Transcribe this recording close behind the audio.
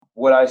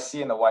what I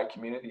see in the white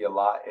community a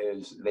lot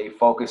is they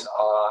focus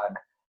on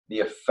the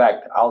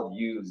effect. I'll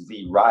use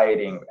the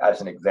rioting as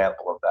an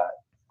example of that.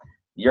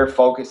 You're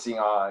focusing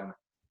on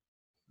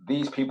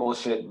these people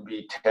shouldn't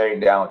be tearing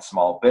down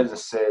small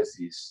businesses,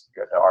 these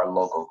our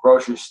local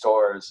grocery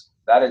stores.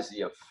 That is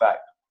the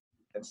effect.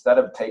 Instead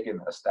of taking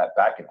a step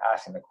back and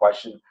asking the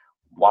question,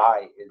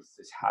 why is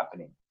this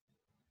happening?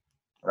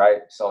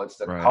 Right? So it's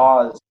the Right.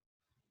 cause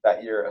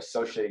that you're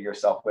associating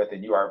yourself with,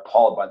 and you are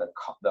appalled by the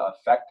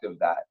effect of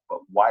that.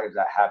 But why does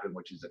that happen,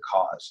 which is the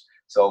cause?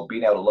 So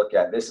being able to look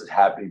at this is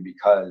happening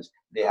because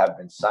they have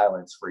been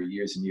silenced for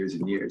years and years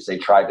and years. They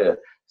tried to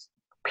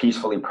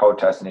peacefully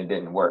protest and it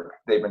didn't work.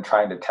 They've been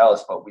trying to tell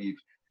us, but we've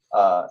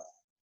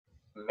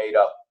made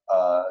up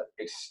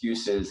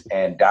excuses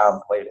and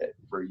downplayed it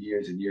for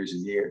years and years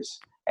and years.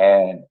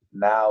 And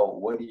now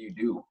what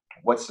do?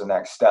 What's the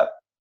next step?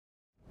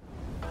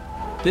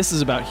 This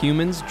is about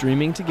humans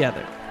dreaming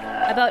together.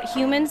 About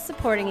humans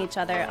supporting each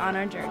other on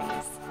our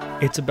journeys.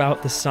 It's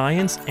about the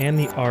science and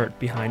the art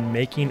behind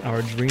making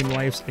our dream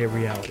lives a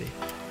reality.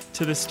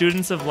 To the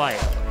students of life,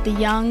 the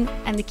young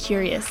and the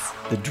curious,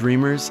 the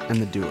dreamers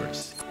and the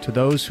doers, to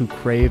those who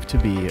crave to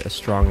be a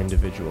strong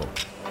individual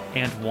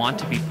and want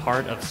to be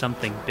part of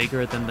something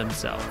bigger than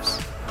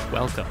themselves.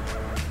 Welcome.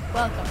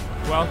 Welcome.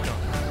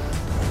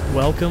 Welcome.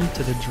 Welcome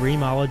to the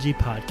Dreamology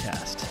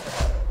Podcast.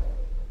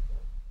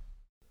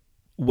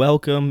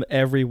 Welcome,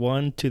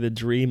 everyone, to the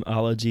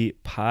Dreamology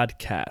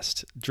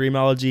Podcast.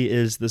 Dreamology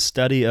is the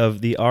study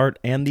of the art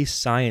and the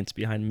science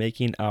behind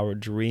making our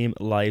dream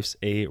lives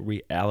a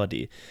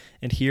reality.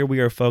 And here we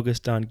are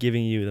focused on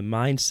giving you the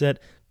mindset,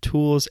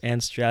 tools,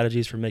 and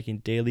strategies for making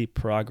daily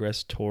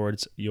progress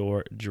towards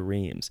your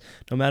dreams,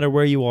 no matter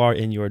where you are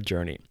in your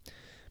journey.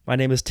 My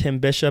name is Tim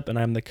Bishop, and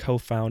I'm the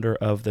co-founder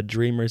of the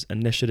Dreamers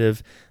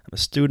Initiative. I'm a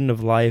student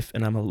of life,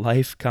 and I'm a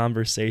life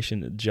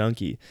conversation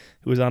junkie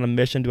who is on a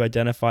mission to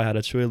identify how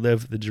to truly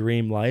live the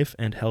dream life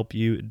and help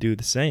you do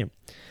the same.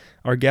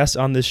 Our guests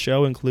on this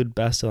show include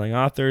best-selling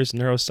authors,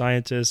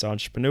 neuroscientists,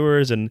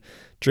 entrepreneurs, and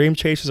dream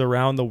chasers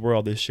around the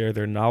world who share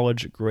their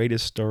knowledge,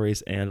 greatest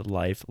stories, and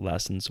life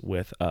lessons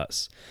with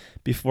us.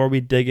 Before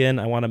we dig in,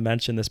 I want to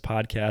mention this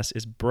podcast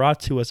is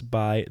brought to us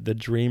by the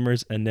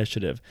Dreamers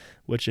Initiative,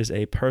 which is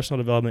a personal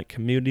development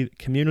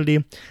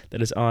community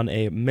that is on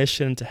a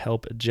mission to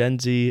help Gen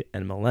Z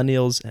and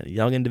millennials and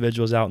young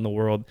individuals out in the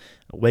world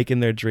awaken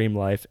their dream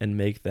life and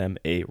make them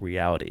a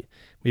reality.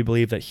 We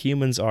believe that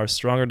humans are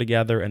stronger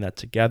together and that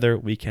together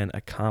we can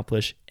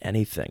accomplish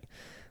anything.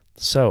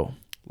 So,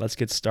 let's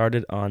get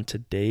started on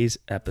today's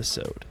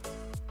episode.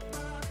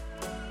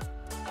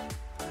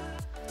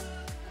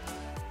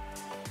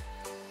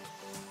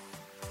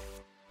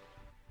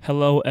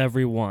 Hello,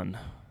 everyone.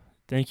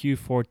 Thank you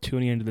for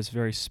tuning into this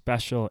very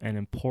special and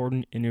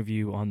important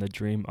interview on the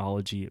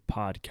Dreamology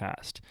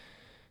Podcast.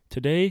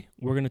 Today,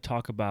 we're going to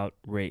talk about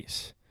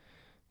race.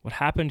 What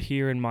happened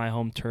here in my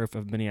home turf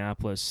of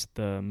Minneapolis,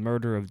 the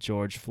murder of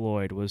George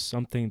Floyd, was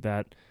something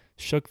that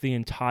shook the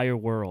entire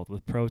world,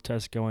 with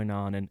protests going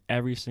on in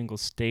every single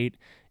state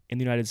in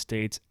the United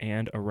States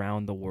and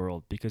around the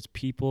world, because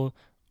people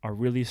are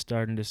really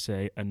starting to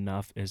say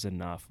enough is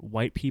enough.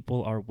 White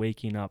people are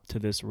waking up to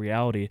this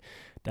reality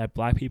that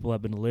black people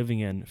have been living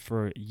in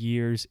for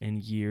years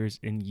and years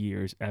and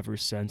years, ever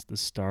since the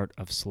start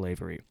of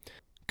slavery.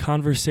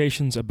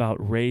 Conversations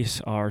about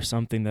race are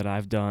something that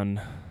I've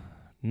done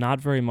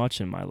not very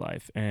much in my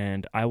life,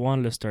 and I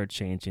wanted to start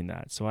changing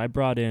that. So I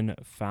brought in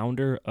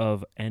founder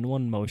of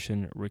N1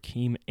 Motion,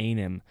 Rakeem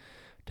Anim,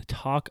 to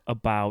talk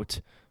about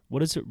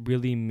what does it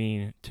really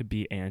mean to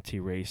be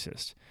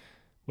anti-racist?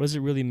 What does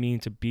it really mean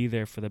to be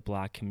there for the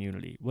black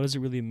community? What does it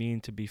really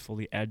mean to be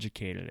fully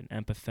educated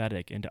and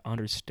empathetic and to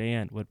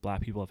understand what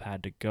black people have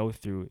had to go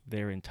through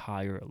their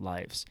entire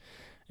lives?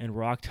 And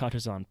Rock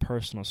touches on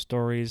personal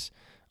stories,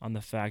 on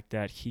the fact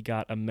that he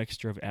got a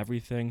mixture of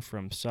everything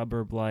from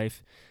suburb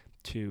life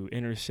to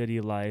inner city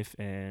life,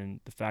 and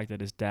the fact that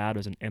his dad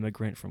was an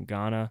immigrant from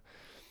Ghana.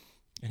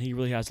 And he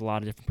really has a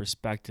lot of different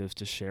perspectives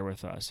to share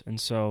with us.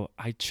 And so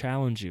I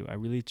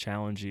really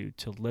challenge you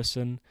to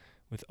listen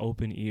with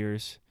open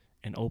ears,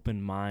 an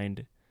open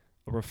mind,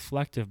 a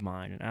reflective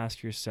mind, and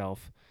ask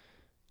yourself,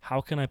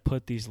 how can I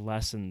put these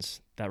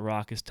lessons that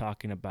Rock is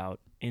talking about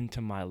into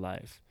my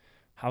life?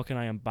 How can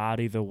I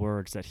embody the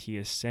words that he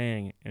is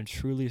saying and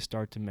truly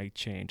start to make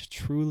change,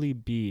 truly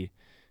be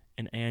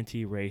an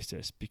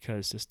anti-racist,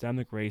 because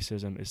systemic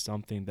racism is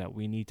something that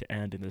we need to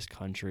end in this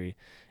country,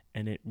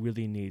 and it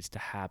really needs to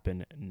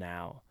happen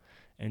now.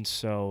 And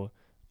so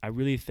I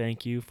really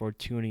thank you for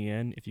tuning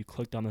in. If you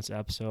clicked on this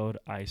episode,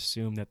 I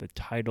assume that the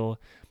title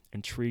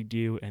intrigued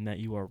you and that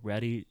you are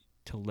ready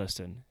to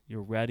listen.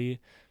 You're ready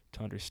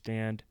to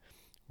understand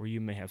where you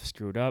may have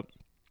screwed up.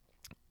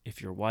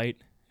 If you're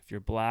white, if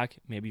you're black,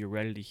 maybe you're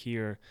ready to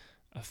hear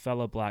a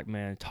fellow black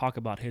man talk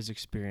about his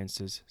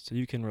experiences so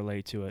you can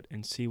relate to it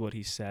and see what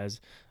he says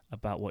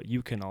about what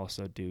you can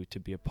also do to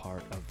be a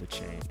part of the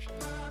change.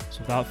 So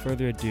without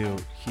further ado,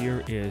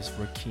 here is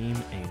Rakeem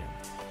Anim.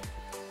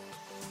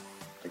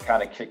 To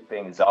kind of kick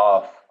things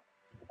off,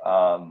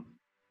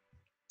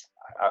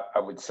 I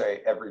would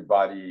say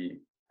everybody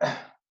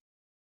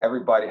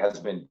has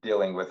been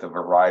dealing with a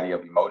variety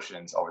of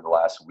emotions over the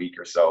last week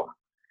or so,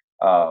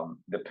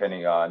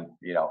 depending on,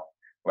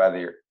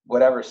 whether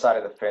whatever side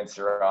of the fence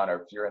you're on,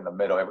 or if you're in the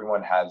middle.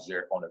 Everyone has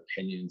their own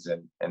opinions,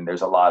 and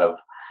there's a lot of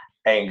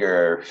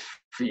anger,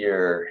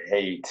 fear,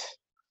 hate,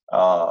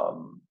 a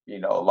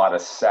lot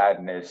of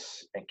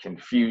sadness and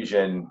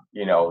confusion.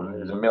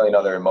 There's a million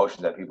other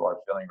emotions that people are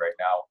feeling right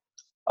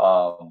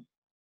now.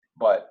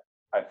 But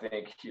I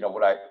think,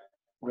 what I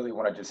really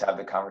want to just have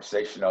the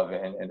conversation of,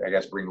 and I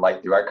guess bring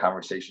light through our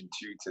conversation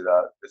too, to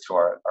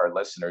our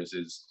listeners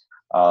is,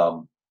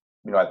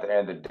 at the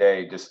end of the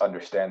day, just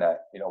understand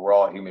that, we're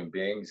all human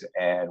beings,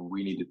 and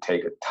we need to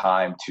take a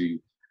time to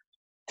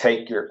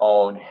take your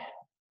own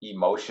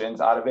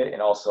emotions out of it,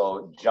 and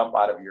also jump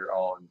out of your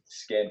own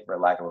skin, for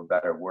lack of a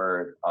better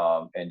word,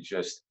 and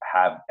just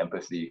have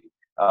empathy.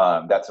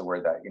 That's a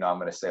word that, I'm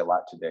going to say a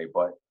lot today,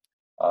 but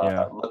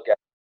look at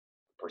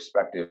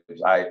perspectives.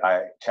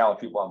 I challenge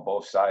people on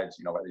both sides,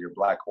 whether you're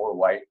black or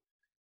white,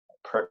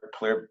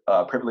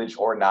 privileged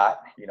or not,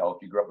 if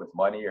you grew up with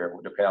money, or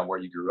depending on where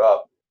you grew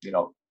up,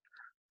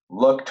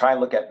 try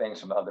and look at things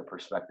from the other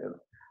perspective,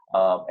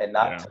 and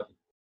not to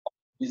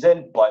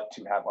reason, but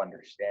to have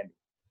understanding.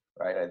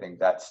 Right. I think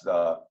that's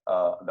the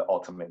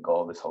ultimate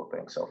goal of this whole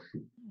thing. So.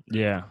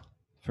 Yeah,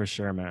 for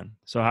sure, man.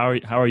 So how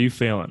are you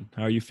feeling?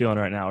 How are you feeling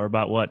right now? We're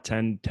about what,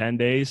 10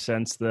 days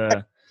since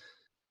the.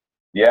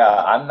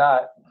 Yeah, I'm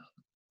not.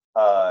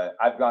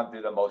 I've gone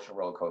through the emotional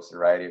roller coaster,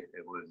 right? It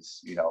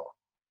was,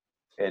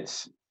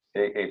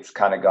 it's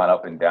kind of gone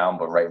up and down,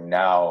 but right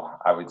now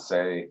I would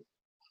say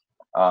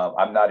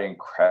I'm not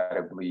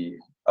incredibly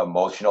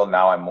emotional.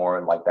 Now I'm more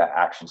in like that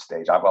action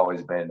stage. I've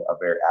always been a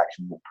very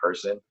actionable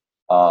person.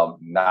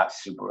 Not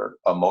super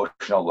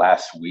emotional.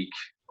 Last week,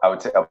 I would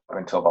say up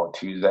until about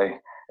Tuesday,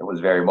 it was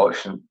very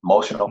emotional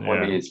for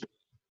me. It's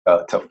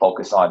to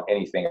focus on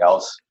anything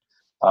else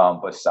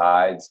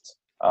besides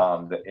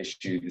the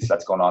issues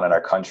that's going on in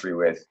our country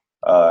with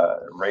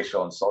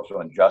racial and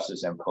social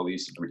injustice and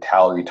police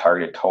brutality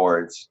targeted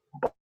towards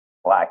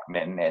Black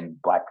men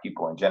and Black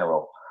people in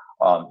general.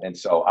 And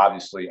so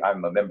obviously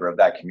I'm a member of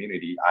that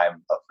community.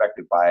 I'm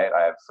affected by it.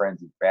 I have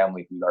friends and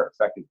family who are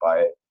affected by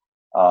it.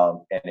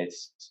 And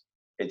it's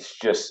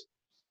just,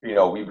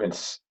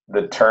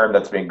 the term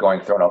that's been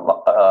thrown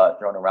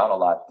around a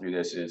lot through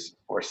this is,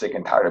 we're sick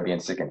and tired of being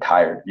sick and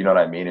tired. You know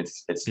what I mean?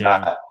 It's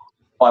not,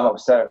 I'm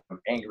upset, I'm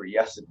angry,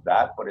 yes, it's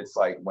that, but it's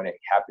like when it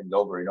happens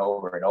over and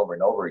over and over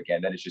and over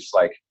again, then it's just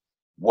like,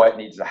 what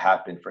needs to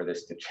happen for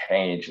this to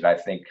change? And I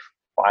think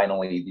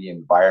finally the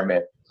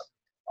environment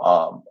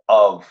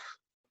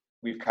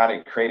we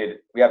haven't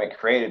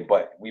created,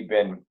 but we've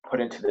been put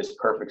into this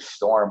perfect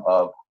storm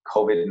of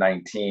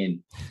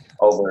COVID-19.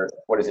 Over,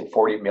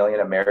 40 million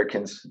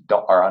Americans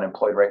are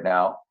unemployed right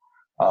now.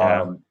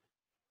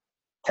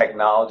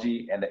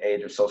 Technology and the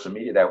age of social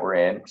media that we're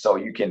in, so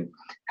you can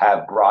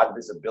have broad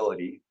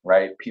visibility,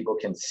 right? People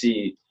can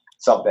see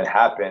something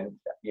happen.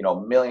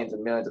 Millions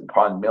and millions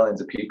upon millions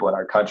of people in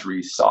our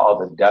country saw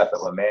the death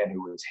of a man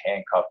who was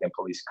handcuffed in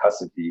police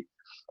custody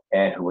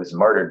and who was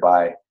murdered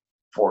by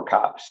 4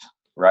 cops,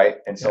 right?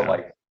 And so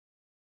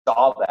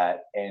saw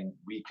that, and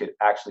we could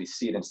actually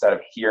see it instead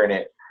of hearing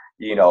it,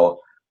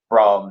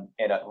 from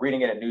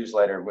reading in a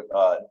newsletter with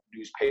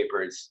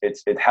newspapers.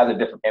 It has a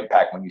different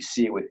impact when you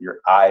see it with your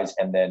eyes,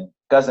 and then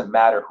doesn't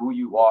matter who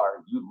you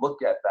are, you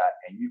look at that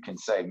and you can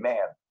say, man,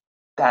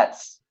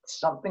 that's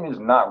something is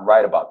not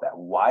right about that.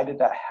 Why did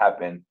that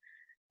happen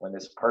when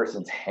this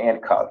person's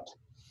handcuffed?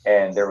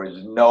 And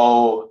there's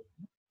no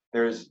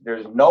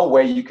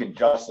way you can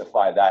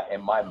justify that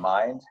in my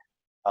mind,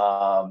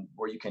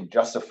 where you can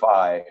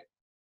justify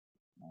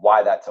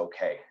why that's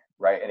okay.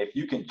 Right. And if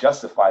you can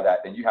justify that,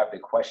 then you have to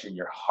question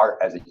your heart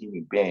as a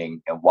human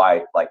being, and why,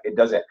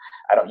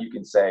 you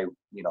can say,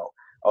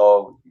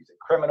 oh, he's a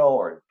criminal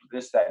or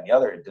this, that, and the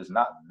other. It does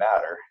not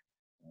matter.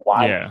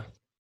 Why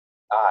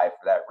die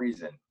for that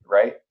reason.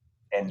 Right.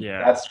 And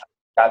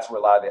that's where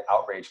a lot of the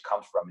outrage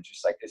comes from.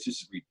 It's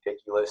just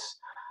ridiculous.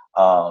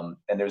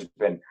 And there's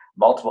been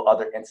multiple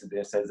other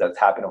incidences that's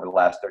happened over the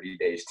last 30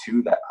 days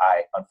too, that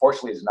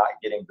unfortunately is not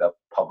getting the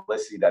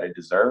publicity that it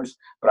deserves.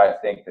 But I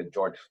think the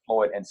George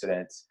Floyd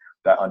incidents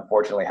that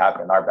unfortunately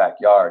happened in our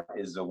backyard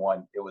is the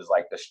one. It was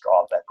like the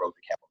straw that broke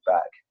the camel's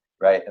back,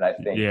 right? And I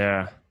think,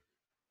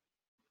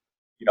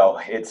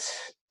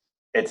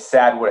 it's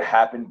sad what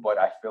happened, but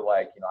I feel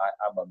like,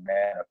 I'm a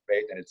man of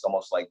faith, and it's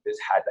almost like this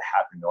had to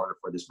happen in order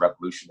for this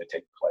revolution to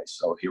take place.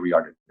 So here we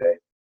are today.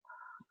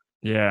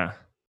 Yeah.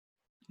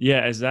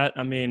 Yeah. Is that,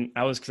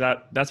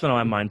 that's been on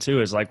my mind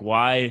too, is like,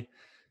 why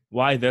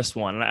this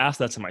one? And I asked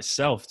that to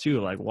myself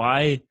too. Like,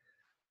 why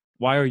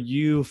are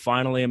you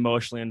finally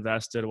emotionally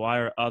invested? Why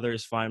are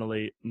others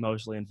finally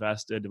emotionally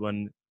invested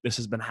when this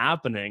has been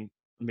happening?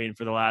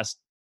 For the last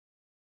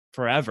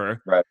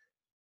forever. Right.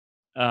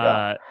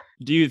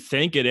 Do you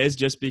think it is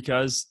just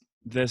because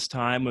this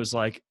time was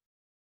like,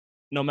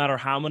 no matter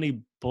how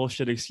many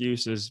bullshit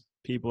excuses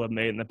people have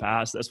made in the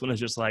past, this one is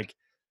just like,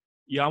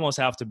 you almost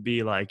have to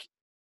be like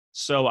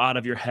so out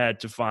of your head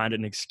to find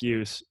an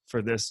excuse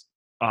for this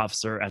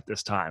officer at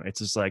this time? It's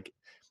just like,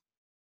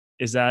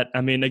 is that,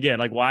 I mean, again,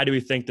 like, why do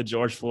we think the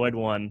George Floyd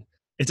one,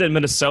 it's in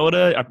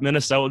Minnesota? Are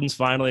Minnesotans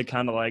finally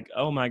kind of like,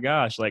 oh my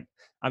gosh, like,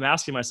 I'm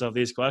asking myself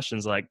these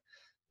questions, like,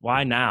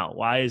 why now?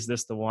 Why is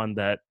this the one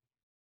that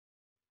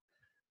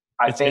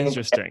it's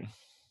interesting?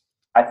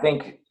 I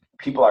think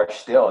people are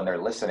still, and they're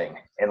listening,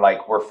 and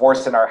like, we're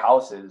forced in our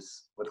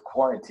houses with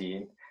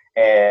quarantine,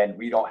 and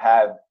we don't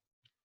have,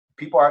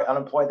 people are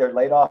unemployed, they're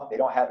laid off, they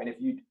don't have, and if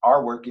you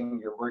are working,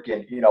 you're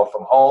working,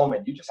 from home,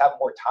 and you just have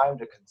more time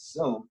to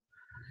consume,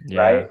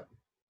 right?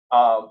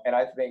 And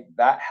I think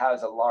that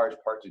has a large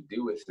part to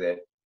do with it,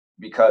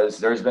 because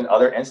there's been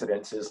other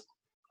incidences,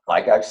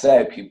 like I've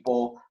said,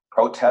 people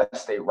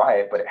protest, they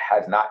riot, but it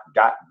has not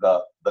got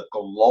the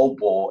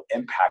global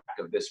impact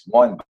of this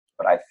one.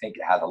 But I think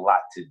it has a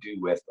lot to do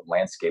with the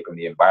landscape and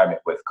the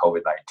environment with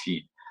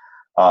COVID-19.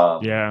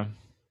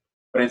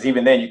 But it's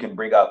even then, you can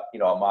bring up,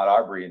 Ahmaud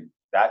Arbery, and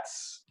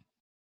that's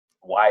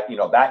why,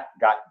 that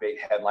got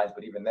big headlines.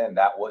 But even then,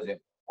 that wasn't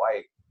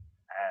quite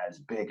as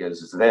big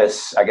as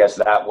this. I guess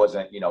that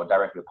wasn't,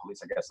 directly the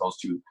police. I guess those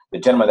two, the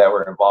gentlemen that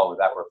were involved with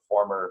that, were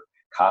former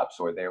cops,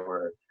 or they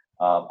were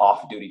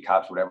off-duty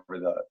cops, whatever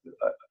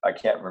I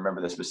can't remember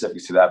the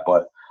specifics to that,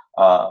 but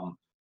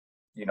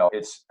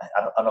it's, I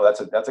don't know.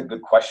 That's a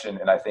good question,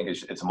 and I think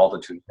it's a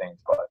multitude of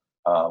things. But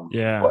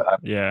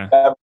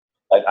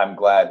I'm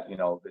glad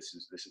this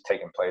is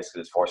taking place,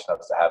 because it's forcing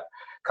us to have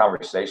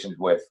conversations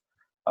with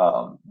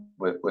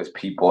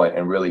people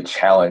and really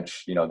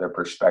challenge their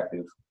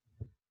perspective.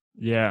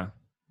 Yeah.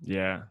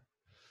 A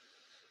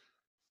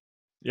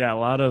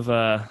lot of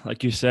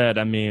like you said,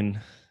 I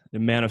mean, the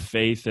man of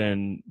faith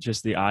and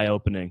just the eye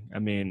opening. I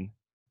mean,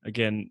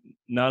 again,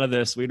 none of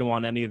this, we don't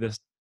want any of this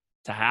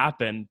to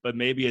happen, but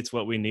maybe it's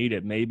what we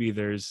needed. Maybe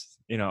there's,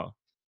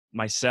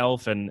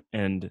 myself and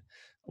a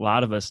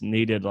lot of us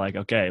needed, like,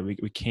 okay, we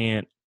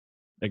can't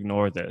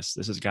ignore this.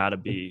 This has got to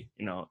be,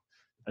 a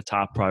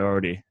top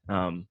priority.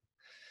 And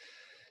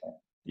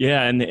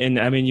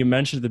I mean, you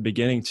mentioned at the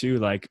beginning too,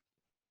 like,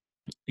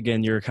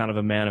 again, you're kind of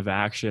a man of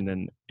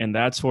action, and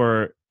that's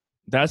where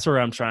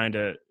I'm trying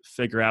to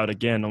figure out,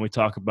 again, when we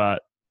talk about,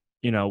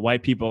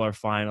 white people are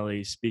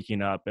finally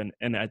speaking up, and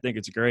I think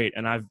it's great.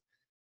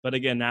 But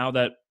again, now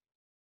that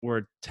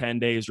we're 10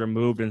 days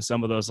removed and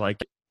some of those like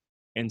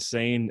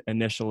insane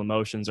initial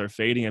emotions are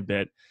fading a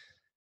bit,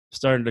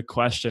 starting to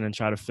question and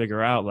try to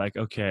figure out, like,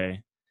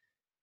 okay,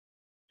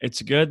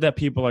 it's good that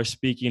people are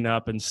speaking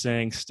up and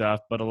saying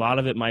stuff, but a lot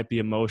of it might be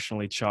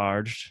emotionally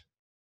charged.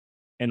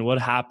 And what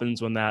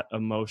happens when that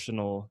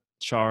emotional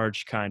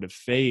charge kind of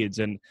fades?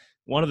 And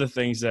one of the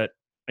things that,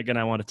 again,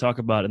 I want to talk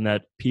about and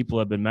that people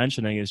have been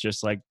mentioning is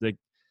just like the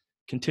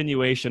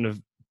continuation of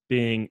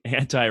being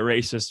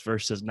anti-racist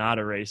versus not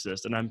a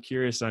racist. And I'm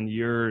curious on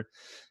your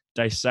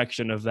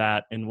dissection of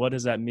that, and what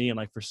does that mean,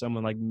 like, for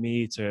someone like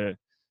me to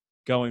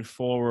going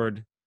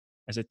forward,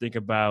 as I think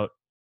about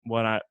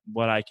what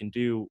I can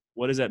do,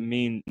 what does that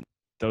mean,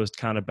 those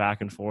kind of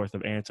back and forth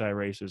of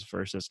anti-racist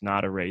versus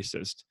not a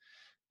racist,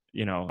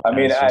 I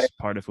mean, as just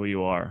part of who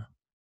you are?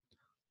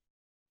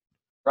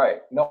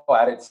 Right. No,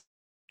 at its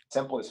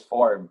simplest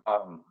form,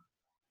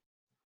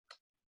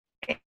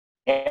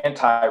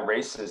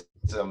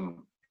 anti-racism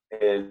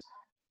is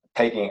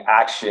taking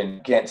action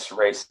against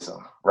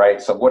racism,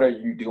 right? So what are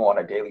you doing on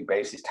a daily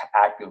basis to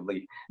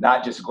actively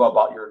not just go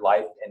about your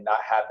life and not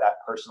have that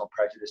personal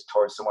prejudice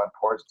towards someone,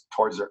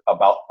 towards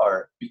about,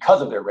 or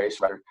because of their race,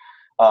 rather,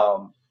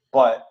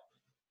 but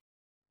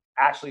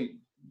actually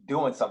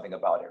doing something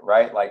about it,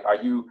 right? Like,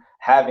 are you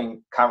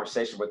having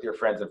conversation with your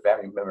friends and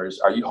family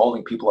members? Are you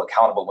holding people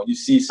accountable? When you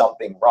see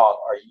something wrong,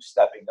 are you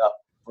stepping up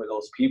for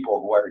those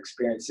people who are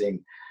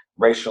experiencing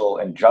racial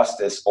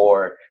injustice,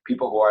 or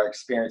people who are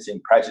experiencing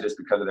prejudice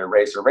because of their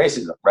race or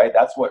racism, right?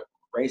 That's what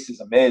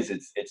racism is.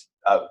 It's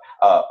a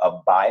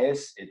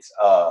bias. It's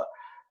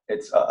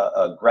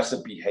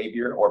aggressive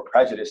behavior or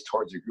prejudice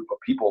towards a group of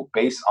people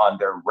based on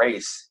their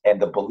race and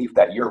the belief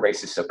that your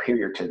race is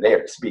superior to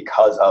theirs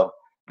because of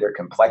their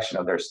complexion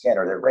of their skin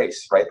or their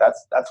race, right?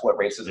 That's what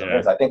racism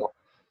is. I think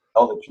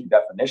the true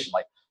definition,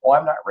 like, oh,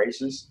 I'm not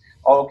racist.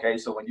 Oh, okay,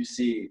 so when you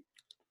see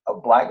a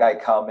black guy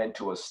come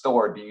into a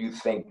store, do you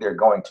think they're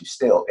going to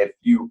steal? If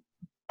you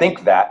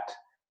think that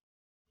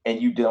and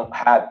you don't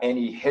have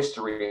any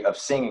history of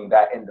seeing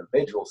that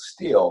individual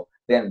steal,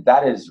 then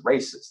that is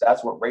racist.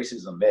 That's what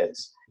racism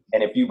is.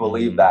 And if you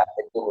believe that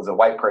if it was a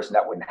white person,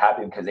 that wouldn't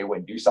happen because they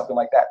wouldn't do something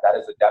like that, that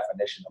is the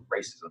definition of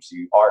racism. So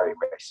you are a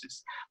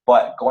racist.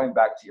 But going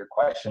back to your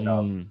question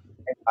of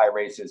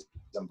anti-racism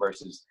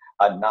versus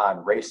a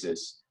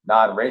non-racist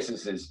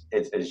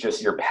is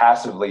just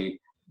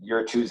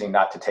you're choosing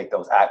not to take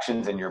those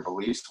actions and your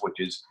beliefs, which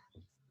is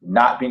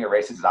not being a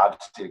racist is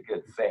obviously a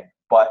good thing,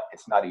 but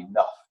it's not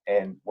enough.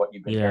 And what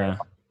you've been hearing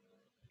from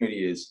the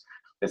community is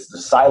it's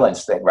the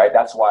silence thing, right?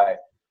 That's why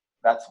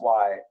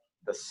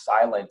the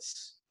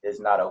silence is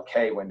not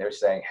okay when they're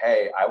saying,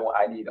 hey,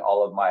 I need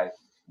all of my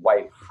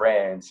white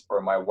friends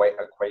or my white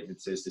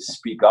acquaintances to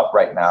speak up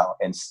right now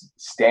and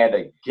stand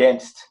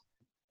against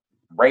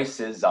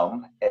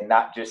racism and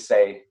not just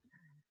say,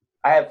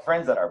 I have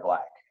friends that are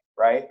black,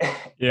 right?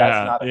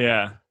 Yeah.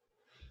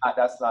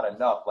 That's not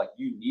enough. Like,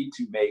 you need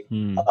to make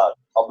a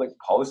public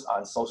post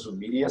on social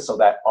media so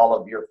that all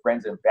of your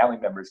friends and family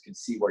members can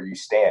see where you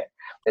stand.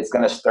 It's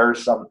going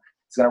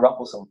to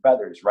ruffle some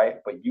feathers, right?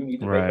 But you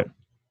need to make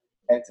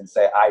sense and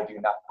say, I do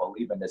not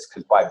believe in this,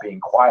 because by being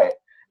quiet,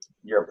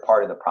 you're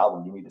part of the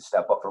problem. You need to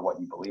step up for what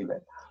you believe in.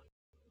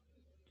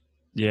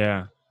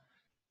 Yeah,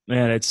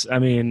 man,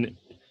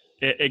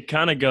 it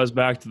kind of goes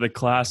back to the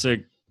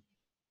classic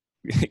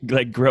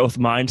like growth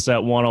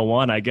mindset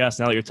 101, I guess.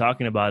 Now that you're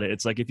talking about it,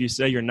 it's like, if you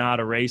say you're not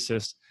a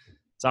racist,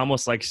 it's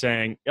almost like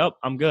saying, yep,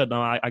 I'm good.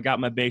 No, I got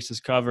my bases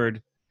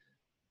covered.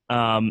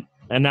 And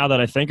now that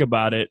I think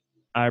about it,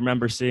 I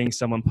remember seeing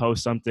someone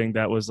post something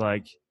that was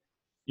like,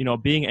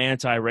 being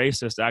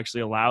anti-racist actually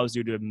allows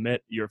you to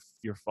admit your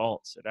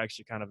faults. It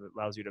actually kind of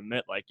allows you to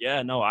admit, like,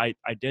 yeah, no, I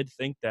did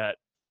think that,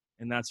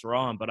 and that's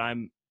wrong, but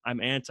I'm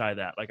anti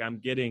that. Like, I'm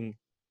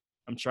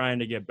trying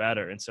to get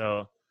better. And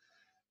so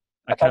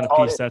I kind of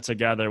pieced that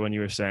together when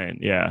you were saying,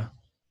 yeah.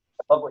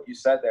 I love what you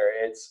said there.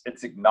 It's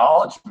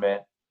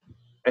acknowledgement.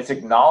 It's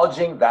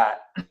acknowledging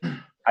that.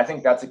 I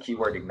think that's a key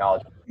word,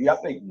 acknowledgement. You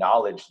have to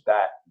acknowledge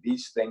that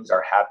these things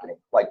are happening.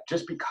 Like,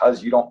 just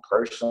because you don't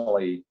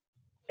personally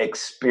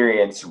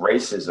experience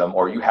racism,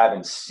 or you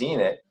haven't seen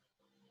it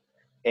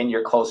in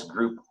your close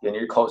group, in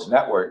your close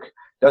network,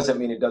 doesn't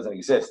mean it doesn't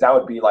exist. That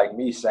would be like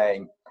me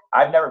saying,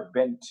 I've never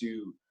been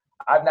to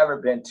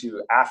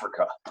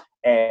Africa,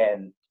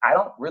 and I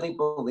don't really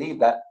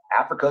believe that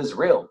Africa is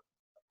real.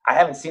 I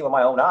haven't seen it with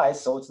my own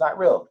eyes, so it's not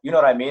real. You know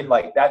what I mean?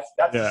 Like, that's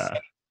yeah. an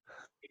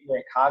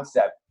ignorant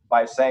concept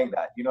by saying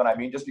that. You know what I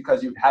mean? Just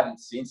because you haven't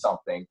seen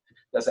something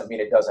doesn't mean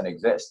it doesn't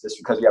exist. Just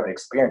because you haven't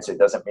experienced it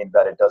doesn't mean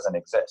that it doesn't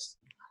exist.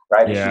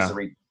 Right? It's just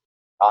a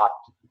thought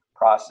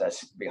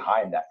process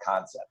behind that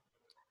concept.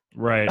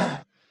 Right.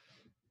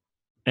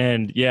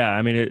 And yeah,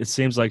 I mean, it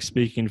seems like,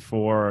 speaking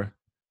for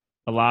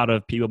a lot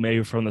of people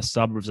maybe from the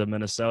suburbs of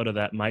Minnesota,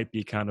 that might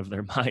be kind of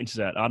their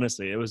mindset.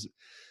 Honestly, it was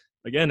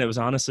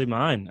honestly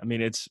mine. I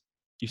mean,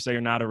 you say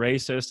you're not a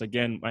racist.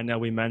 Again, I know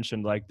we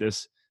mentioned like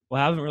this,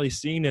 well, I haven't really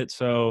seen it.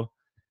 So,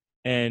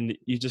 and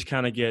you just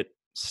kind of get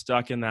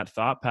stuck in that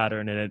thought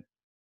pattern,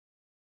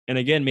 and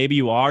again, maybe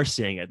you are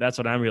seeing it. That's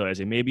what I'm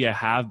realizing. Maybe I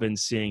have been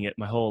seeing it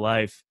my whole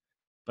life,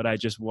 but I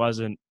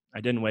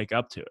didn't wake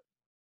up to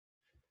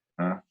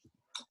it.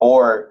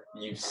 Or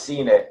you've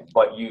seen it,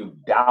 but you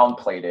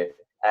downplayed it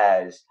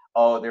as,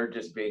 oh, they're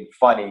just being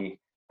funny.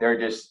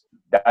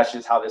 That's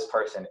just how this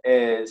person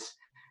is.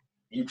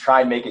 You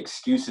try and make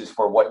excuses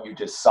for what you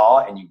just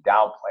saw, and you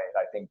downplay it.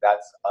 I think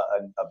that's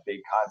a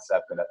big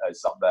concept, and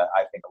something that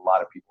I think a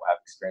lot of people have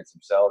experienced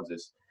themselves.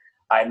 Is,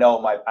 I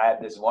know I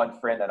have this one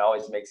friend that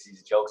always makes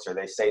these jokes, or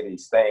they say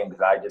these things,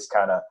 and I just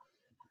kind of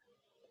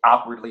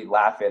awkwardly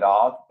laugh it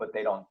off, but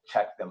they don't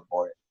check them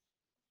for it.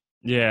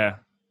 Yeah.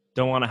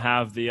 Don't want to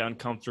have the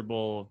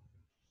uncomfortable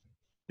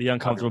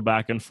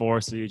back and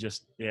forth. So you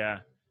just, yeah.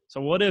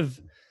 So where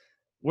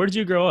did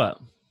you grow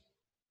up?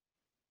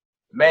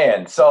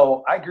 Man,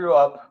 so I grew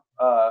up,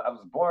 I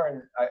was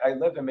born, I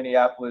lived in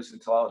Minneapolis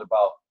until I was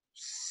about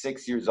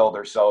 6 years old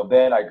or so.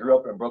 Then I grew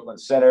up in Brooklyn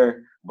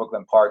Center,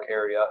 Brooklyn Park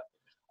area.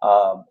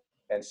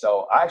 And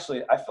so I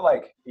feel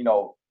like,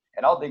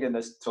 and I'll dig in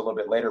this to a little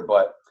bit later,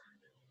 but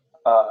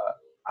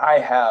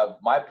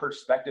my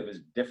perspective is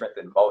different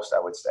than most, I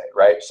would say,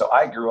 right? So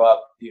I grew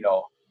up,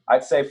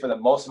 I'd say for the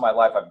most of my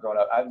life,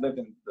 I've lived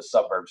in the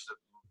suburbs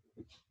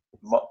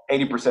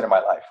 80% of my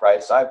life,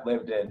 right? So I've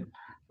lived in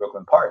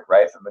Brooklyn Park,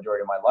 right, for the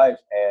majority of my life.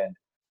 And,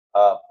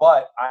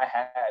 but I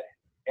had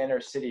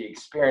inner city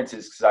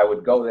experiences because I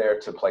would go there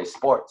to play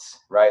sports,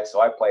 right?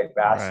 So I played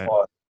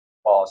basketball,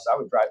 so I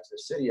would drive to the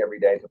city every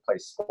day to play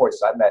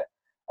sports. So I met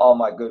all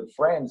my good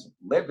friends,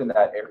 lived in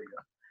that area,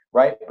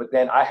 right? But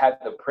then I had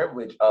the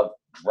privilege of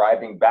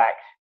driving back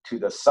to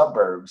the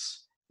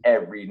suburbs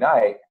every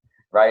night,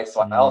 right?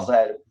 So I also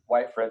had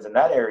white friends in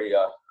that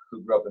area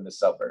who grew up in the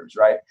suburbs,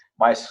 right?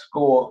 My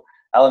school,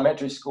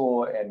 elementary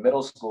school and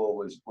middle school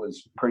was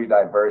pretty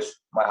diverse.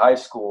 My high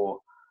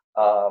school,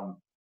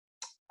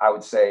 I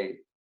would say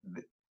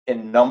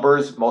in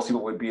numbers, most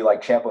people would be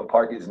like Champlin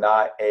Park is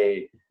not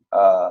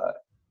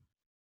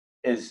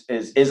is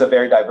a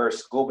very diverse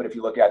school, but if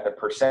you look at the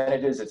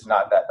percentages, it's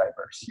not that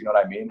diverse. You know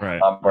what I mean?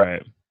 Right.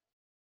 Right.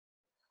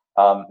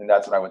 And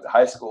that's when I went to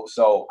high school.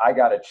 So I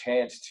got a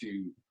chance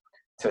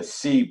to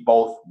see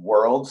both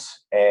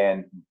worlds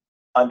and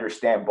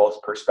understand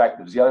both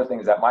perspectives. The other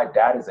thing is that my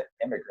dad is an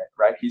immigrant,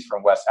 right? He's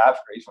from West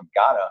Africa. He's from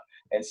Ghana.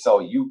 And so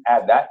you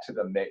add that to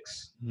the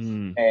mix.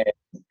 And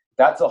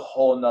that's a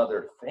whole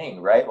nother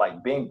thing, right?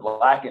 Like being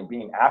Black and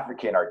being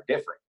African are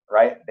different,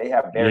 right? They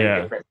have very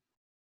different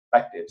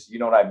perspectives. You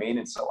know what I mean?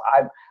 And so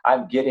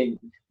I'm getting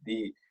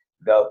the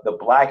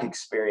Black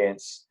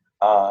experience.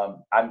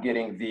 I'm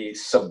getting the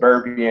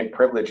suburban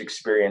privilege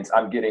experience.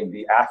 I'm getting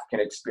the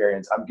African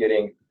experience. I'm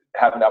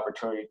having the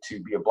opportunity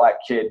to be a Black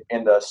kid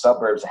in the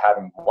suburbs and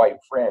having white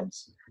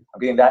friends. I'm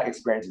getting that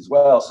experience as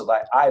well. So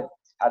like I've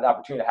had the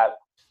opportunity to have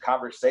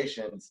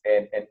conversations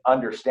and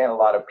understand a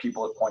lot of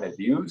people's point of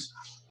views.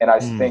 And I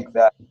think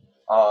that,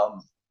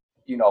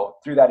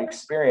 through that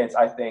experience,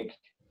 I think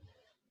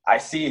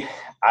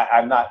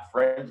I'm not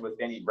friends with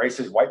any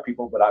racist white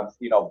people, but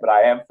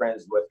I am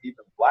friends with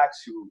even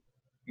blacks who,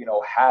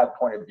 have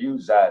point of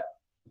views that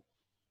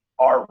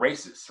are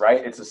racist,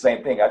 right? It's the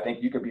same thing. I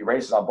think you could be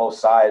racist on both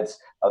sides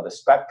of the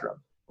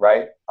spectrum,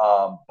 right?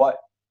 But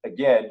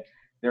again,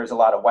 there's a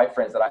lot of white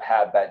friends that I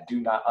have that do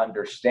not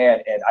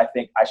understand. And I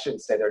think I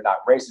shouldn't say they're not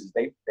racist.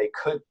 They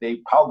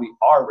probably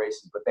are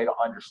racist, but they don't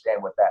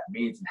understand what that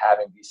means. And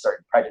having these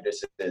certain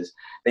prejudices,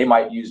 they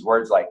might use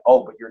words like,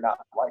 oh, but you're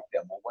not like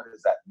them. Well, what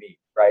does that mean,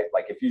 right?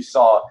 Like if you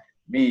saw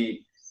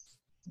me,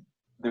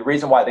 the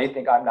reason why they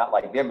think I'm not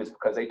like them is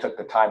because they took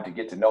the time to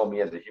get to know me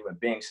as a human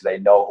being. So they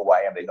know who I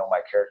am. They know my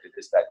character,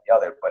 this, that, and the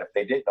other. But if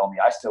they didn't know me,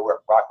 I still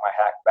rock my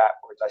hat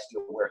backwards. I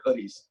still wear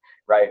hoodies,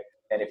 right?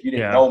 And if you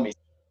didn't know me,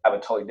 I have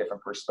a totally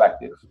different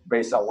perspective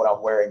based on what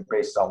I'm wearing,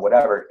 based on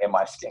whatever in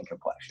my skin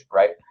complexion,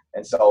 right?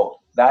 And so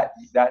that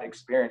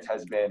experience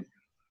has been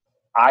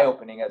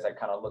eye-opening as I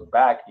kind of look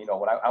back.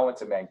 When I went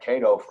to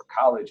Mankato for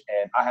college,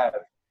 and I have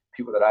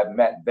people that I've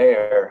met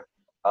there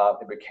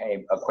and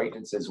became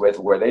acquaintances with,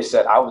 where they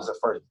said I was the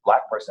first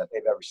black person that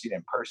they've ever seen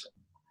in person,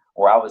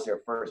 or I was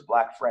their first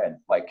black friend.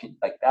 Like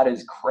that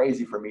is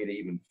crazy for me to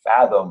even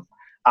fathom.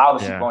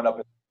 Obviously, growing up,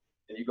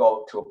 and you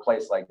go to a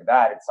place like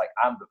that, it's like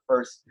I'm the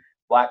first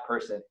black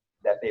person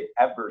that they've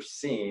ever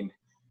seen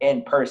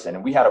in person,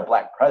 and we had a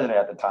black president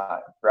at the time,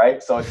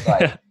 right? So it's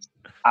like,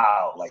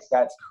 wow, like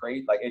that's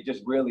crazy. Like it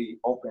just really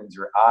opens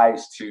your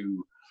eyes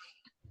to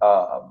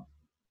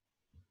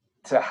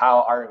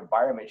how our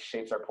environment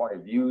shapes our point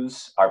of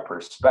views, our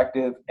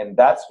perspective. And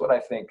that's what I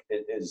think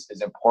is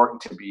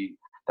important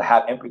to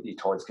have empathy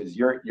towards, because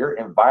your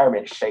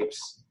environment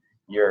shapes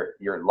your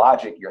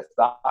logic, your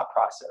thought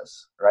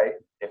process, right?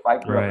 If I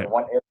grew up in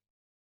one area,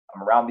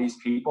 I'm around these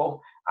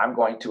people, I'm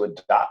going to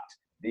adopt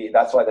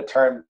that's why the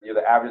term, you're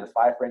the average of the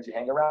 5 friends you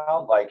hang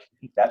around, like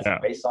that's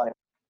based on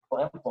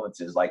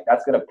influences. Like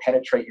that's going to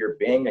penetrate your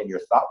being and your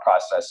thought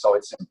process. So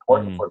it's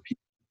important for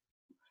people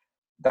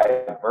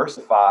to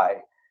diversify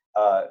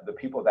the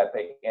people that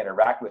they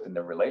interact with and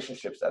the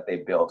relationships that they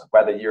build,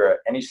 whether you're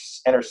any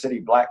inner city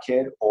black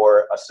kid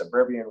or a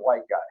suburban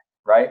white guy,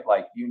 right?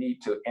 Like you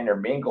need to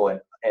intermingle and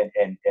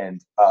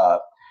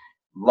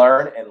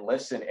learn and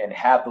listen and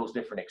have those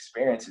different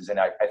experiences. And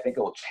I think it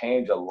will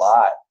change a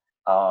lot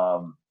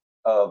of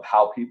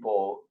how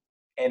people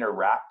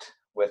interact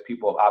with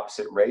people of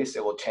opposite race.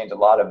 It will change a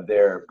lot of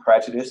their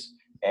prejudice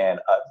and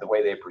the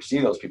way they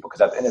perceive those people.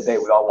 Because at the end of the day,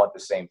 we all want the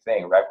same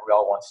thing, right? We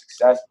all want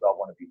success. We all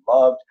want to be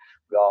loved.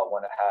 We all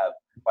want to have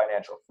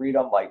financial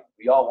freedom. Like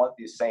we all want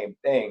the same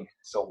thing.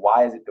 So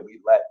why is it that we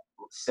let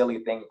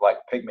silly things like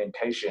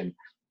pigmentation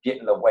get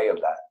in the way of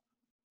that?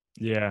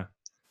 Yeah.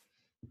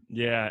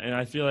 Yeah. And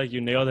I feel like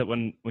you nailed it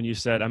when you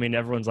said, I mean,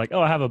 everyone's like,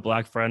 oh, I have a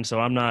black friend, so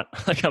I'm not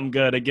like, I'm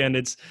good.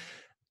 Again,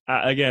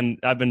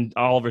 I've been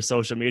all over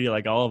social media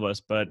like all of us,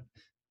 but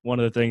one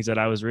of the things that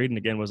I was reading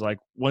again was like,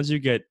 once you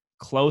get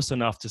close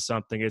enough to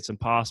something, it's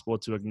impossible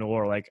to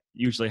ignore like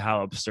usually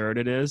how absurd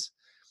it is.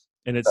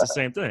 And it's the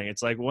same thing.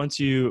 It's like once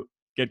you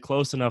get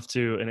close enough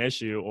to an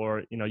issue,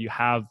 or, you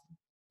have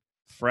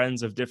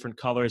friends of different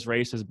colors,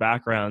 races,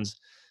 backgrounds,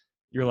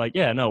 you're like,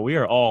 yeah, no, we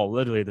are all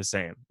literally the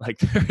same. Like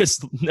there is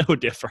no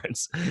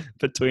difference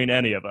between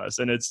any of us.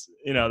 And it's,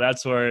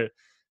 that's where,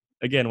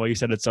 again, what you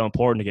said, it's so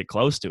important to get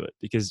close to it,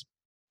 because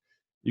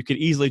you could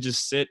easily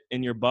just sit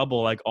in your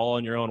bubble, like all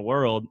in your own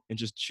world, and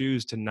just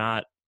choose to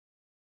not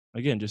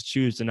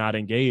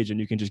engage. And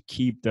you can just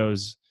keep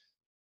those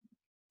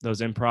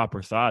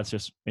improper thoughts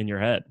just in your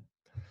head.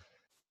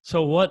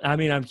 So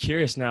I'm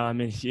curious now.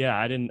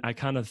 I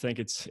kind of think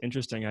it's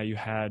interesting how you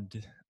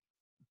had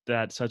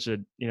that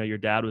your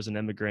dad was an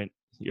immigrant.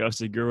 You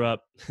obviously grew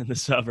up in the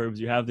suburbs.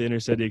 You have the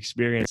inner city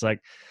experience. Like,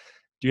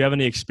 do you have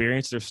any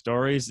experiences or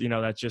stories,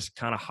 that just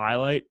kind of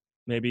highlight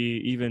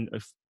maybe even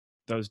if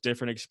those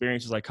different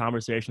experiences, like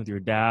conversation with your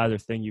dad or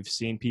thing you've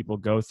seen people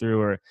go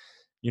through, or,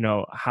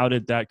 how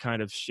did that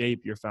kind of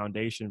shape your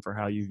foundation for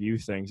how you view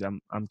things? I'm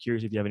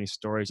curious if you have any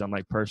stories on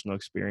like personal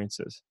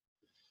experiences.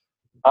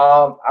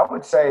 I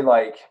would say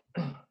like,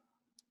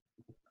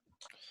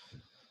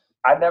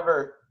 I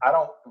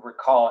don't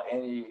recall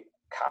any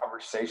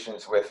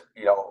conversations with,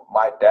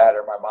 my dad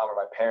or my mom or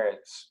my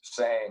parents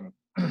saying,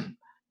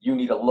 you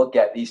need to look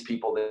at these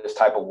people this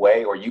type of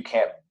way, or you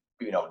can't,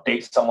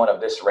 date someone of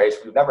this race.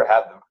 We've never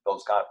had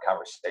those kind of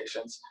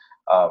conversations.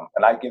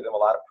 And I give them a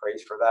lot of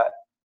praise for that.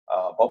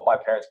 Both my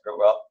parents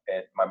grew up,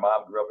 and my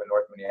mom grew up in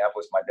North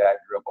Minneapolis. My dad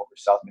grew up over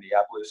South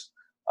Minneapolis.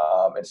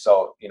 And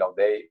so,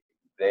 they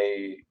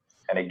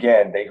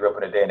grew up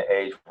in a day and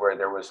age where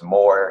there wasn't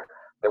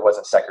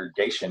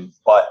segregation,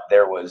 but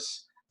there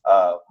was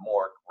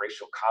more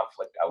racial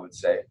conflict, I would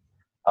say.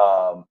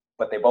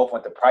 But they both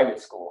went to private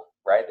school,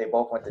 right? They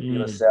both went to De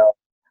La Salle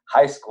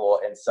High School.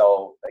 And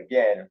so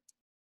again,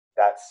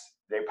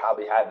 they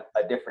probably had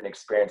a different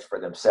experience for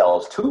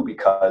themselves too,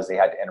 because they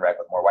had to interact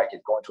with more white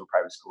kids going to a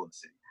private school in the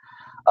city.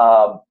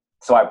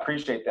 So I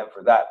appreciate them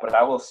for that. But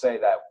I will say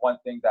that one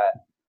thing that,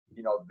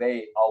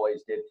 they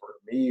always did for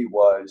me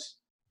was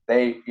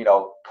they,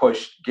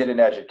 push, get an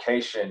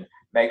education,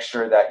 make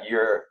sure that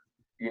you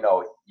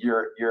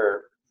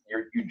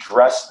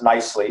dress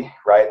nicely,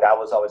 right? That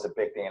was always a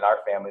big thing in our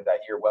family, that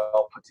you're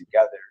well put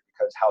together,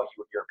 because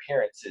your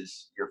appearance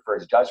is your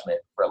first judgment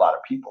for a lot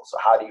of people. So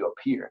how do you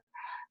appear,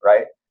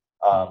 right?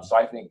 So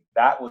I think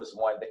that was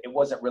one that it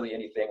wasn't really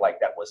anything like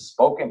that was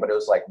spoken, but it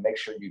was like, make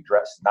sure you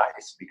dress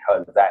nice,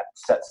 because that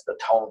sets the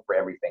tone for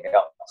everything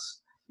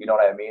else. You know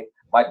what I mean?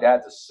 My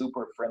dad's a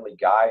super friendly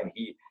guy, and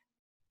he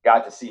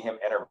got to see him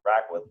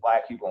interact with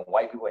black people and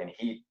white people, and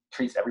he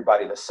treats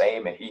everybody the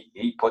same, and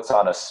he puts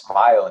on a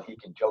smile, and he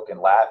can joke and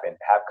laugh and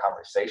have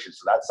conversations.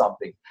 So that's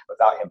something,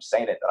 without him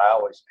saying it, that I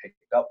always picked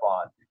up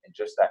on, and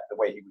just that the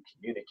way he would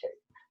communicate,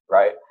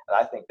 right? And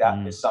I think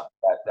that is something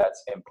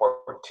that's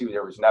important too.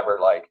 There was never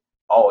like,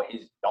 oh,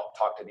 don't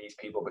talk to these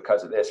people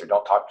because of this, or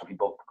don't talk to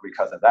people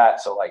because of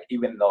that. So like,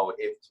 even though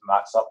it's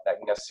not something that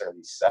he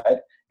necessarily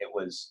said, it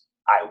was,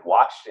 I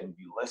watched, and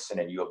you listen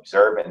and you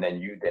observe, and then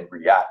you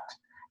react,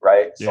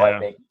 right? So I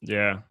think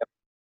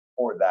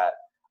for that,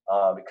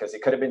 because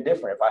it could have been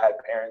different if I had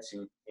parents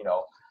who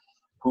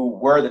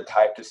were the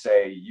type to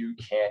say, you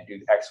can't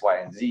do X, Y,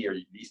 and Z, or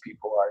these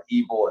people are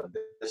evil and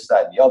this,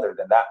 that, and the other,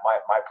 then that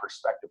my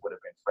perspective would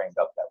have been framed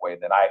up that way.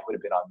 Then it would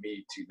have been on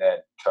me to then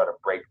try to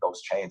break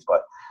those chains.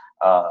 But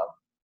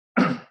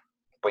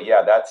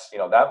yeah, that's,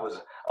 that was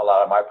a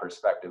lot of my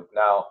perspective.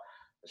 Now,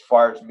 as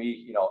far as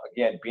me,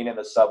 again, being in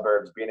the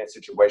suburbs, being in a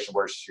situation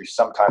where you're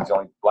sometimes the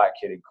only black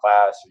kid in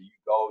class, or you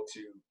go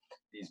to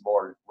these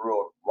more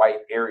rural white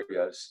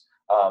areas,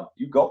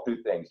 you go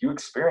through things. You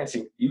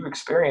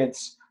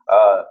experience,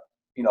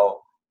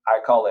 I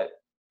call it,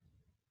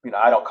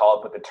 I don't call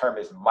it, but the term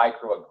is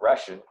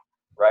microaggression,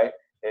 right?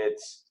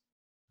 It's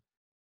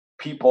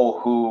people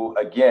who,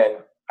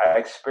 again, I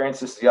experienced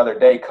this the other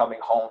day coming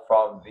home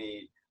from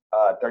the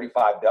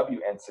 35W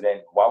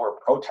incident while we're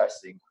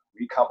protesting.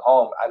 We come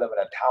home, I live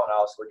in a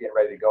townhouse, we're getting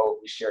ready to go,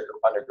 we share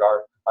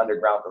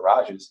underground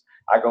garages.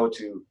 I go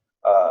to,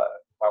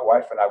 my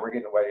wife and I, we're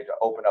getting ready to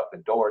open up the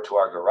door to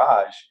our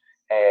garage,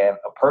 and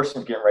a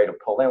person's getting ready to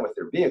pull in with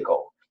their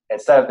vehicle.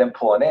 Instead of them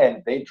pulling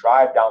in, they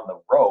drive down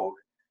the road,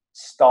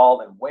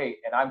 stall and wait,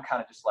 and I'm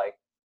kind of just like,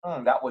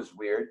 that was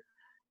weird.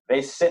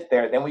 They sit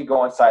there, then we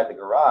go inside the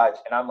garage,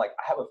 and I'm like,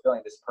 I have a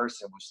feeling this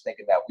person was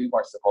thinking that we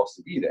weren't supposed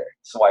to be there.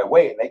 So I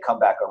wait, and they come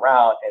back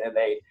around, and then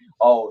they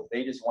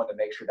just want to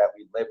make sure that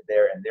we live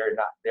there, and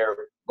they're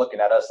looking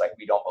at us like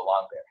we don't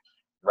belong there,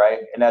 right?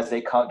 And as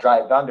they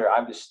drive under,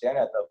 I'm just staring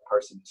at the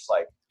person, just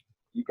like,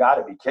 you got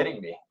to be kidding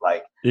me.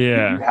 Like, you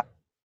have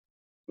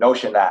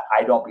notion that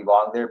I don't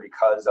belong there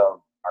because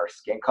of our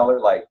skin color,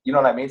 like, you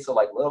know what I mean? So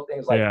like little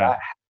things like that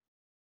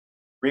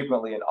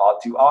frequently and all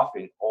too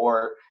often.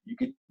 Or you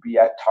could be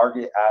at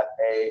Target at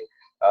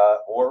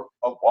or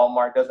a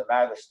Walmart, doesn't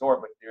matter the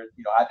store, but there's,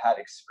 I've had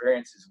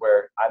experiences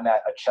where I'm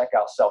at a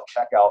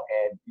self-checkout,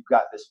 and you've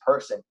got this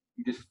person,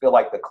 you just feel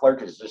like the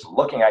clerk is just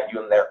looking at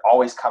you, and they're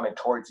always coming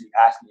towards you,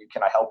 asking you,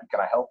 can I help you? Can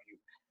I help you?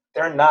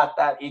 They're not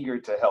that eager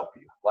to help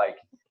you. Like,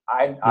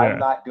 I'm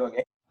not doing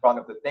anything wrong.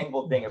 If the thing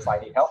will ding if I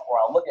need help, or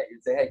I'll look at you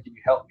and say, hey, can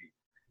you help me?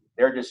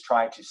 They're just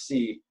trying to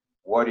see,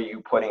 what are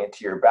you putting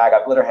into your bag?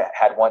 I've literally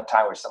had one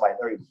time where somebody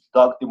literally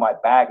dug through my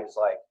bag, is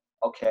like,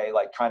 okay,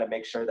 like trying to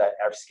make sure that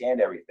I've scanned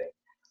everything.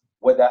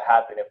 Would that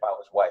happen if I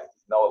was white?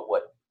 No, it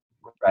wouldn't,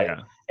 right?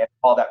 Yeah. And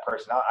all that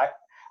person.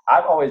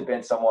 I've always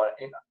been someone,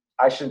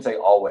 I shouldn't say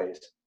always,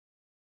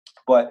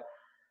 but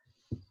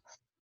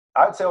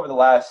I would say over the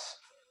last,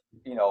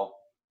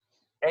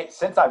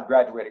 since I've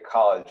graduated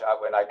college,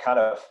 when I kind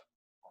of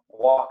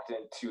walked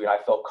into, and I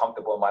felt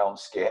comfortable in my own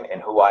skin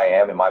and who I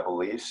am and my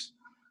beliefs,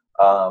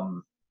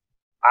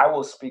 I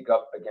will speak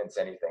up against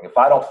anything. If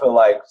I don't feel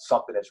like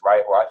something is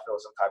right, or I feel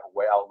some type of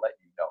way, I'll let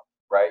you know,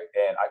 right?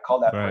 And I call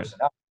that person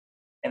out,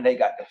 and they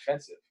got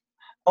defensive.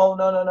 Oh,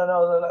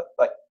 no.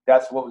 Like,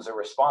 that's what was a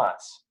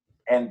response.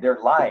 And they're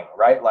lying,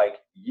 right? Like,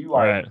 you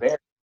are there.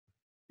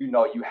 You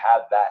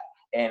have that.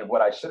 And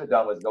what I should have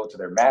done was go to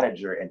their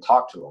manager and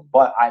talk to them.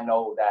 But I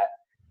know that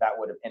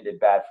would have ended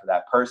bad for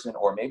that person,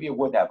 or maybe it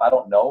wouldn't have. I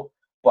don't know.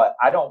 But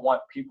I don't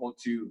want people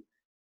to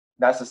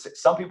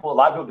necessarily, a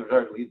lot of people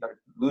deserve to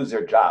lose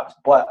their jobs.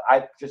 But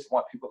I just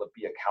want people to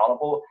be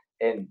accountable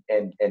and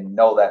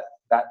know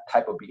that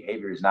type of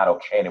behavior is not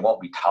okay, and it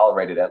won't be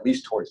tolerated, at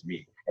least towards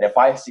me. And if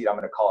I see it, I'm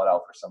going to call it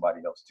out for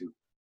somebody else too.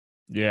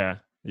 Yeah.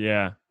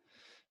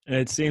 And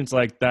it seems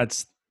like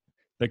that's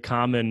the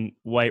common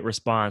white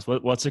response.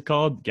 What's it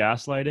called?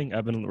 Gaslighting?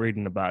 I've been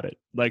reading about it.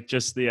 Like,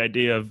 just the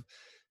idea of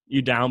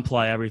you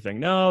downplay everything.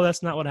 No,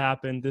 that's not what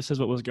happened. This is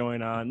what was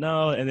going on.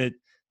 No,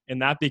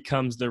 and that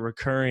becomes the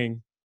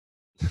recurring,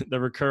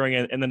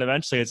 and then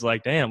eventually it's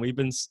like, damn, we've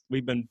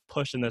been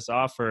pushing this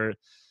off for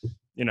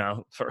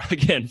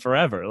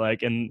forever.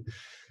 Like, and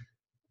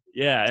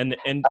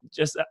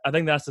just, I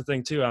think that's the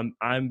thing too.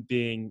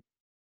 I'm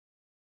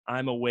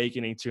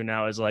awakening to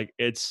now, is like,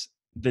 it's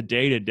the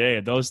day to day,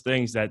 those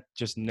things that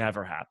just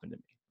never happened to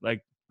me.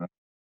 Like,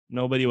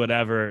 nobody would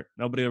ever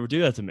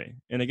do that to me.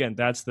 And again,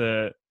 that's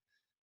the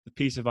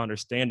piece of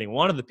understanding.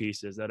 One of the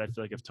pieces that I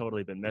feel like have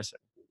totally been missing.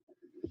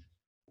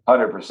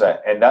 100%.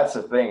 And that's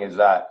the thing, is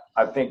that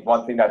I think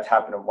one thing that's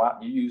happened a while,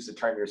 you use the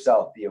term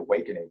yourself, the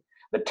awakening.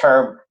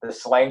 The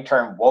slang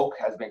term woke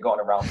has been going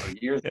around for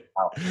years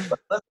now. But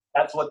listen,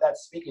 that's what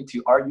that's speaking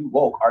to. Are you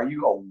woke? Are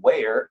you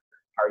aware?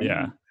 Are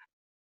you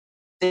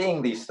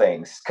seeing these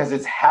things? Because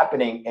it's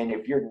happening. And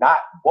if you're not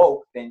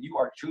woke, then you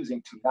are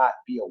choosing to not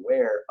be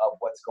aware of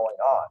what's going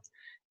on.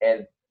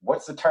 And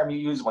what's the term you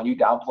use when you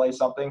downplay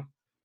something?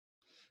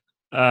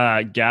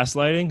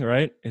 Gaslighting,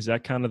 right? Is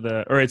that kind of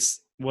or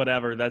it's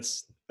whatever.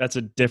 That's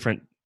a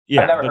different,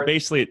 but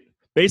basically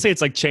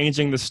it's like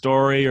changing the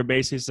story, or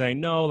basically saying,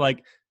 no,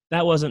 like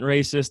that wasn't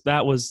racist.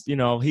 That was,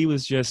 he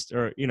was just,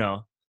 or.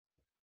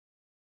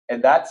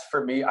 And that's,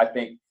 for me, I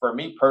think, for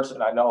me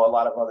personally, I know a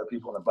lot of other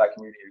people in the Black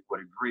community would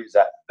agree, is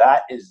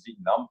that is the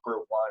number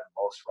one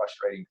most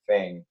frustrating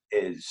thing,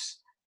 is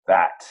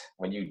that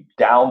when you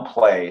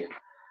downplay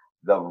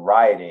the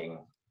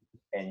rioting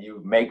and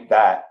you make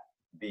that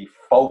the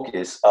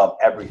focus of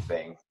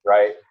everything,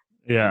 right?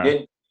 Yeah. You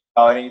didn't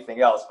know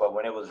anything else, but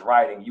when it was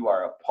rioting, you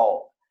are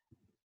appalled.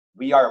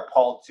 We are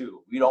appalled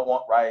too. We don't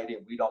want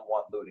rioting. We don't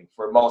want looting.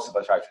 For most of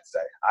us, I should say.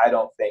 I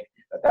don't think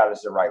that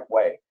is the right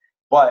way.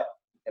 But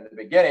in the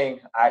beginning,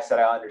 I said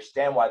I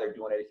understand why they're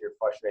doing it. If you're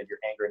frustrated, you're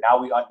angry.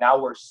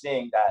 Now we're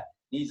seeing that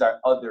these are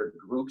other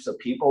groups of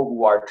people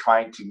who are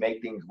trying to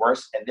make things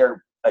worse, and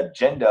their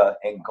agenda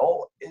and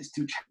goal is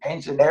to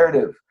change the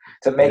narrative,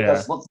 to make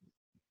us look.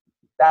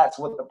 That's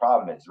what the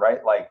problem is,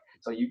 right? Like,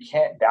 so you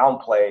can't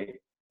downplay.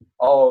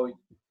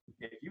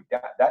 If you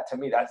that, to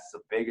me, that's the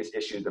biggest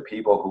issue. The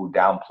people who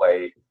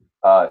downplay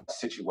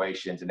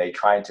situations and they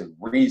trying to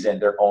reason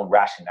their own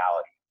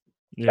rationality.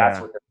 Yeah. That's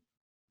what they're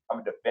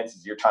coming to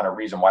defenses. You're trying to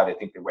reason why they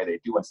think the way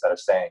they do, instead of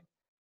saying,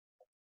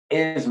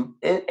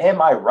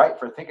 am I right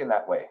for thinking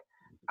that way?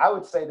 I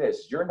would say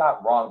this: you're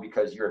not wrong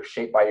because you're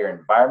shaped by your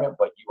environment,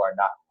 but you are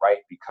not right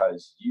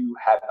because you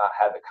have not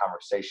had the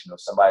conversation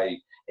with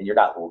somebody, and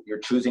you're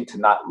choosing to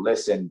not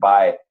listen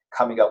by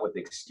coming up with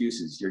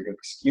excuses. You're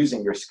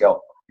excusing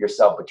yourself,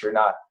 but you're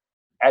not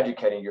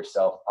educating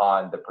yourself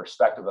on the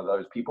perspective of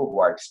those people who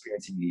are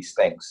experiencing these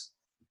things.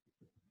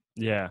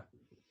 Yeah.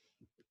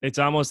 It's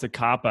almost a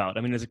cop-out.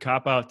 I mean, it's a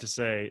cop-out to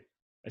say,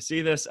 I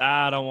see this,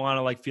 I don't want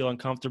to like feel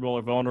uncomfortable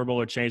or vulnerable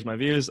or change my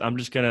views. I'm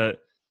just going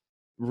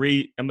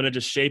to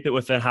just shape it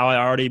within how I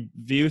already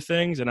view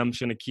things, and I'm just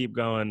going to keep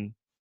going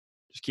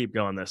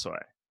this way.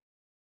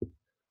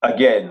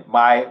 Again,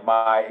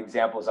 my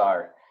examples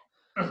are,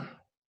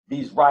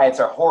 these riots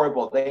are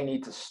horrible. They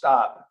need to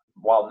stop,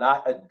 while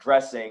not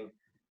addressing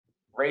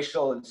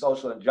racial and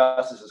social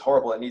injustice is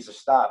horrible. It needs to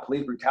stop.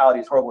 Police brutality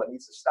is horrible. It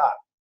needs to stop.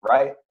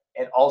 Right.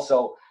 And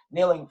also,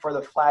 kneeling for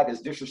the flag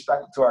is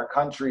disrespectful to our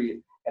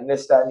country, and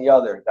this, that, and the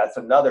other. That's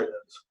another.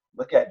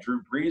 Look at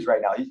Drew Brees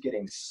right now. He's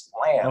getting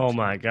slammed. Oh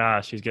my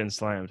gosh, he's getting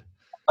slammed.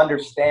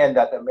 Understand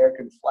that the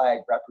American flag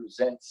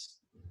represents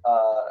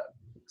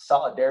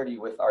solidarity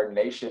with our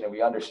nation, and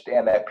we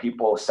understand that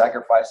people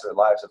sacrifice their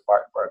lives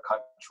for our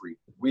country.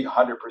 We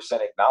 100%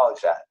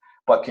 acknowledge that.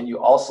 But can you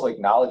also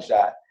acknowledge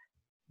that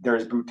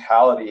there's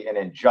brutality and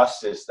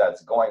injustice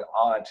that's going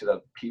on to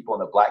the people in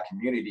the Black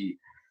community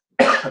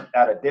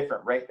at a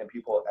different rate than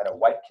people at a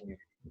white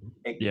community?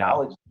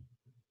 Acknowledge,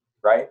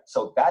 right?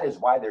 So that is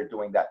why they're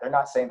doing that. They're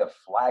not saying the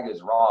flag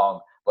is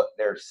wrong, but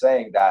they're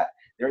saying that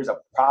there's a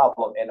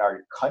problem in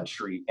our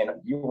country, and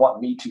you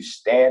want me to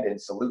stand and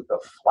salute the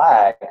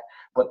flag,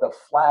 but the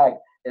flag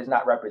is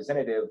not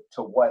representative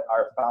to what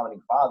our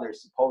founding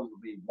fathers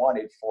supposedly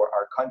wanted for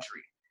our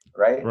country,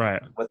 right?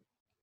 Right. With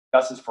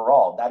justice for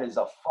all, that is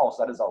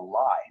that is a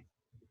lie,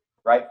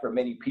 right? For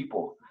many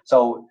people.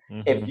 So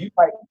if you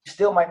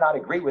still might not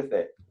agree with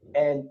it,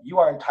 and you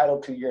are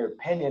entitled to your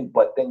opinion,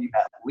 but then you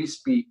at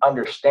least say,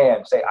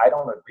 I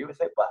don't agree with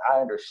it, but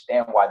I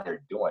understand why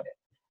they're doing it.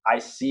 I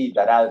see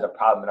that is a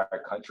problem in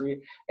our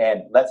country,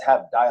 and let's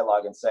have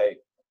dialogue and say,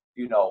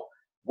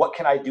 what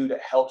can I do to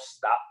help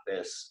stop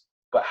this?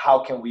 But how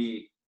can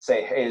we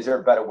say, hey, is there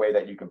a better way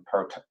that you can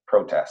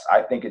protest?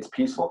 I think it's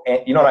peaceful. And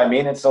you know what I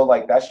mean? And so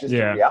that's just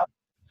the reality.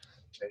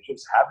 It's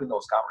just having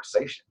those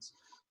conversations,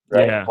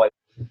 right? Yeah. But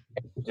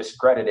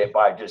discredit it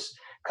by just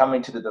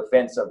coming to the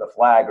defense of the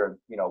flag, or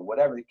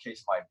whatever the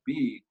case might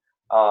be.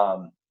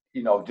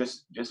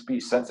 Just be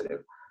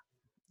sensitive.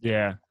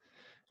 Yeah,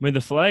 I mean,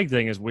 the flag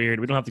thing is weird.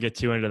 We don't have to get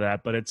too into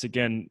that, but it's,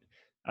 again,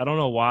 I don't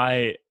know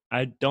why.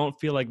 I don't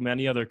feel like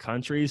many other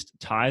countries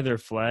tie their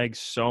flags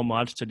so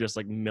much to just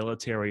like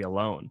military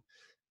alone.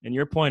 And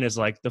your point is,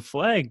 like, the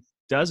flag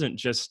doesn't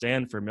just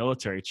stand for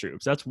military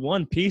troops. That's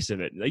one piece of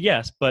it.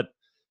 Yes, but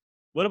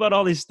what about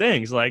all these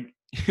things? Like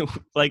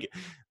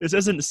this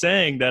isn't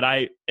saying that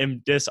I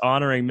am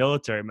dishonoring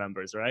military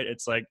members, right?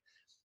 It's like,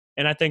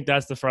 and I think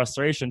that's the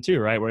frustration too,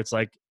 right? Where it's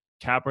like,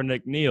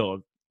 Kaepernick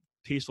kneeled,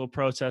 peaceful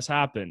protests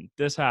happened,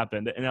 this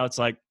happened. And now it's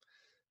like,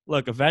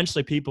 look,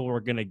 eventually people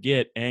were going to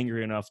get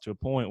angry enough to a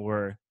point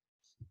where,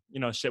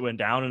 shit went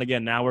down. And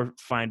again, now we're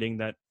finding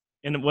that,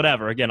 and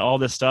whatever, again, all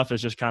this stuff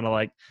is just kind of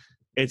like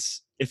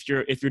it's if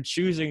you're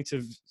choosing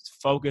to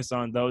focus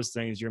on those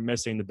things, you're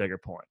missing the bigger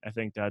point. I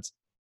think that's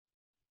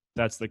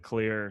the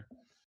clear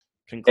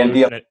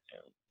conclusion. And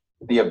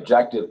the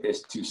objective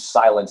is to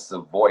silence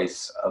the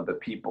voice of the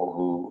people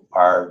who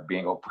are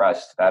being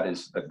oppressed. That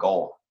is the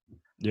goal,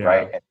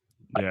 right?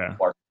 And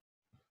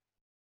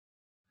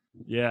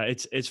Yeah,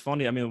 it's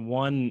funny. I mean,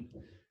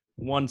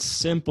 one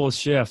simple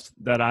shift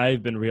that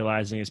I've been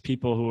realizing is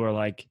people who are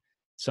like,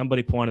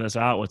 somebody pointed this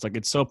out. It's like,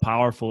 it's so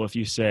powerful if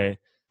you say,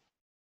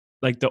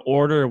 like, the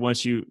order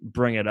once you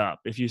bring it up.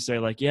 If you say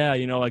like, yeah,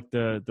 you know, like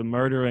the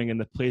murdering and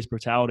the police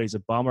brutality is a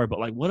bummer, but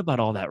like, what about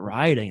all that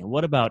rioting? And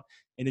what about,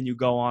 and then you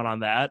go on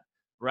that,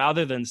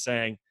 rather than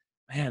saying,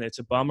 man, it's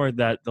a bummer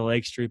that the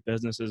Lake Street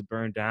businesses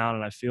burned down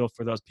and I feel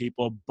for those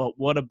people, but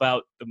what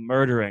about the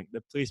murdering,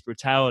 the police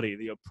brutality,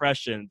 the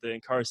oppression, the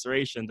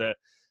incarceration,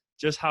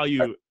 just how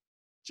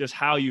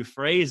you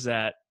phrase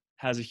that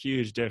has a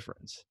huge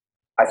difference.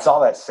 I saw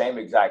that same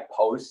exact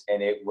post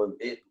and it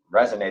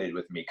resonated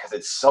with me because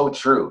it's so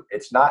true.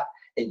 It's not,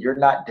 and you're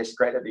not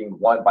discrediting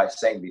one by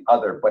saying the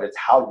other, but it's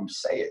how you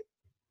say it,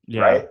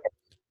 right?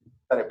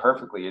 Said it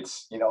perfectly.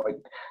 It's, you know, like,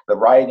 the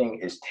rioting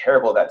is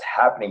terrible that's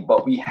happening,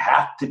 but we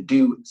have to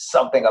do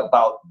something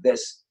about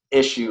this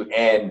issue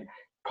and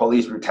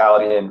police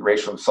brutality and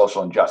racial and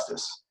social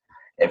injustice.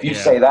 If you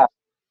say that,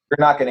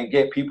 you're not going to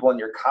get people in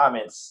your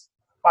comments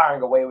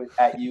firing away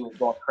at you and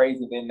going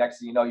crazy. Then next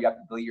thing you know, you have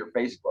to delete your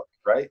Facebook,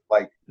 right?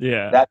 Like,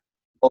 that's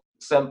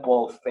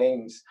simple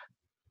things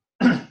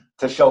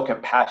to show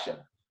compassion.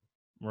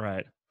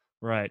 Right.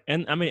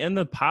 And I mean, and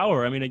the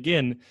power, I mean,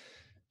 again,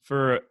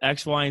 for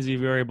X, Y, and Z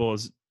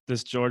variables,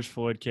 this George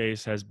Floyd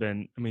case has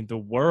been, I mean, the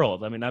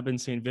world. I mean, I've been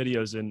seeing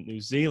videos in New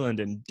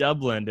Zealand and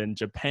Dublin and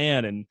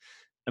Japan and,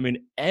 I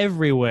mean,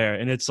 everywhere.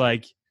 And it's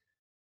like,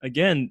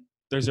 again,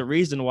 there's a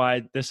reason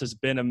why this has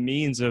been a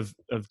means of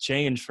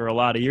change for a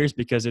lot of years,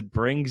 because it's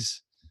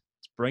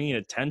bringing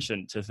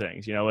attention to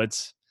things. You know,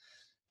 it's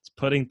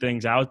putting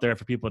things out there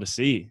for people to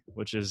see,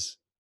 which is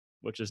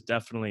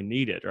definitely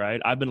needed,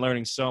 right? I've been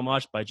learning so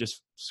much by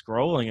just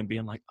scrolling and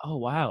being like, oh,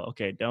 wow,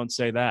 okay, don't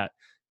say that.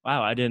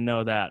 Wow, I didn't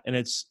know that. And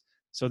it's,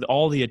 so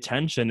all the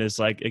attention is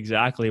like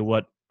exactly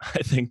what I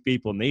think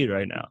people need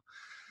right now.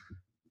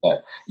 Yeah.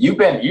 You've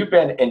been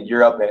in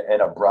Europe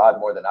and abroad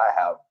more than I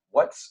have.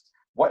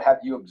 What have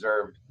you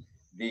observed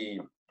the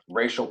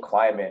racial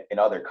climate in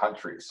other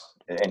countries,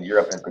 in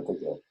Europe in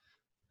particular?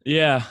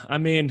 Yeah, I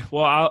mean,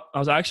 well, I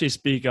was actually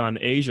speak on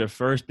Asia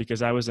first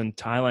because I was in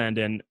Thailand,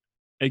 and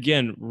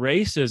again,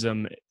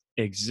 racism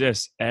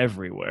exists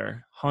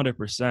everywhere,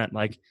 100%.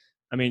 Like,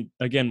 I mean,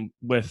 again,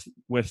 with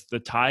the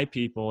Thai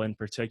people in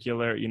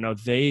particular, you know,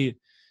 they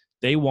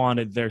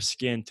wanted their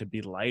skin to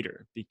be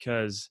lighter,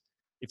 because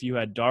if you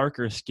had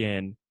darker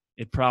skin,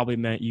 it probably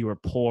meant you were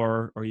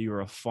poor or you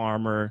were a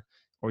farmer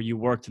or you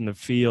worked in the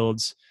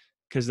fields,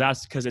 because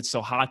it's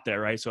so hot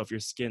there, right? So if your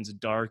skin's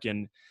dark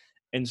and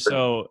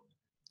so,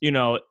 you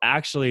know,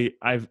 actually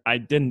I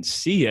didn't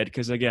see it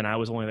because, again, I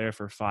was only there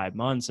for 5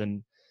 months,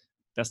 and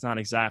that's not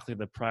exactly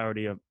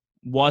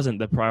wasn't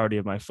the priority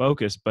of my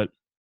focus. But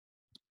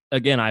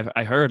again,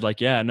 I heard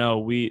like, yeah,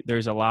 no,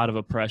 there's a lot of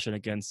oppression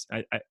against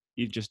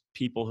you just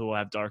people who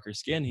have darker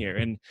skin here.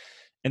 And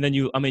then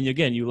you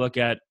look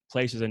at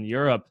places in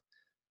Europe,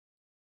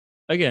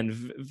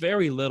 again,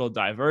 very little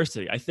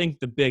diversity. I think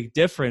the big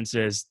difference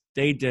is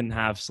they didn't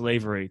have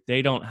slavery.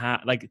 They don't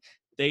have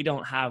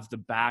the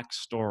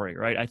backstory,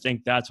 right? I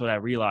think that's what I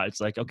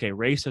realized. Like, okay,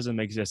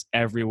 racism exists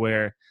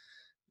everywhere.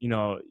 You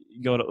know,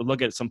 you go to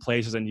look at some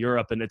places in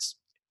Europe and it's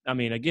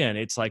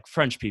like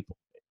French people.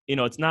 You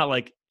know, it's not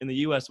like in the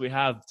US we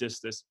have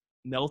just this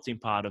melting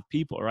pot of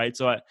people, right?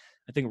 So I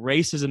think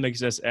racism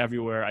exists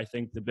everywhere. I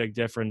think the big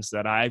difference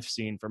that I've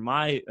seen from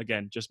my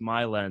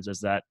lens is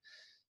that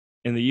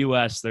in the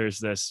US there's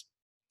this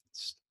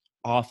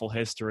awful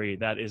history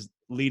that is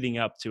leading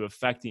up to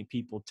affecting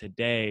people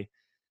today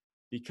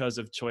because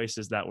of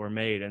choices that were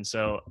made. And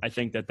so I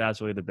think that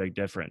that's really the big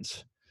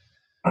difference.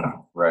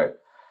 Right.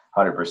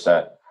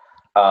 100%.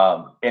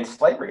 And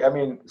slavery, I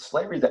mean,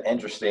 slavery is an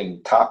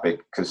interesting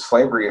topic because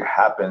slavery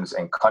happens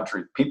in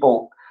countries.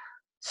 People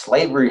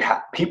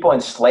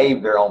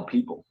enslave their own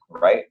people,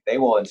 right? They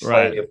will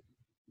enslave. If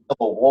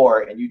civil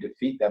war and you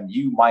defeat them,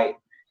 you might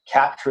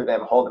capture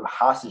them, hold them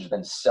hostage,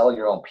 then sell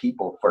your own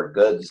people for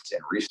goods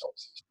and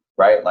resources,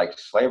 right? Like,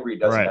 slavery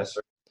doesn't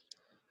necessarily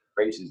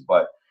races,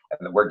 but,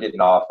 and we're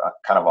getting off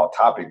kind of off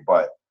topic,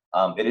 but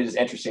it is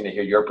interesting to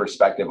hear your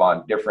perspective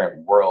on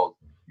different world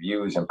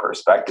views and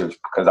perspectives,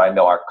 because I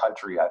know our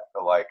country, I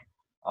feel like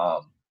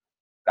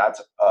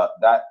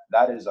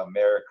that is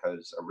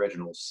America's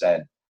original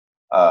sin.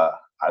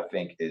 I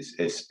think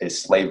is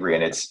slavery,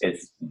 and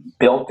it's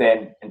built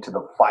into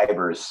the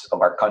fibers of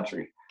our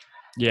country.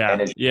 Yeah,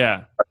 and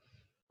yeah.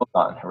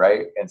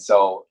 Right, and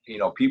so, you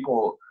know,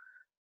 people,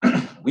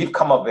 we've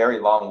come a very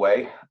long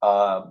way.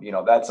 You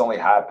know, that's only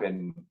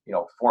happened. You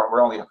know,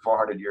 we're only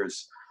 400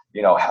 years.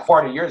 You know,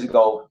 400 years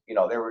ago, you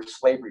know, there was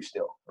slavery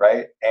still,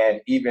 right?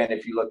 And even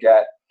if you look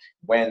at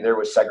when there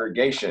was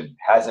segregation,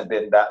 hasn't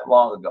been that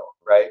long ago,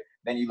 right?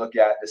 Then you look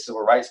at the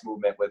civil rights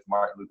movement with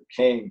Martin Luther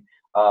King.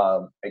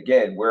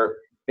 Again, we're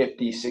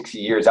 50, 60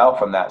 years out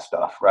from that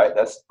stuff, right?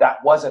 That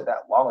wasn't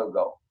that long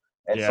ago.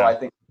 And so I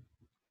think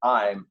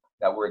time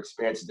that we're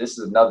experiencing, this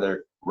is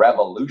another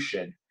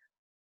revolution,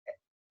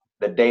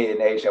 the day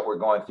and age that we're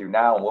going through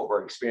now and what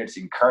we're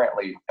experiencing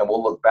currently. And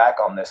we'll look back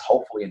on this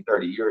hopefully in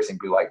 30 years and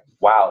be like,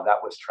 wow, that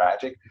was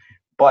tragic.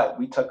 But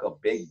we took a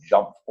big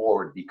jump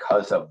forward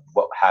because of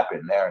what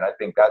happened there. And I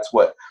think that's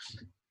what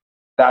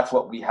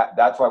we have.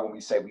 That's why when we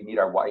say we need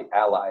our white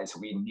allies,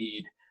 we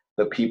need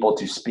the people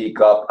to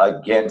speak up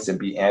against and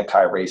be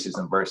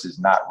anti-racism versus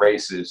not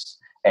racist,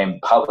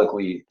 and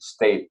publicly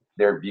state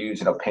their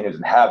views and opinions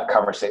and have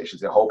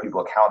conversations and hold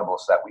people accountable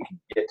so that we can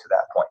get to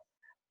that point.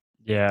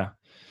 Yeah.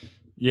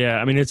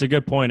 I mean, it's a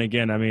good point.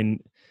 Again, I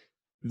mean,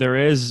 there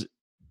is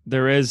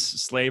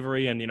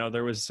slavery, and,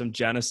 there was some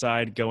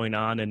genocide going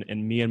on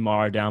in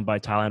Myanmar down by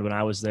Thailand when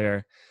I was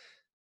there.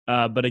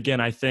 But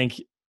again, I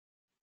think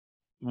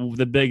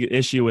the big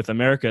issue with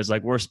America is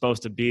like, we're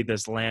supposed to be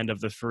this land of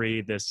the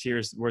free,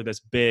 we're this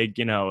big,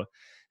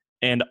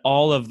 and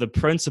all of the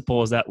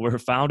principles that we're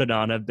founded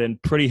on have been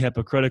pretty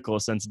hypocritical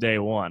since day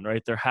one,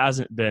 right? There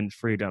hasn't been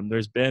freedom.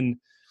 There's been,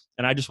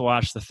 and I just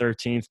watched the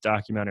 13th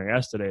documentary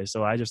yesterday,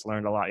 so I just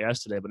learned a lot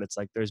yesterday, but it's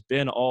like, there's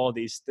been all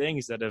these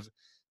things that have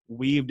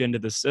weaved into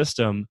the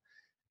system.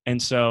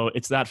 And so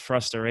it's that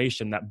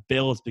frustration that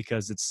builds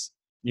because it's,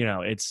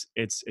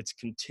 it's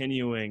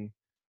continuing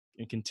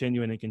and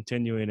continuing and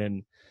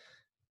continuing.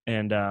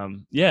 And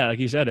like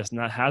you said,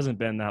 hasn't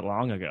been that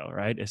long ago,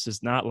 right? It's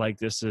just not like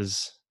this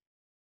is,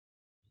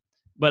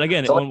 but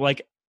again, so,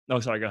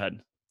 sorry, go ahead.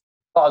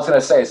 I was going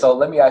to say, so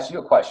let me ask you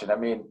a question. I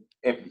mean,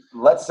 if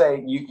let's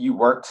say you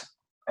worked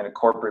in a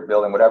corporate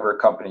building, whatever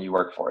company you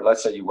work for,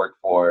 let's say you work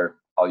for,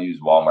 I'll use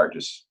Walmart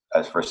just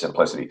as for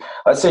simplicity.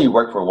 Let's say you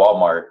work for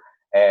Walmart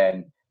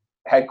and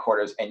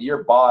headquarters, and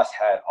your boss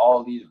had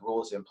all these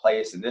rules in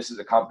place, and this is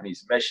the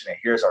company's mission, and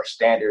here's our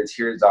standards,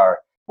 here's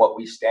what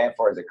we stand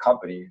for as a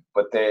company.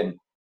 But then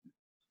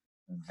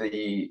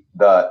the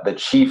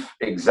chief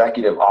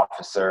executive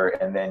officer,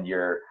 and then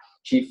your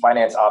chief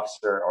finance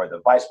officer, or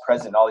the vice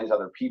president, all these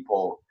other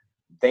people,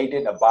 they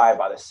didn't abide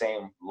by the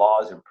same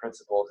laws and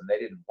principles, and they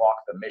didn't walk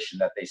the mission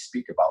that they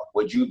speak about.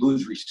 Would you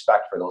lose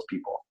respect for those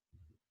people?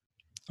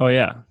 Oh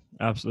yeah,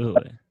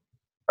 absolutely.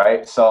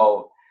 Right.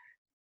 So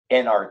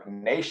in our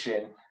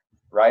nation,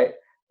 right,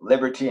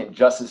 liberty and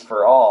justice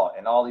for all,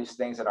 and all these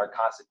things in our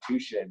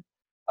Constitution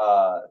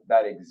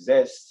that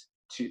exist,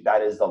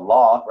 that is the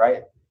law,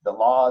 right? The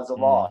law is the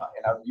law,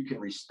 and you can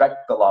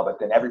respect the law, but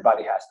then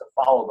everybody has to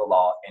follow the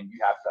law, and you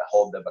have to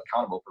hold them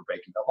accountable for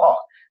breaking the law.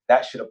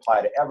 That should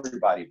apply to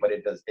everybody, but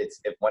it does.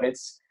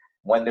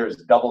 When there's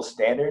double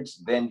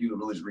standards, then you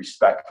lose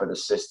respect for the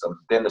system.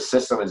 Then the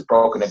system is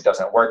broken, it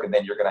doesn't work, and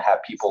then you're going to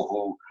have people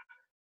who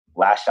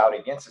lash out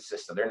against the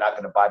system. They're not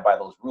going to abide by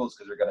those rules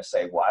because they're going to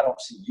say, well, I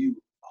don't see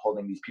you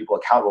holding these people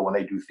accountable when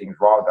they do things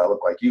wrong that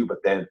look like you.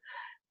 But then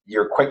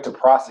you're quick to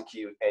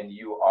prosecute, and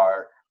you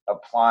are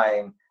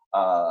applying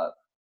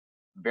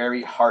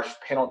very harsh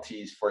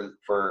penalties for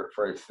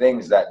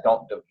things that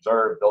don't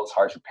deserve those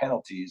harsh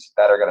penalties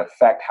that are going to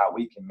affect how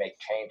we can make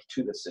change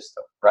to the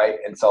system, right?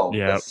 And so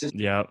the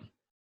system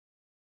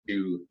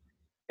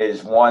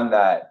is one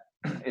that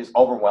is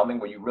overwhelming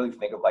when you really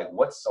think of like,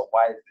 why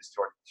did this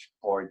George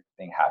Floyd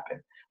thing happen?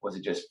 Was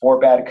it just 4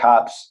 bad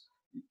cops?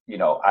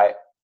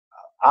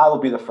 I will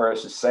be the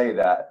first to say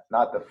that,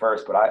 not the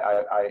first, but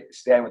I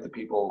stand with the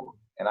people,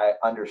 and I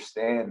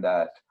understand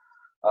that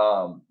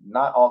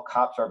not all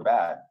cops are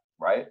bad,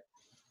 right?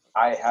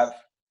 I have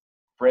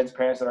friends'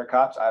 parents that are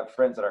cops. I have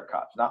friends that are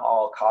cops. Not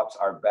all cops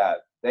are bad.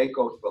 They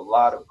go through a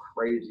lot of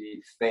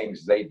crazy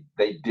things. They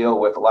deal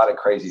with a lot of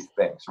crazy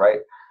things, right?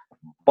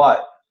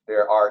 But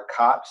there are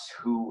cops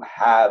who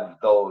have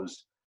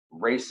those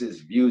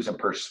racist views and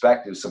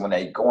perspectives. So when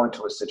they go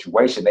into a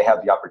situation, they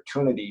have the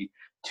opportunity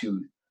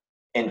to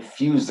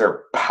infuse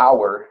their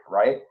power,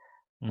 right?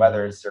 Mm-hmm.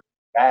 Whether it's their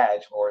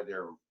badge or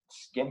their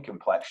skin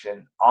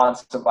complexion on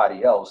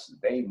somebody else,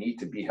 they need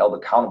to be held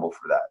accountable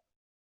for that,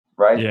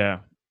 right? Yeah.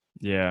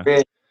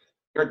 If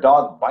your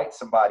dog bites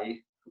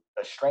somebody,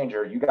 a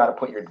stranger, you got to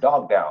put your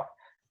dog down,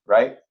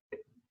 right?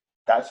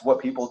 That's what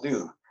people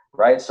do,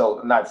 right? So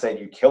I'm not saying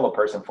you kill a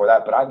person for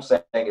that, but I'm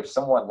saying if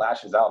someone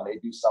lashes out and they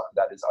do something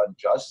that is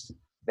unjust,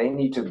 they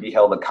need to be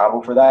held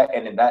accountable for that.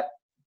 And in that,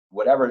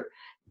 whatever,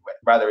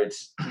 whether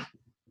it's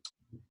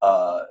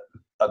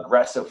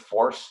aggressive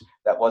force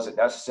that wasn't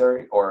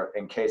necessary, or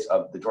in case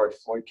of the George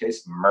Floyd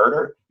case,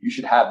 murder, you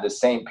should have the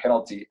same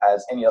penalty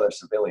as any other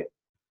civilian.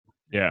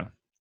 Yeah.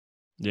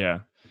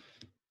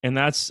 And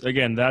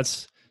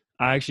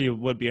I actually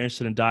would be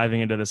interested in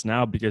diving into this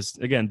now, because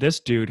again, this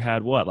dude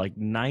had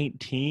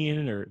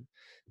 19 or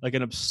like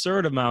an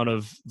absurd amount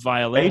of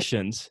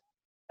violations.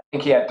 I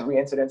think he had 3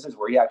 incidences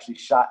where he actually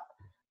shot.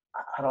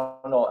 I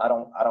don't know. I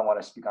don't want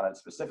to speak on it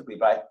specifically,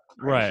 but I'm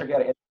pretty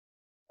sure he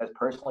has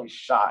personally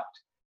shot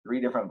 3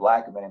 different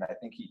black men, and I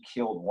think he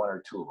killed 1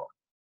 or 2 of them.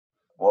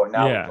 Well,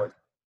 now,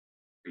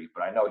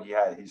 but I know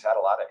he's had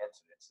a lot of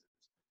incidences.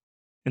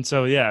 And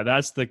so, yeah,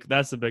 that's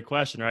the big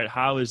question, right?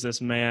 How is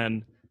this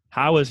man?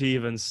 How is he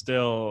even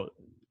still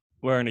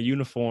wearing a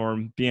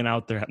uniform, being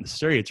out there in the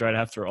streets, right?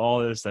 After all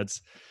this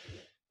that's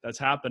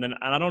happened. And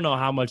I don't know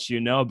how much you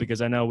know,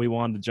 because I know we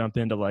wanted to jump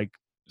into like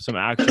some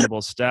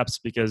actionable steps,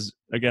 because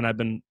again, I've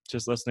been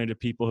just listening to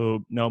people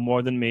who know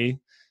more than me.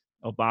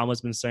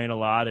 Obama's been saying a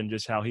lot, and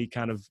just how he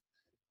kind of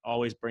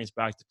always brings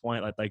back the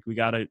point, like we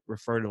got to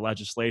refer to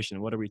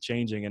legislation. What are we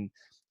changing? And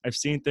I've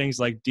seen things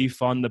like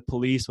defund the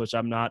police, which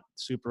I'm not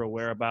super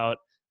aware about.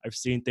 I've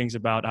seen things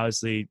about,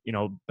 obviously,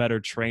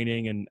 better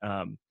training. And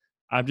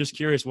I'm just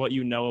curious what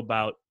you know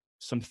about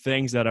some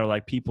things that are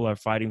like people are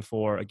fighting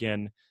for.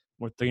 Again,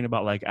 we're thinking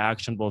about like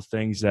actionable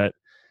things that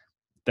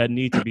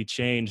need to be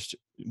changed.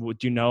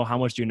 How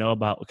much do you know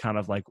about kind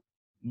of like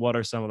what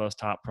are some of those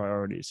top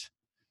priorities?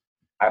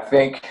 I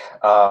think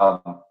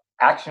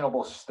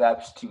actionable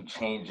steps to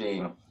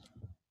changing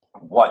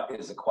what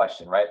is the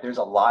question, right? There's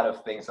a lot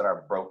of things that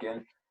are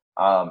broken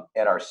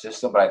in our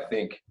system, but I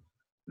think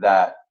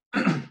that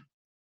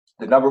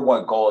the number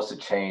one goal is to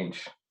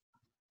change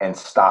and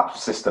stop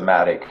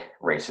systematic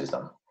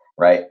racism,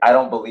 right? I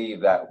don't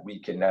believe that we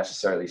can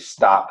necessarily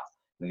stop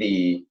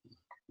the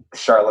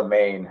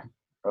Charlemagne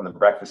from the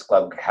Breakfast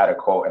Club had a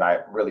quote, and I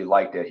really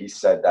liked it. He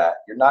said that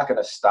you're not going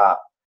to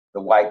stop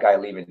the white guy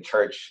leaving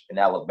church in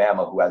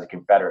Alabama who has a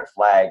Confederate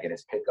flag in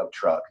his pickup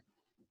truck.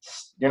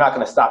 You're not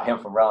going to stop him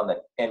from running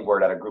the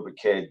N-word at a group of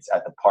kids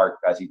at the park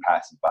as he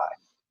passes by,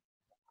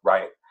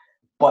 right?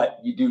 But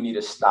you do need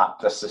to stop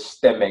the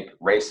systemic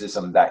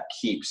racism that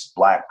keeps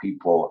Black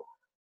people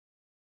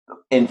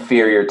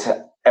inferior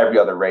to every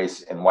other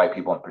race, and white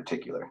people in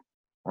particular,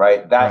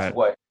 right? That's Right.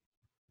 what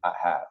I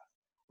have,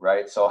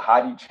 right? So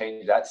how do you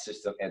change that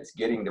system? It's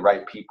getting the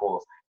right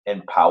people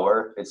in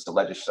power. It's the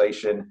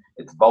legislation,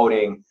 it's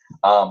voting.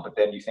 But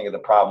then you think of the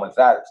problem with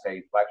that, it's that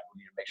Black people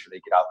need to make sure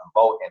they get out and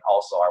vote. And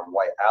also our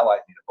white allies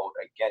need to vote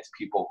against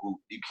people who,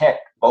 you can't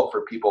vote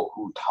for people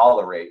who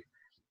tolerate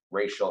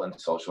racial and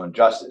social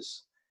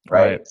injustice,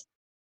 right?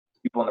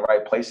 People in the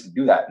right place to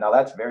do that. Now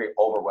that's very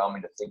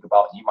overwhelming to think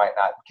about. You might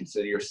not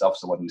consider yourself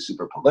someone who's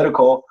super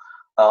political,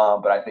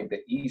 but I think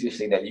the easiest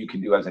thing that you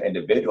can do as an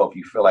individual, if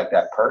you feel like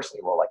that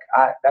personally, well, like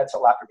that's a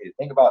lot for me to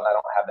think about, and I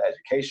don't have the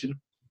education.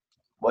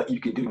 What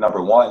you can do,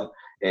 number one,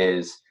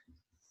 is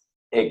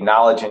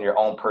acknowledge in your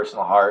own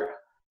personal heart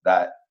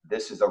that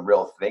this is a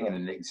real thing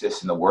and it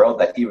exists in the world,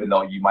 that even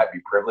though you might be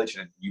privileged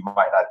and you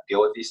might not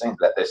deal with these things,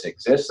 that this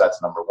exists.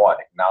 That's number one,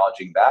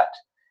 acknowledging that,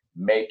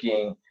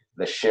 making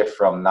the shift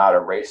from not a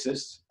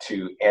racist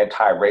to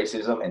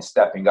anti-racism and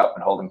stepping up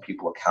and holding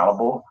people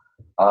accountable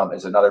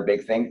is another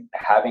big thing.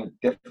 Having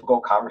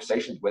difficult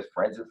conversations with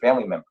friends and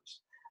family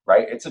members,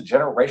 right? It's a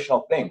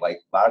generational thing. Like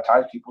a lot of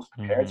times people's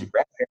parents and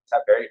grandparents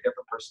have very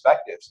different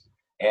perspectives,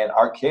 and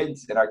our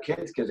kids are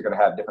going to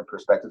have different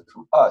perspectives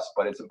from us,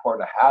 but it's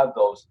important to have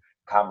those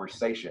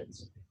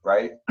conversations,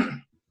 right?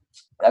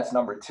 That's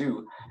number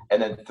two.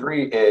 And then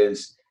three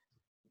is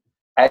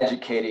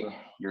educating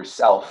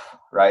yourself,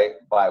 right?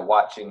 By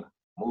watching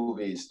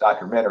movies,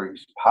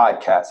 documentaries,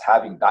 podcasts,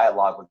 having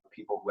dialogue with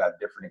people who have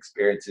different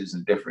experiences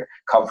and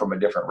come from a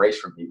different race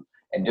from you,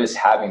 and just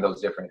having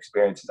those different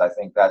experiences. I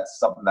think that's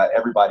something that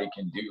everybody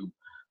can do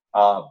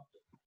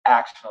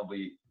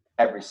actionably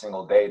every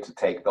single day to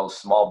take those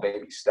small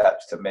baby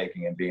steps to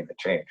making and being the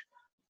change.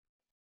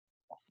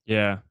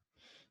 Yeah.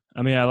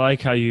 I mean, I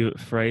like how you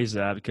phrase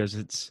that, because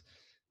it's,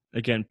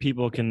 again,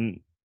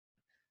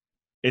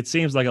 it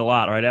seems like a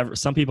lot, right?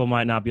 Some people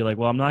might not be like,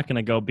 well, I'm not going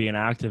to go be an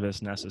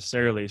activist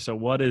necessarily. So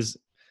what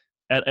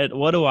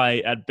do I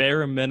at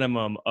bare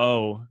minimum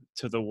owe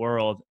to the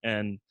world?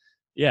 And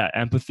yeah,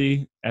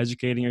 empathy,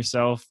 educating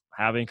yourself,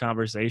 having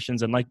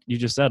conversations. And like you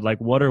just said, like,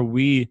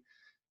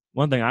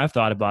 one thing I've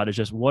thought about is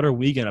just, what are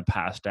we going to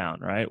pass down,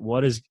 right?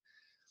 What is,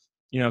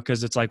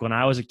 because it's like when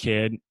I was a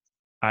kid,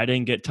 I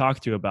didn't get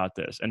talked to about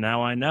this. And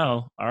now I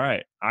know, all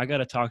right, I got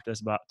to talk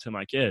to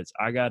my kids.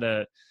 I got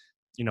to,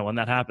 when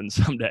that happens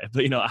someday,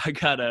 but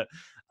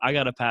I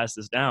gotta pass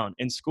this down.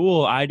 In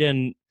school, I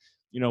didn't,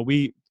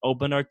 we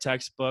opened our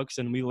textbooks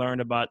and we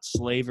learned about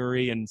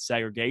slavery and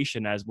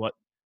segregation as what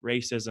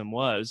racism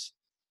was.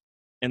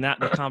 And that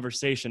the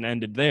conversation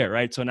ended there,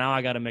 right? So now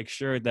I got to make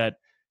sure that,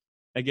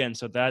 again,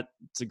 so that's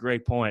a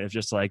great point of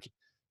just like,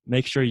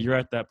 make sure you're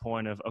at that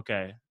point of,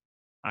 okay,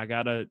 I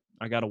gotta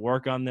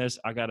work on this.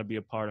 I gotta be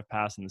a part of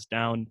passing this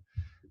down.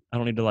 I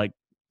don't need to like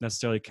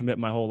necessarily commit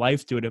my whole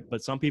life to it,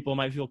 but some people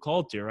might feel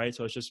called to, right?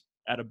 So it's just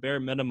at a bare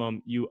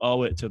minimum, you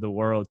owe it to the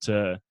world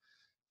to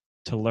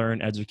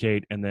learn,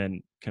 educate, and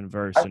then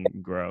converse and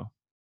grow.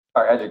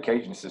 Our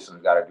education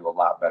system's got to do a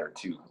lot better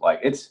too. Like,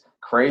 it's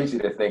crazy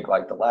to think,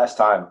 like, the last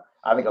time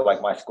I think of like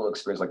my school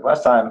experience, like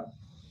last time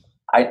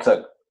I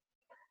took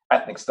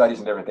ethnic studies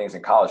and different things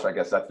in college, so I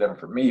guess that's different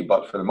for me,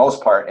 but for the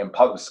most part in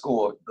public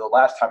school, the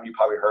last time you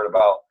probably heard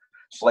about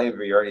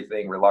slavery or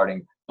anything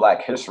regarding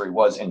Black history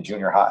was in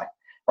junior high,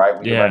 right?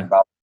 When you learn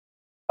about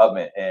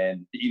government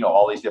and,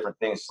 all these different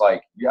things,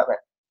 like you haven't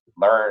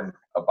learned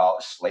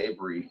about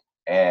slavery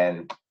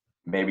and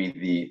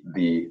maybe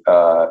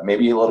a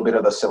little bit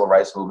of the civil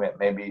rights movement,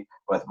 maybe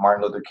with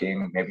Martin Luther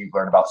King, maybe you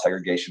learn about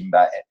segregation,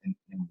 that and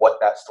what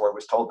that story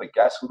was told. But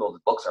guess who those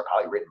books are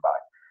probably written by?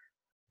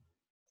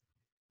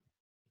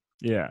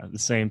 Yeah, the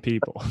same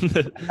people.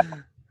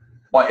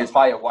 Well, it's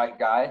probably a white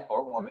guy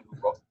or woman who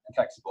wrote the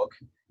textbook,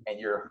 and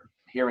you're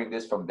hearing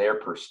this from their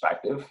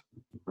perspective,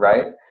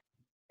 right?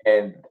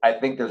 And I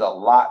think there's a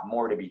lot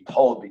more to be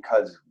told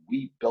because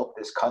we built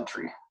this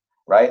country,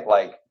 right?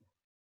 Like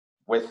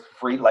with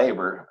free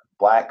labor,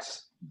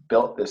 Blacks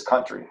built this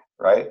country,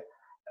 right?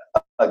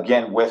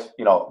 Again, with,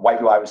 white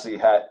people obviously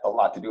had a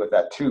lot to do with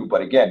that too.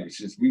 But again,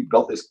 since we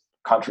built this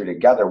country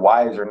together,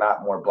 why is there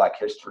not more Black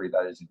history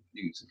that is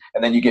infused?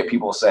 And then you get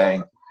people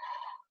saying,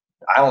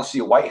 I don't see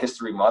a White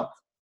History Month,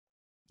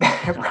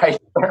 right?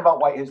 Learn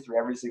about white history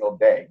every single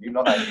day. You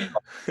know what I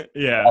mean?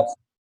 Yeah.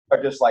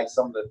 Are just like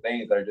some of the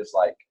things that are just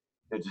like,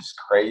 they're just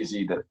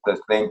crazy to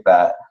think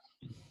that,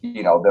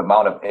 the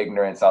amount of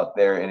ignorance out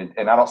there.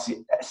 And I don't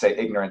say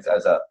ignorance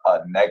as a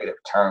negative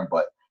term,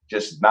 but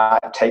just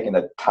not taking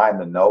the time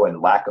to know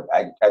and lack of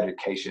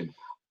education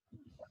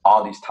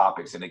on these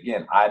topics. And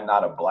again, I'm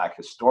not a Black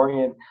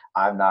historian.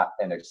 I'm not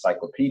an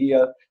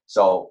encyclopedia.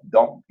 So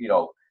don't,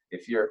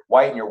 if you're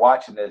white and you're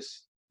watching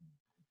this,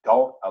 a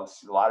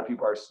lot of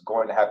people are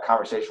going to have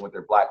conversation with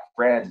their Black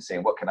friends and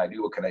saying, what can I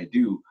do? What can I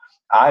do?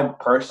 I'm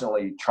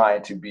personally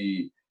trying to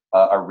be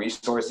a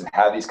resource and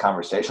have these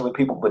conversations with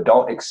people, but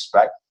don't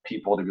expect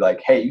people to be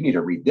like, hey, you need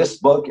to read this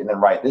book and then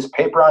write this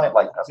paper on it.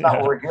 Like, that's not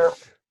what we're here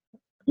for.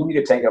 You need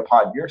to take it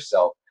upon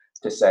yourself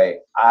to say,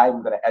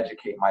 I'm going to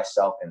educate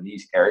myself in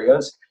these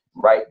areas,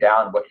 write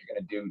down what you're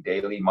going to do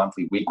daily,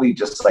 monthly, weekly,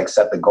 just like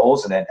set the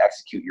goals and then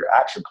execute your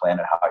action plan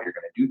and how you're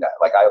going to do that.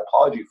 Like, I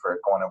applaud you for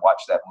going and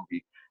watch that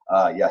movie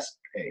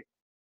yesterday.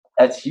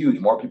 That's huge.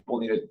 More people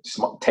need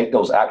to take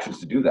those actions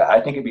to do that.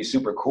 I think it'd be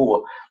super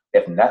cool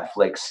if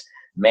Netflix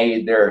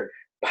made their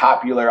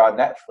popular on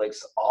Netflix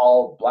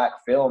all Black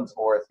films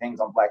or things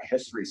on Black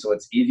history, so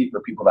it's easy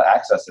for people to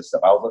access this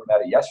stuff. I was looking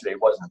at it yesterday;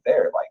 it wasn't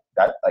there.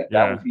 That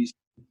would be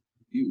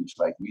huge.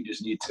 Like, we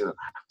just need to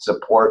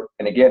support,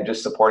 and again,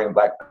 just supporting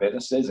Black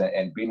businesses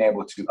and being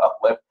able to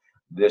uplift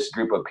this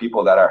group of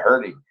people that are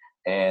hurting.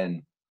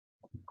 And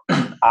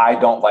I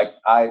don't like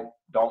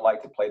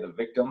to play the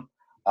victim.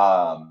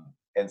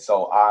 And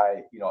so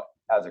I,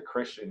 as a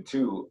Christian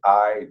too,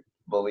 I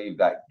believe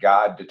that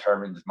God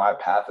determines my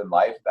path in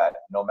life, that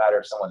no matter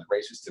if someone's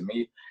racist to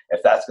me,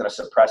 if that's going to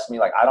suppress me,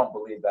 like, I don't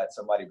believe that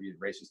somebody being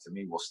racist to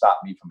me will stop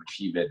me from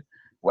achieving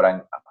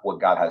what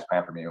God has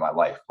planned for me in my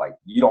life. Like,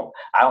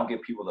 I don't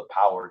give people the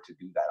power to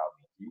do that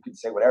on me. You can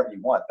say whatever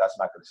you want. That's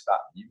not going to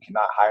stop me. You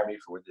cannot hire me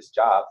for this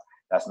job.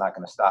 That's not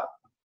going to stop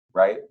me.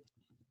 Right.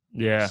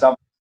 Yeah. Some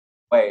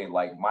way,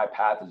 like, my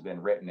path has been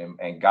written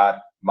and God,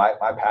 my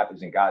path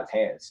is in God's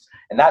hands.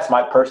 And that's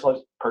my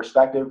personal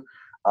perspective.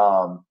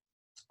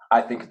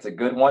 I think it's a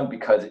good one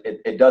because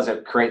it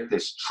doesn't create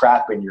this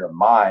trap in your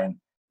mind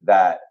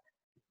that,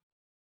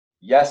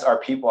 yes, our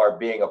people are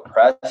being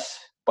oppressed,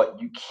 but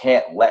you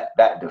can't let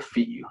that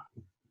defeat you,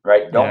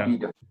 right? Don't be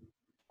defeated,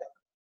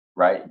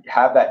 right?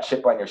 Have that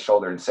chip on your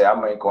shoulder and say,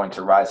 I'm going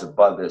to rise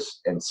above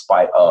this in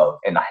spite of,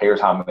 and here's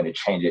how I'm going to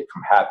change it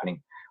from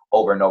happening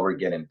over and over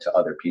again to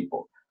other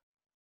people.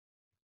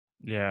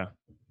 Yeah.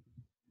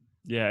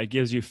 Yeah, it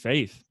gives you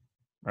faith,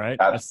 right?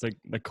 That's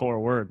the core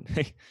word.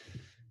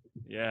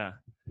 Yeah.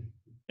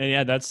 And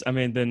yeah, the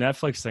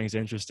Netflix thing's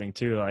interesting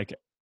too, like,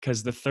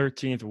 because the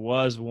 13th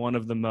was one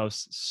of the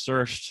most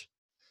searched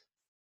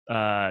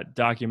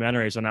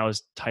documentaries when I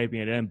was typing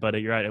it in, but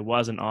you're right, it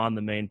wasn't on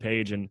the main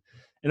page. And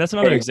that's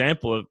another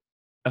example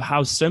of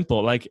how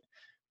simple, like,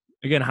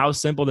 again, how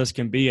simple this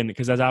can be. And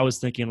because as I was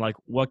thinking, like,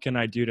 what can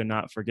I do to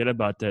not forget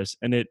about this?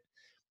 And it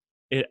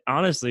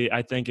honestly,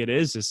 I think it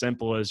is as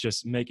simple as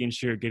just making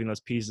sure you're getting those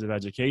pieces of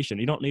education.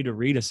 You don't need to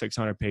read a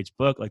 600-page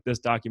book. Like, this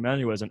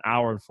documentary was an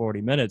hour and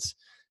 40 minutes.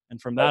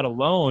 And from that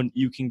alone,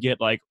 you can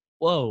get like,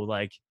 whoa,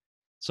 like,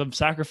 some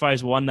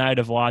sacrifice one night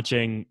of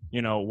watching,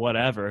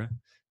 whatever,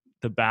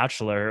 The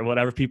Bachelor or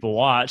whatever people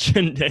watch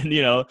and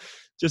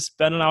just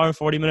spend an hour and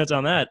 40 minutes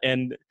on that.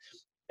 And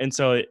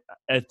so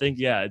I think,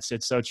 yeah,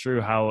 it's so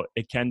true how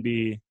it can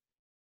be.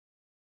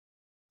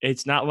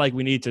 It's not like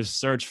we need to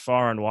search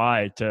far and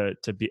wide to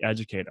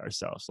educate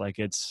ourselves. Like,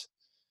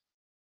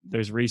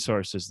 there's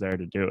resources there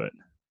to do it.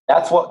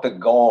 That's what the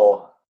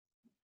goal.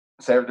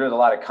 So there's a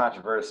lot of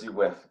controversy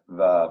with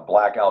the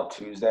Blackout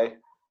Tuesday.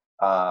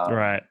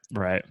 Right.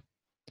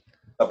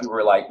 Some people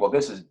were like, well,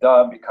 this is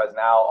dumb because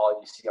now all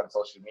you see on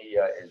social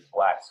media is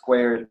Black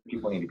squares.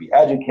 People need to be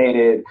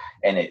educated.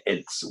 And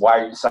it's why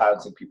are you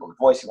silencing people's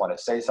voice? You want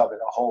to say something.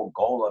 The whole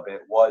goal of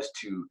it was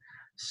to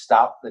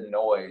stop the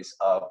noise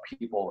of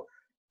people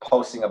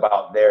posting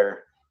about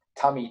their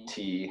tummy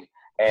tea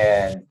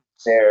and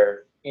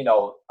their,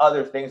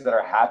 other things that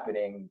are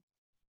happening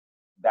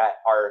that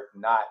are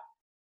not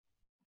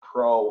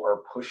pro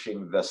or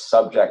pushing the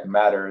subject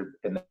matter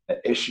and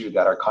the issue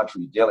that our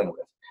country is dealing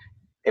with.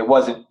 It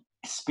wasn't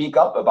speak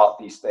up about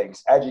these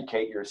things,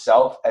 educate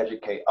yourself,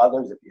 educate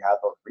others if you have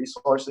those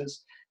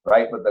resources,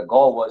 right? But the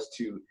goal was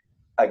to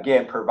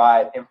again,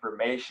 provide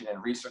information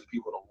and research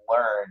people to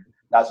learn.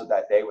 That's what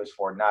that day was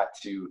for, not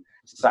to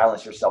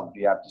silence yourself if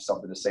you have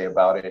something to say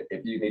about it.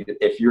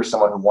 If you're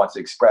someone who wants to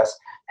express,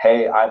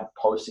 hey, I'm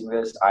posting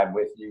this, I'm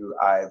with you,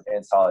 I'm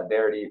in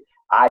solidarity.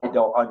 I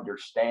don't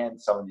understand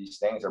some of these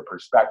things or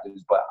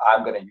perspectives, but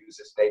I'm going to use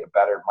this day to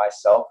better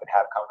myself and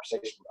have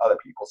conversations with other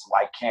people so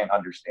I can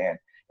understand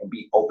and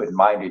be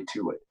open-minded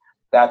to it.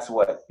 That's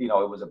what, it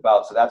was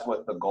about. So that's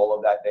what the goal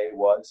of that day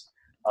was.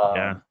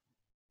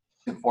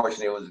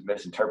 Unfortunately, it was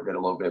misinterpreted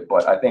a little bit,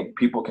 but I think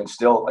people can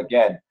still,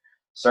 again,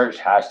 search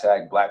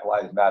hashtag Black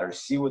Lives Matter,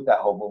 see what that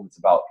whole movement's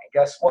about. And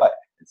guess what?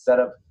 Instead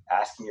of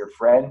asking your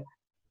friend,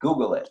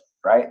 Google it,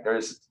 right?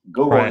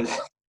 Google is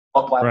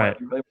a platform. Right.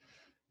 If you really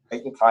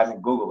take the time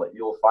and Google it,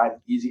 you'll find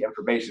easy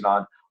information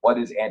on what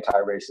is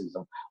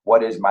anti-racism,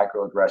 what is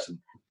microaggression,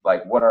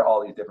 like what are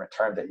all these different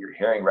terms that you're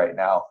hearing right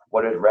now?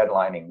 What is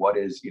redlining? What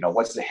is,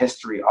 what's the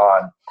history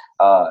on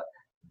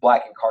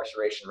Black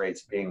incarceration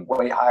rates being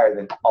way higher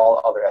than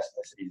all other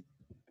ethnicities,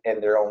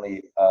 and they're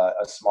only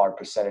a smaller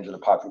percentage of the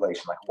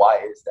population? Like, why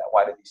is that?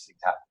 Why do these things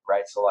happen,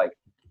 right? So, like,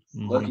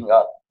 looking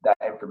up that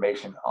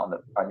information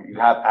you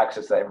have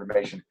access to that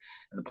information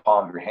in the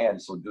palm of your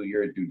hand, so do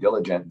your due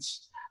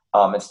diligence.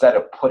 Instead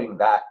of putting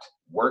that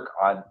work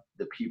on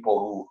the people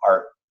who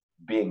are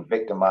being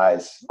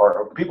victimized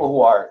or people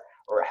who are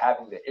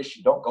having the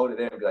issue, don't go to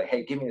them and be like,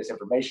 hey, give me this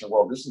information.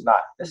 Well, this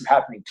is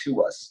happening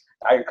to us.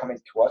 Now you're coming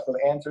to us with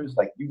answers.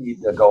 Like, you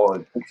need to go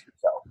and fix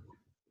yourself.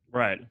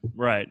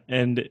 Right.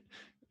 And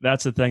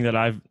that's the thing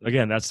that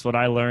that's what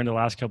I learned the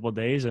last couple of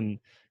days. And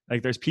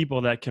like, there's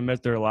people that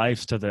commit their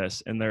lives to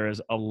this, and there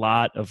is a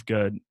lot of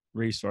good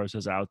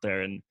resources out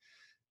there. And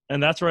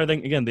that's where I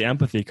think, again, the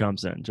empathy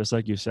comes in, just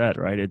like you said,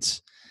 right?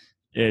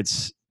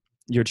 It's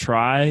you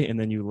try, and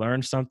then you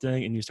learn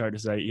something, and you start to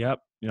say, yep,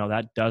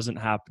 that doesn't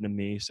happen to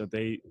me. So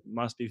they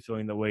must be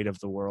feeling the weight of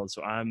the world.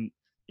 So I'm,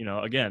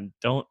 again,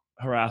 don't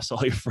harass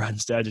all your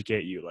friends to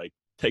educate you. Like,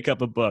 pick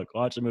up a book,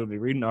 watch a movie,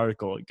 read an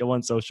article, go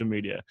on social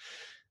media.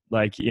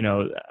 Like,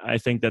 I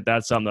think that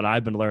that's something that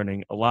I've been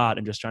learning a lot,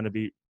 and just trying to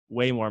be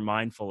way more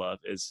mindful of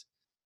is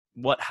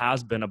what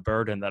has been a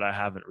burden that I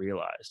haven't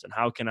realized, and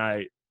how can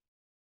I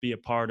be a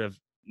part of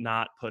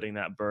not putting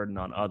that burden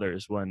on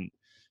others when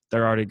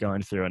they're already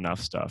going through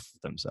enough stuff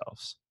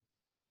themselves.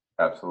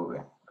 Absolutely,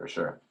 for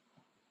sure.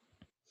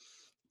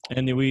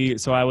 And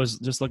so I was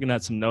just looking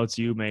at some notes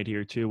you made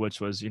here too,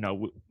 which was,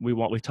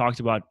 we talked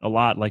about a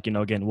lot, like,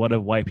 again, what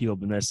have white people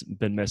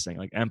been missing?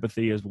 Like,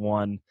 empathy is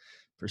one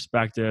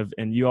perspective.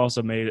 And you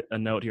also made a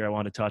note here I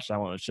want to touch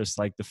on. It's just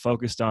like the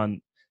focused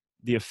on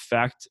the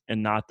effect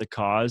and not the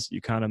cause. You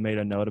kind of made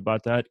a note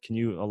about that. Can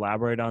you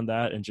elaborate on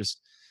that and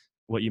just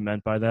what you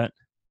meant by that?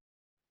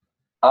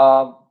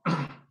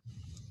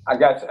 I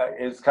guess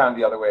it's kind of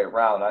the other way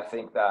around. I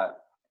think that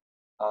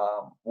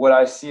what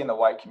I see in the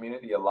white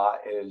community a lot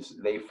is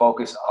they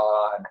focus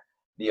on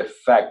the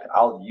effect.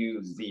 I'll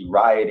use the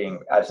rioting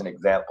as an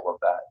example of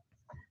that.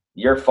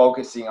 You're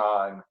focusing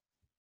on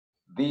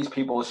these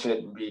people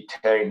shouldn't be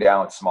tearing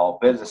down small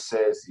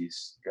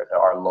businesses,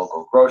 our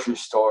local grocery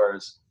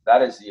stores.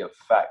 That is the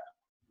effect.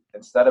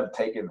 Instead of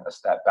taking a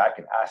step back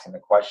and asking the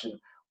question,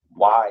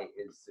 why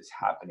is this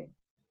happening?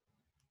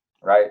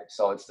 Right?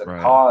 So it's the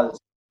cause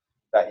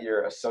that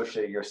you're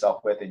associating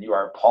yourself with, and you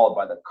are appalled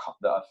by the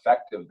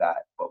effect of that.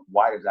 But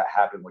why does that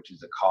happen, which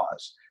is the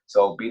cause?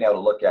 So being able to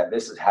look at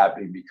this is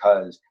happening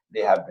because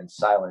they have been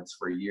silenced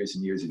for years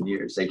and years and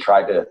years. They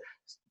tried to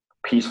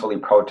peacefully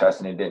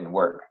protest and it didn't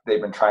work.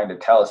 They've been trying to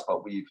tell us,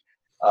 but we've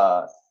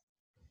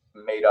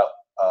made up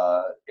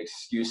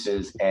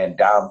excuses and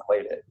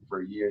downplayed it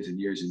for years and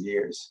years and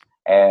years.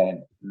 And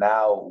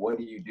now what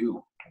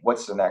do?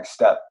 What's the next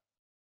step?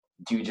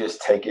 Do you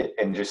just take it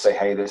and just say,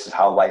 hey, this is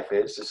how life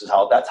is? That's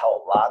how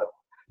a lot of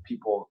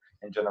people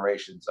in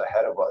generations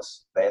ahead of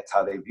us, that's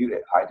how they viewed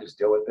it. I just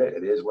deal with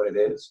it. It is what it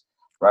is,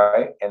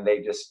 right? And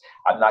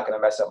I'm not going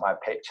to mess up my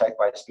paycheck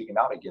by speaking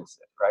out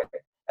against it, right?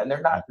 And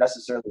they're not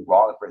necessarily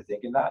wrong for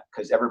thinking that,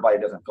 because everybody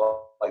doesn't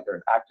feel like they're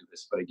an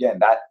activist. But again,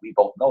 that we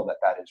both know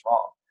that is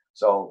wrong.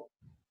 So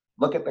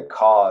look at the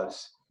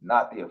cause,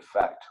 not the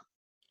effect,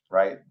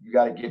 right? You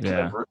got to get to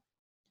the root.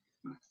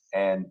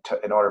 And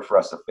in order for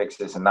us to fix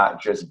this and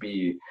not just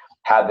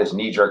have this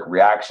knee-jerk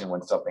reaction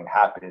when something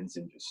happens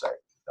and just say,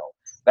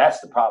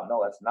 that's the problem.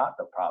 No, that's not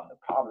the problem.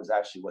 The problem is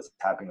actually what's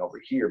happening over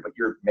here, but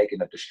you're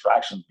making a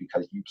distraction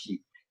because you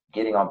keep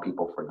getting on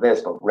people for this,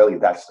 but really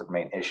that's the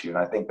main issue. And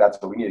I think that's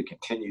what we need to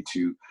continue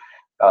to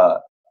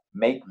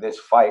make this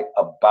fight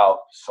about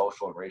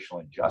social and racial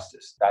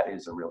injustice. That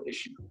is a real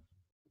issue.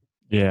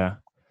 Yeah.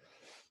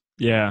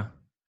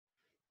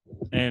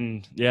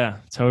 And yeah,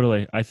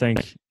 totally. I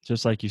think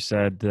just like you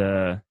said,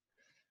 the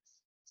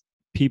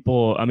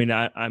people,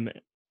 I'm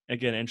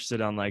again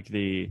interested on like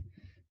the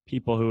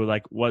people who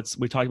like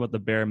we talked about the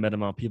bare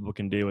minimum people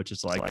can do, which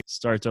is like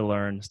start to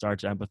learn, start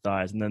to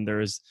empathize. And then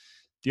there's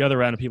the other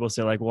round of people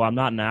say like, well, I'm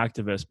not an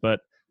activist, but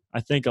I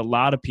think a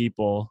lot of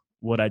people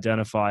would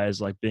identify as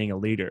like being a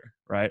leader,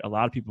 right? A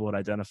lot of people would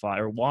identify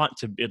or want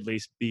to at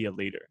least be a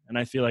leader. And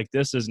I feel like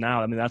this is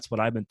now, that's what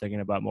I've been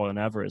thinking about more than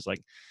ever is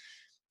like,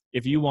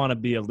 if you want to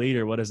be a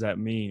leader, what does that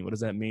mean? What does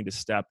that mean to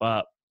step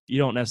up? You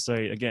don't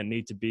necessarily, again,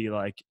 need to be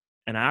like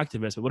an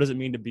activist, but what does it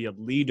mean to be a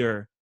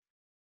leader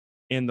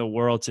in the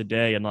world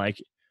today? And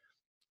like,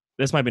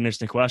 this might be an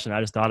interesting question.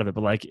 I just thought of it,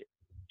 but like,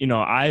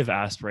 I have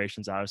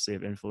aspirations, obviously,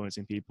 of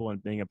influencing people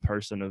and being a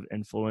person of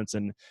influence,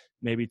 and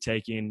maybe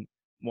taking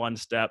one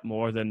step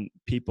more than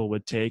people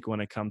would take when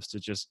it comes to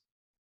just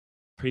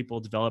people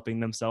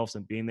developing themselves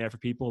and being there for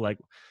people. Like,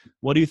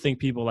 what do you think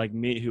people like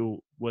me who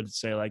would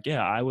say like,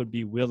 yeah, I would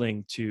be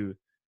willing to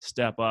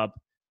step up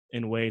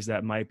in ways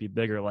that might be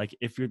bigger? Like,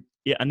 if you're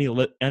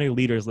any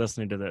leaders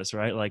listening to this,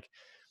 right? Like,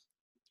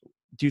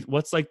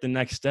 what's like the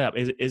next step?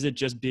 Is it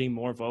just being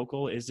more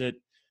vocal? Is it,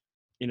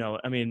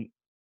 I mean,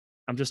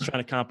 I'm just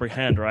trying to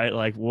comprehend, right?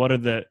 Like, what are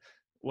the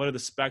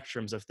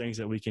spectrums of things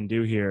that we can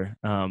do here?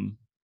 I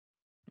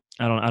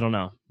don't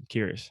know. I'm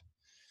curious.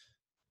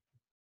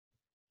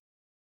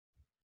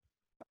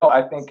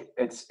 I think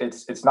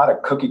it's not a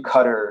cookie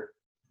cutter.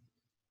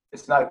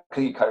 It's not a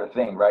cookie cutter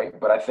thing, right?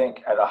 But I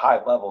think at a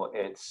high level,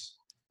 it's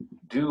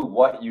do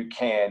what you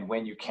can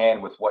when you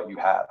can with what you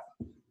have,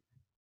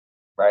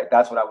 right?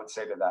 That's what I would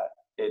say to that.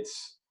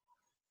 It's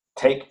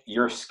take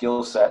your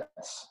skill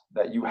sets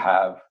that you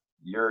have,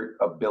 your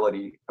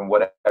ability, and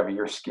whatever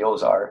your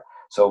skills are.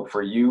 So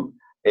for you,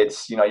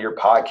 it's, your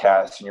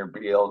podcast and your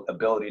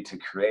ability to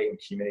create and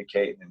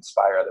communicate and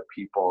inspire other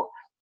people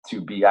to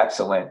be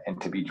excellent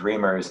and to be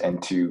dreamers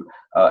and to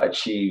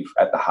achieve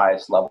at the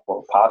highest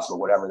level possible,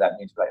 whatever that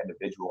means for that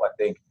individual. I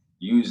think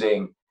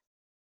using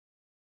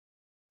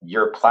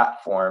your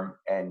platform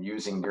and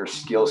using your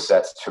skill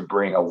sets to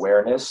bring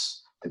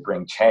awareness, to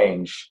bring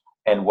change,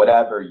 and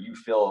whatever you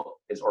feel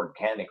is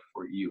organic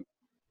for you.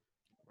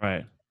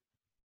 Right.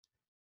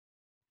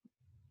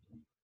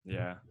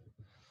 Yeah.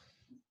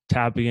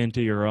 Tapping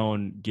into your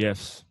own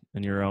gifts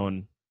and your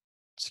own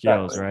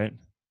skills, Exactly. right?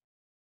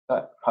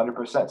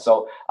 100%.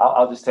 So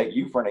I'll just take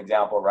you for an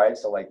example, right?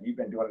 So like you've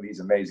been doing these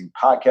amazing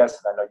podcasts,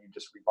 and I know you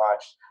just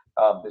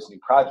relaunched this new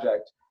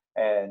project.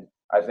 And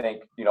I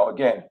think,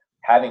 again,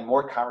 having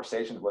more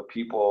conversations with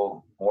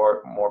people,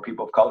 more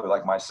people of color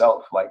like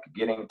myself, like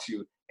getting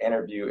to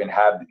interview and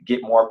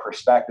get more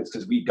perspectives,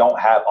 because we don't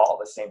have all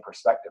the same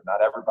perspective.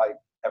 Not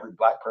every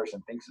Black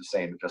person thinks the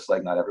same, just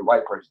like not every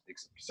white person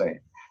thinks the same,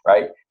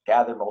 right?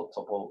 Gather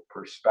multiple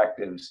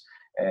perspectives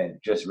and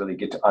just really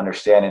get to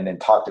understand, and then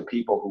talk to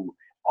people who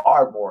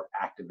are more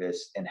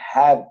activists and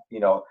have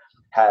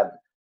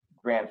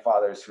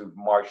grandfathers who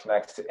marched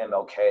next to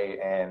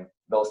MLK and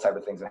those type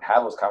of things, and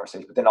have those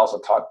conversations, but then also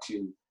talk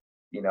to,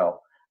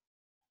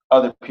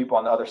 other people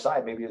on the other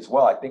side maybe as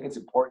well. I think it's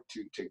important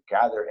to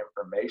gather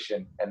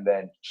information and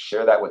then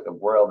share that with the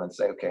world and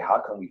say, okay, how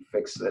can we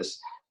fix this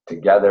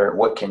together?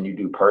 What can you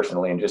do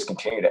personally? And just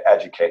continue to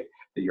educate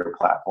your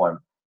platform,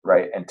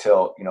 right?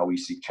 Until, we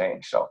seek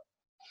change. So.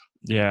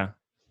 Yeah,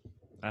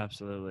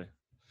 absolutely.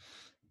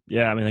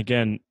 Yeah. I mean,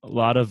 again, a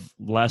lot of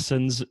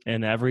lessons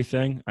in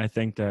everything. I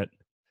think that,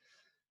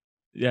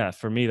 yeah,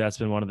 for me, that's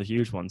been one of the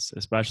huge ones,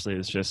 especially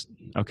is just,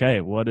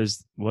 okay, what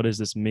does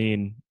this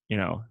mean?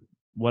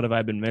 What have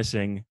I been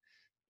missing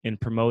in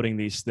promoting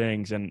these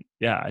things? And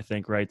yeah, I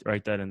think right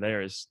then and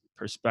there is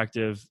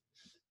perspective.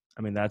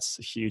 I mean, that's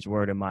a huge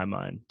word in my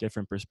mind.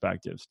 Different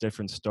perspectives,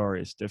 different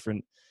stories,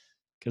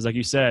 because like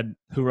you said,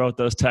 who wrote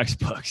those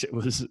textbooks? It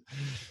was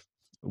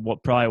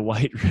probably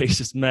white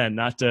racist men,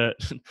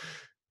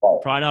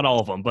 probably not all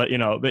of them, but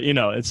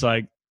it's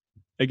like,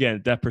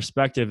 again, that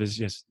perspective is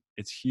just,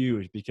 it's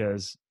huge,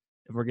 because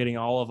if we're getting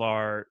all of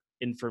our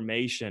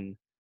information,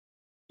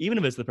 even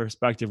if it's the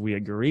perspective we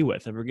agree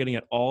with, if we're getting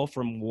it all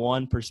from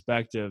one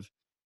perspective,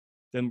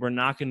 then we're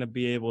not going to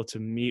be able to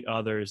meet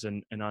others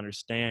and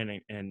understand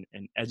and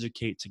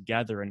educate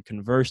together and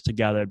converse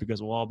together,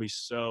 because we'll all be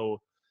so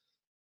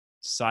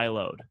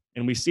siloed.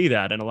 And we see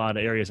that in a lot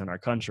of areas in our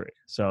country.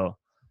 So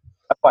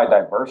that's why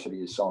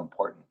diversity is so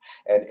important.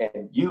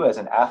 And you as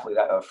an athlete,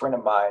 a friend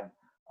of mine,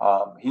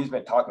 he's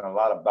been talking a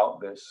lot about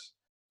this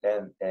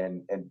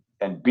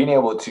and being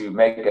able to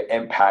make an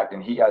impact.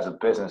 And he has a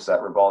business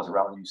that revolves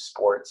around youth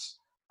sports.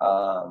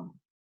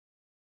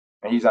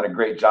 And he's done a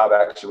great job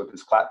actually with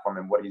his platform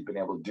and what he's been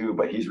able to do,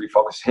 but he's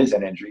refocused his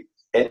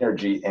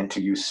energy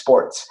into youth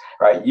sports,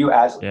 right? You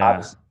as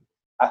obviously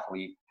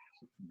athlete,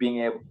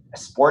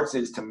 sports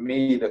is to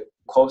me the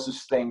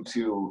closest thing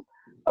to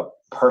a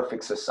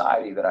perfect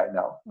society that I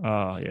know.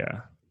 Oh yeah.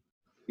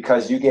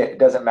 Because it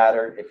doesn't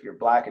matter if you're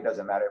Black, it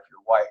doesn't matter if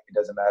you're white, it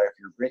doesn't matter if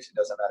you're rich, it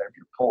doesn't matter if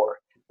you're poor.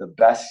 The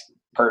best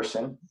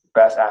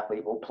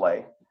athlete will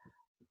play,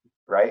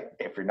 right?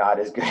 If you're not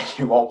as good,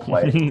 you won't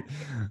play. You know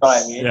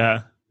what I mean?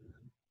 Yeah.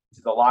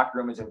 The locker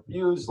room is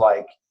infused,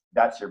 like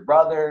that's your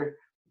brother.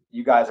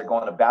 You guys are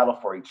going to battle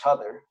for each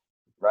other,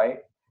 right?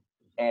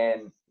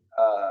 And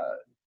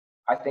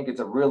I think it's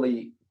a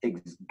really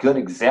good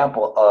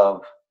example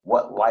of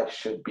what life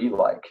should be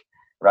like,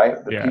 right?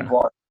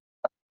 People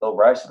they'll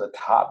rise to the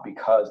top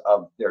because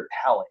of their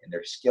talent and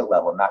their skill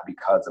level, not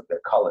because of their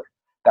color.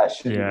 That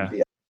shouldn't even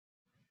be,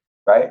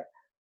 right?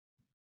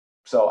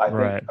 So I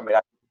think,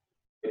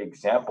 good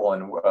example,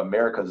 and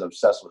America's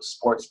obsessed with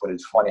sports, but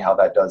it's funny how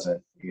that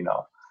doesn't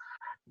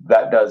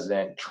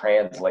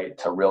translate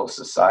to real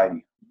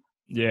society.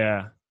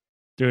 Yeah.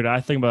 Dude,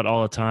 I think about it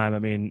all the time. I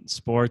mean,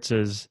 sports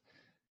is,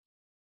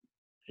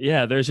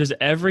 yeah, there's just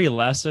every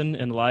lesson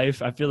in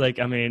life. I feel like,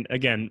 I mean,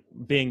 again,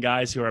 being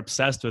guys who are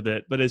obsessed with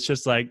it, but it's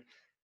just like,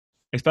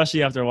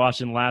 especially after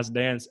watching Last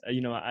Dance, I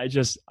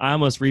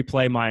almost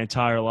replay my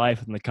entire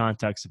life in the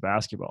context of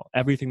basketball.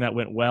 Everything that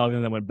went well,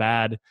 everything that went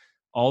bad,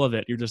 all of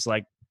it. You're just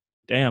like,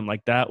 damn,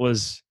 like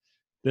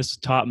this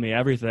taught me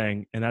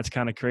everything. And that's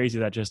kind of crazy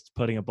that just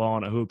putting a ball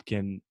in a hoop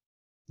can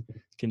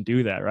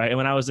do that, right? And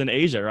when I was in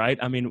Asia, right,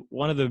 I mean,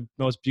 one of the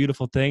most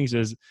beautiful things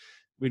is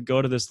we'd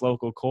go to this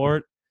local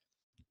court,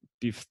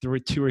 be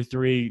two or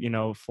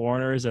three,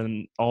 foreigners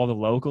and all the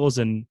locals,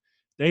 and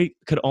they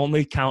could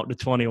only count to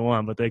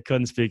 21, but they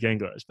couldn't speak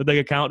English. But they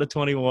could count to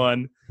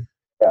 21.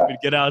 Yeah. We'd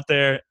get out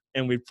there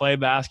and we'd play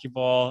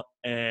basketball,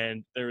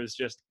 and there was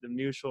just the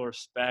mutual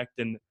respect.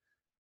 And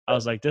I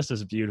was like, this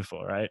is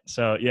beautiful, right?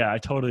 So, yeah, I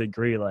totally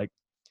agree. Like,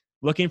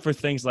 looking for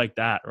things like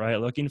that, right?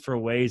 Looking for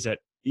ways that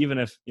even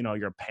if,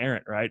 you're a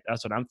parent, right?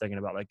 That's what I'm thinking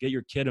about. Like, get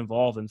your kid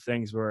involved in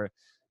things where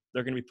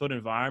they're going to be put in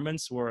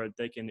environments where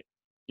they can,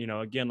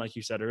 again, like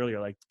you said earlier,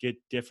 like get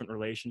different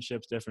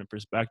relationships, different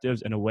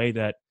perspectives in a way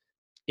that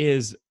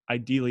is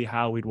ideally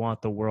how we'd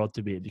want the world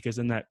to be, because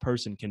then that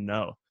person can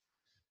know,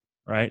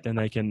 right? Then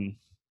they can,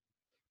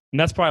 and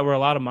that's probably where a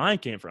lot of mine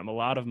came from. A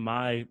lot of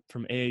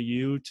from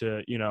AAU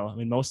to, I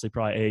mean, mostly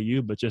probably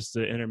AAU, but just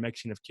the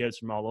intermixing of kids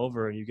from all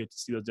over, and you get to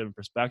see those different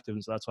perspectives.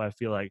 And so that's why I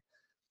feel like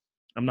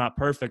I'm not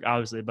perfect,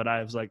 obviously, but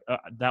I was like,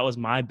 that was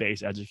my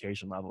base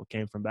education level,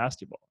 came from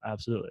basketball.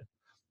 Absolutely.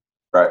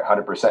 Right.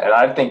 100%. And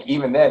I think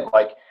even then,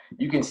 like,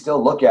 you can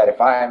still look at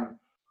if I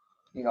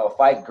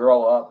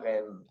grow up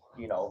and,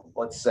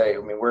 let's say, I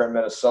mean, we're in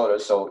Minnesota,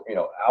 so,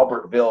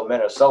 Albertville,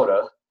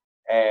 Minnesota,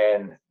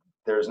 and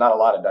there's not a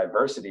lot of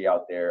diversity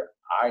out there.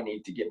 I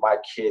need to get my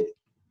kid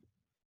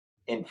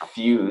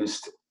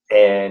infused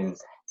and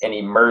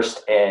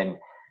immersed in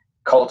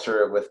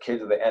culture with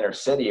kids of the inner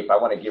city. If I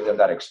want to give them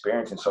that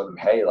experience and show them,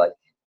 hey, like,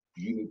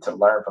 you need to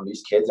learn from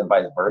these kids and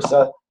vice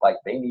versa, like,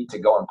 they need to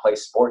go and play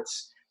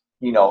sports,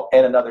 in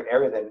another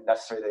area than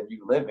necessarily than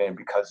you live in,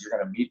 because you're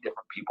going to meet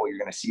different people, you're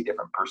going to see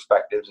different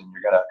perspectives, and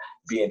you're going to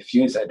be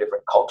infused in a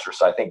different culture.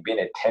 So I think being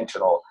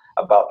intentional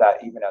about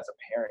that, even as a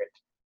parent,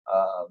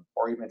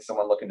 or even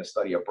someone looking to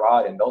study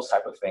abroad and those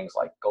type of things,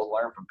 like, go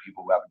learn from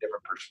people who have a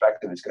different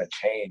perspective, is going to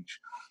change.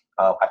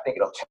 I think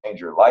it'll change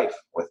your life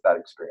with that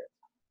experience.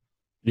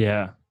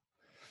 Yeah.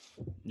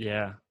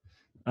 Yeah.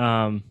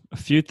 A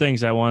few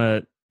things I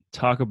want to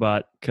talk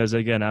about, because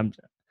again,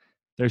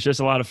 there's just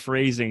a lot of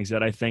phrasings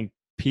that I think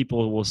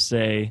people will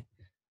say,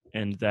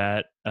 and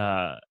that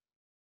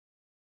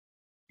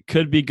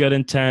could be good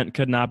intent,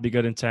 could not be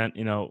good intent,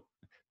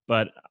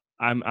 but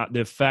the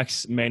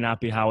effects may not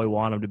be how we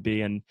want them to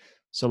be. And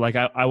so, like,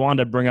 I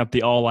wanted to bring up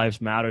the all lives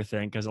matter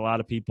thing, because a lot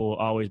of people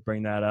always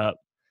bring that up.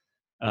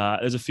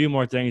 There's a few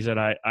more things that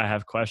I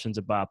have questions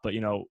about, but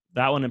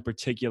that one in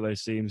particular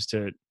seems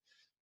to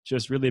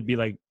just really be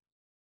like,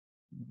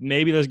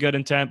 maybe there's good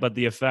intent, but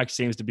the effect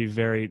seems to be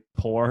very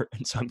poor.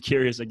 And so I'm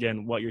curious,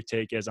 again, what your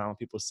take is on when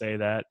people say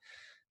that,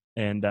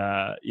 and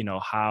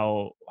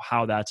how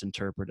that's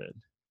interpreted.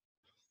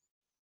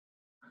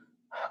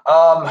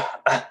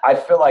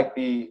 I feel like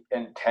the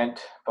intent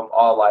from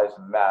All Lives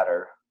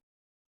Matter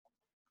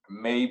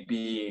may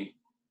be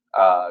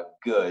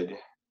good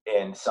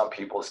in some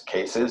people's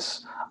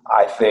cases.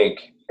 I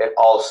think it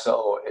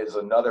also is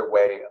another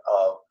way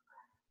of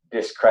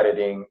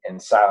discrediting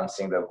and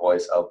silencing the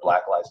voice of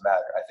Black Lives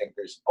Matter. I think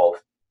there's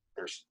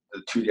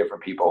the two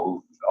different people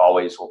who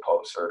always will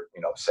post or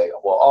say,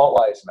 well, all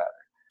lives matter.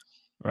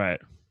 Right.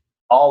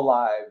 All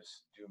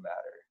lives do matter.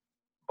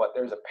 But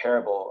there's a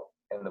parable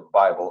in the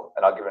Bible,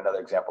 and I'll give another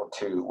example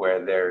too,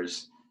 where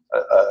there's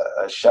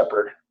a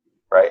shepherd,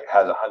 right,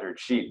 has 100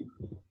 sheep.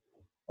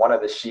 One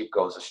of the sheep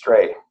goes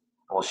astray.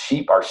 Well,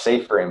 sheep are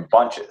safer in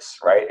bunches,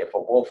 right? If a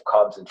wolf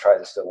comes and tries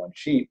to steal one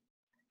sheep,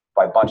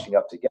 by bunching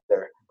up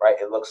together, right,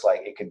 it looks like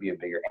it could be a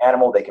bigger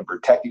animal. They can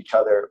protect each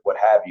other, what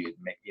have you.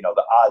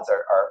 The odds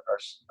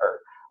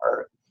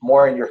are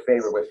more in your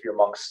favor if you're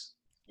amongst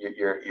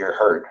your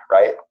herd,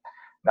 right?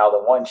 Now the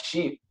one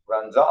sheep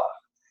runs off,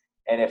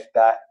 and if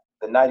the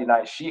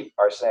 99 sheep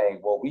are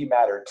saying, well, we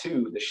matter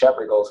too, the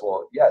shepherd goes,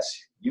 well, yes,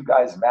 you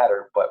guys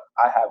matter, but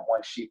I have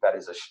one sheep that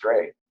is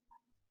astray,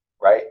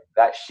 right?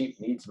 That sheep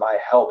needs my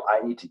help.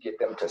 I need to get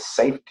them to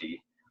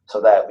safety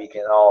so that we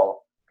can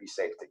all be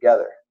safe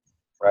together,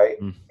 right?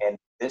 Mm. And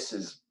this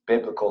is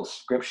biblical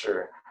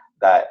scripture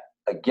that,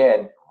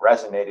 again,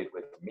 resonated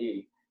with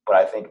me, but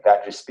I think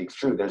that just speaks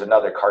true. There's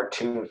another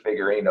cartoon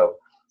figurine of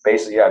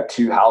basically you have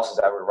two houses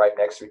that were right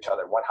next to each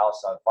other. One house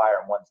is on fire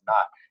and one's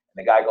not.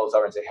 And the guy goes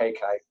over and says, hey,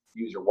 can I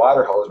use your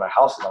water hose? My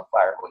house is on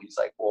fire. Well, he's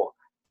like, well,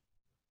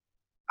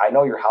 I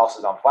know your house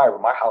is on fire,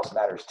 but my house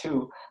matters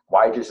too.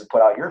 Why just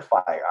put out your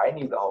fire? I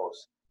need the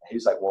hose. And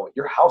he's like, well,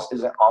 your house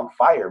isn't on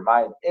fire.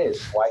 Mine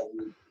is. Why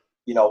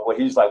but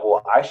he's like,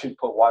 well, I should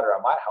put water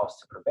on my house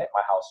to prevent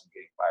my house from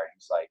getting fired.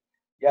 He's like,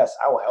 yes,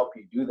 I will help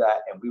you do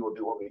that, and we will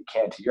do what we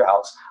can to your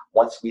house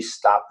once we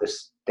stop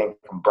this thing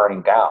from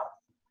burning down,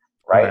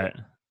 right?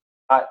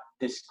 Not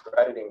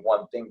discrediting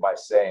one thing by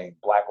saying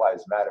Black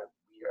Lives Matter.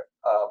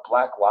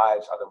 Black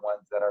lives are the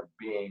ones that are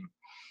being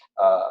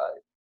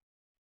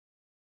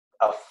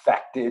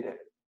affected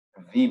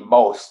the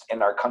most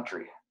in our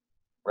country,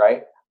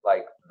 right?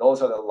 Like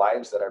those are the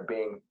lives that are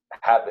being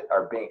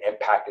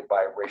impacted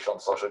by racial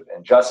and social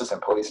injustice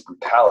and police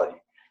brutality.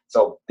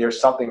 So there's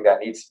something that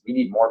we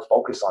need more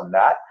focus on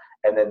that.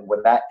 And then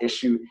when that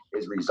issue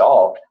is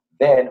resolved,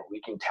 then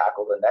we can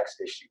tackle the next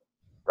issue,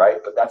 right?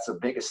 But that's the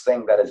biggest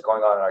thing that is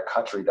going on in our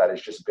country that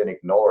has just been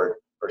ignored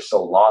for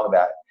so long,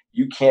 that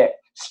you can't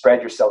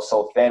spread yourself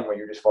so thin when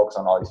you're just focused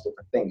on all these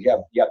different things. You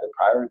have to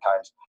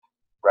prioritize,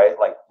 right?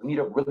 Like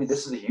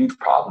this is a huge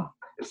problem.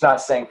 It's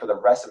not saying for the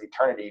rest of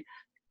eternity,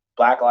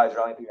 Black lives are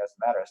the only thing that's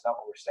matter. That's not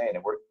what we're saying.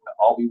 And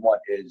all we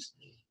want is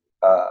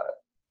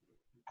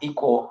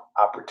equal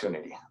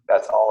opportunity.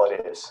 That's all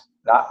it is.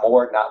 Not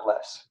more, not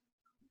less.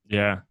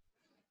 Yeah.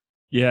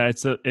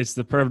 It's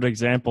the perfect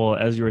example,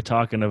 as you were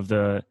talking, of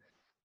the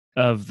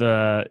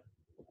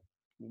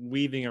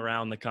weaving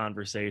around the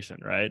conversation,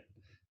 right?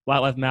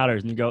 Black life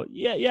matters, and you go,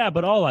 yeah,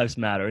 but all lives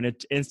matter, and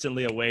it's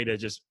instantly a way to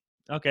just,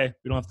 okay,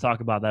 we don't have to talk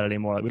about that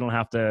anymore. I don't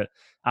have to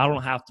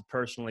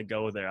personally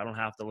go there. I don't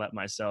have to let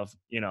myself,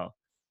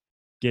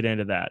 get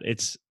into that.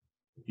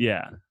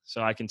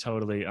 So I can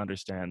totally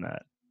understand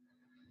that.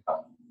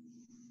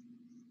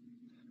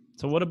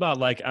 So what about,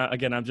 like,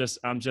 again, I'm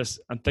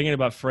thinking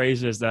about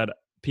phrases that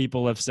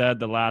people have said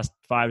the last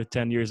 5 to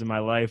 10 years of my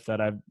life that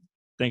I'm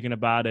thinking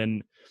about.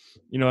 And,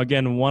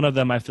 again, one of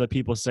them I feel like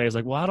people say is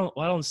like, well,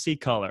 I don't see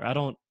color.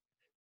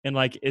 And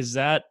like,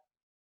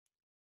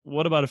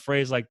 what about a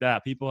phrase like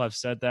that? People have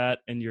said that,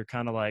 and you're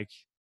kind of like,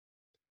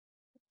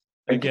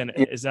 again,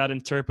 is that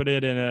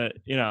interpreted in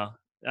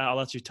I'll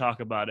let you talk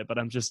about it, but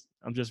I'm just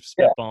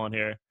spitballing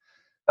here.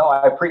 No,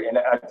 I appreciate, and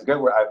it's good.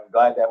 I'm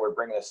glad that we're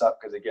bringing this up,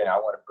 because again, I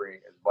want to bring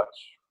as much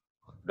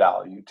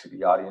value to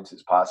the audience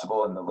as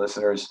possible and the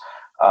listeners.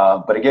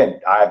 But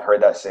again, I've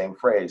heard that same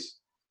phrase.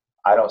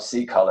 I don't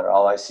see color.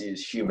 All I see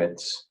is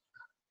humans.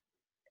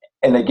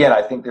 And again,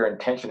 I think their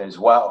intention is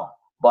well,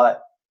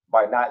 but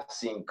by not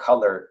seeing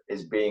color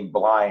is being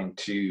blind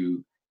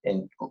to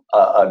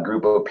a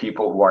group of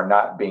people who are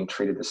not being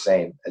treated the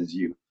same as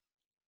you,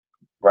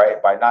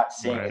 right? By not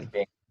seeing it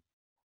being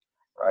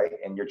right,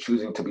 and you're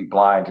choosing to be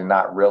blind and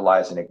not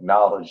realize and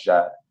acknowledge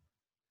that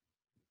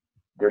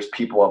there's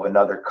people of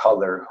another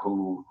color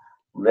who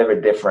live a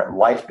different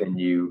life than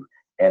you,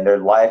 and their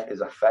life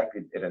is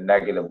affected in a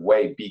negative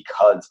way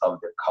because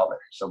of their color.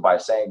 So by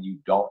saying you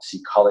don't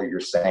see color, you're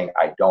saying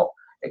I don't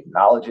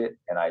acknowledge it,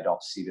 and I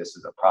don't see this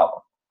as a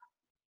problem.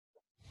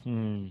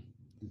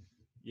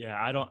 Yeah,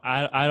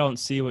 I don't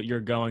see what you're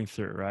going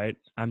through, right?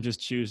 I'm just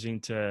choosing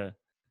to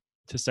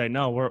say,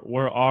 no,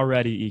 we're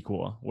already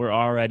equal. We're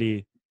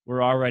already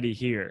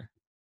here.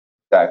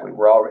 Exactly.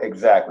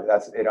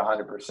 That's it.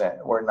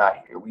 100%. We're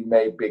not here. We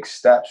made big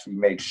steps. We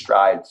made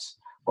strides,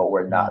 but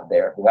we're not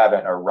there. We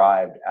haven't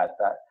arrived at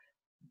that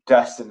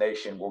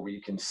destination where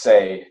we can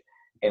say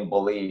and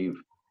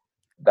believe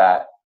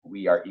that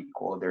we are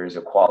equal. There is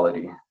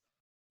equality.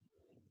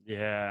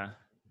 Yeah,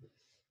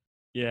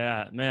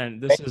 man.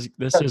 This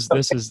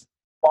is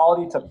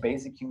quality to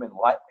basic human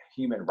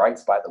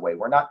rights. By the way,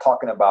 we're not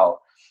talking about.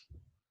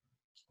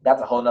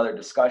 That's a whole nother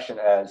discussion.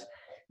 As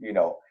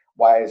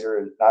why is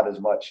there not as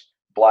much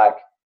Black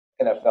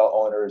NFL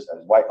owners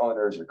as white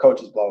owners or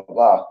coaches? Blah blah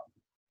blah.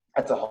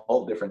 That's a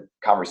whole different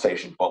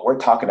conversation. But we're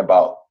talking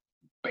about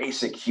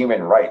basic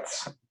human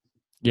rights.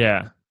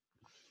 Yeah.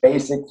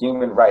 Basic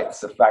human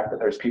rights. The fact that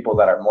there's people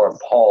that are more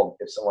appalled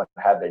if someone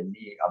had their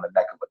knee on the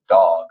neck of a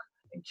dog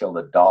and killed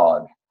a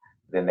dog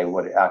than they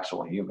would an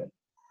actual human.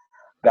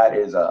 That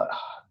is a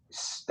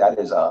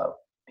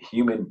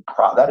human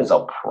problem. That is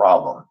a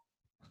problem.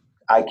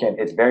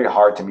 It's very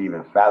hard to me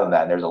even fathom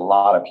that. And there's a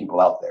lot of people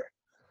out there.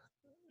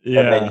 Yeah.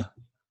 And then you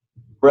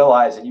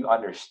realize and you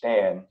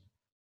understand,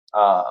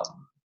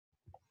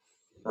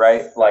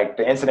 right? Like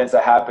the incidents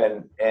that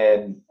happened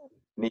in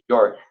New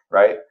York,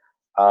 right?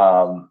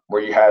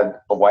 Where you had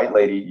a white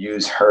lady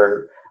use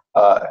her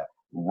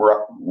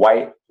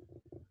white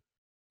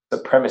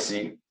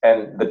supremacy,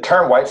 and the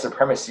term white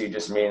supremacy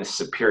just means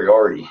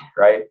superiority,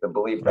 right? The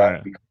belief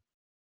that because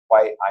I'm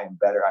white, I'm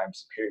better, I'm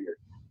superior.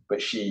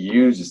 But she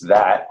uses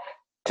that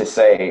to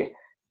say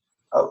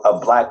a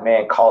Black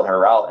man called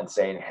her out and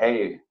saying,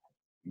 hey,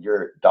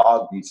 your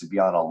dog needs to be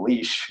on a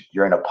leash.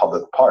 You're in a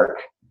public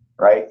park,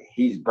 right?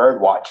 He's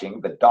bird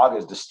watching. The dog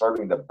is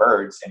disturbing the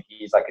birds, and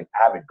he's like an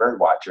avid bird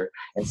watcher.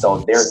 And so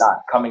they're not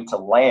coming to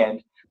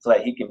land so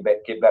that he can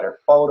get better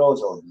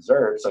photos or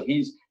observe. So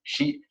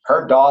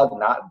her dog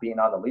not being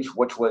on the leash,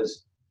 which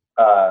was,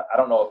 I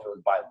don't know if it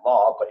was by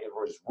law, but it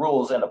was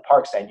rules in the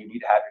park saying you need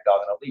to have your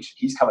dog on a leash.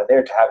 He's coming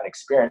there to have an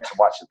experience to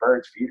watch the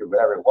birds feed or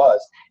whatever it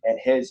was. And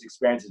his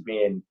experience is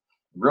being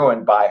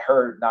ruined by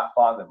her not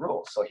following the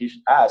rules. So he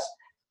asked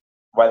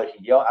whether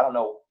he yelled. I don't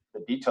know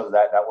the details of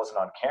that. That wasn't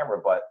on camera,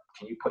 but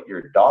can you put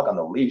your dog on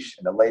the leash?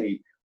 And the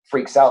lady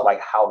freaks out,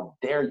 like, how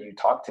dare you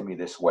talk to me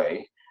this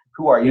way?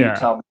 Who are you to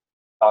tell me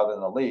dog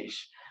on the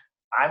leash?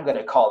 I'm going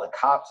to call the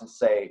cops and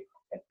say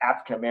an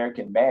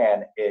African-American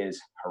man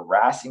is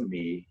harassing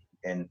me,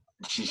 and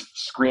she's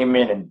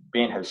screaming and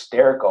being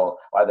hysterical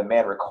while the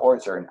man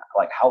records her. And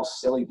like, how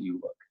silly do you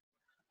look?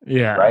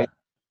 Yeah. Right.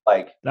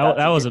 Like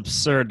that was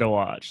absurd to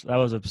watch. That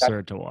was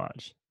absurd to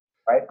watch.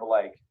 Right. But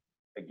like,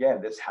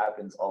 again, this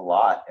happens a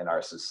lot in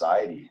our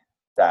society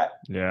that,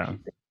 and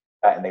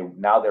they're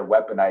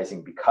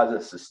weaponizing, because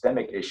of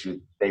systemic issue,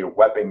 they're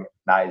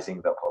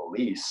weaponizing the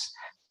police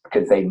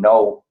because they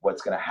know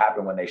what's going to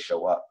happen when they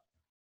show up.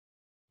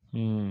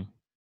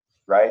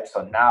 Right.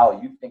 So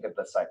now you think of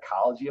the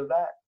psychology of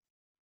that.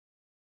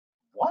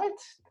 What?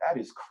 That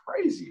is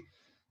crazy.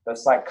 The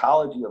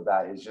psychology of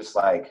that is just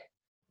like,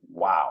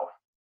 wow.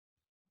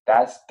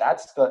 That's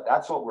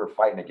what we're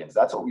fighting against.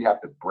 That's what we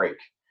have to break.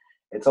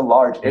 It's a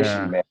large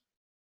issue, man.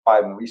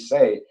 When we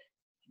say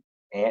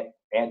and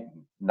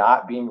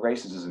not being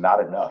racist is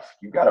not enough.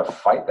 You got to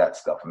fight that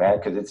stuff, man,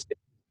 because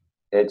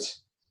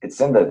it's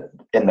in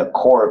the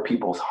core of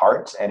people's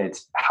hearts, and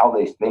it's how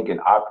they think and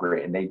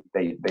operate, and they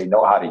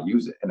know how to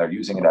use it, and they're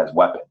using it as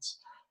weapons.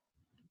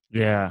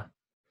 Yeah.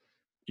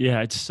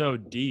 Yeah, it's so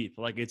deep.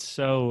 Like, it's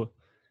so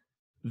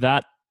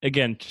that,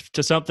 again,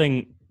 to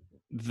something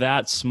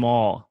that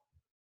small,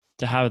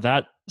 to have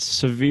that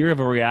severe of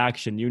a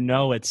reaction,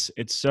 it's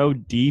so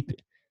deep.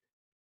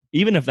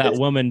 Even if that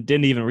woman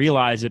didn't even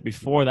realize it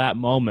before that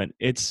moment,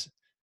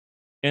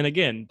 and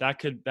again,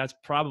 that's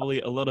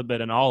probably a little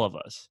bit in all of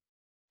us.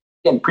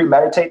 And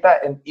premeditate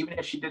that, and even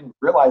if she didn't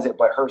realize it,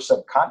 but her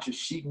subconscious,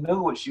 she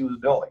knew what she was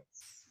doing.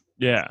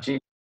 Yeah.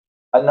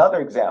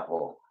 Another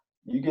example,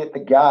 you get the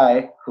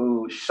guy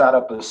who shot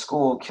up a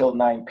school, killed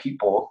 9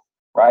 people,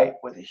 right,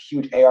 with a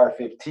huge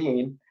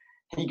AR-15.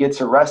 He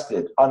gets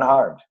arrested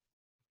unharmed.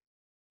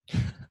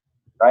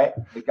 Right?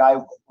 The guy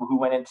who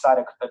went inside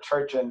a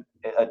church and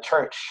a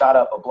church, shot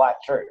up a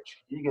black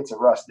church, he gets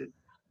arrested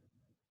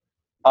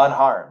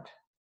unharmed.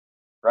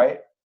 Right?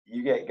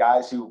 You get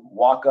guys who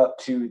walk up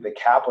to the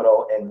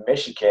Capitol in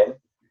Michigan,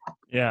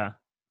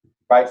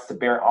 rights to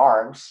bear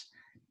arms.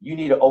 You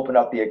need to open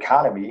up the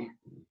economy,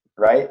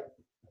 right?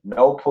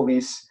 No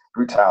police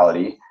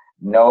brutality,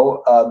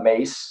 no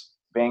mace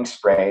being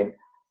sprayed,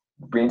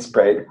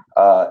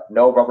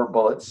 no rubber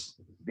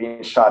bullets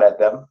being shot at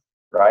them,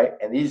 right?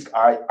 And these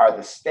are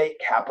the state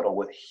capitol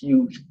with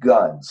huge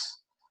guns,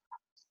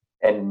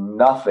 and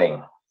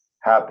nothing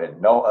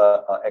happened.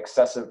 No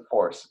excessive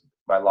force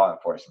by law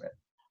enforcement.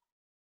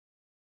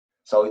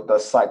 So the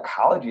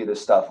psychology of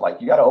this stuff,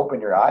 like, you got to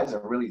open your eyes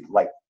and really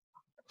like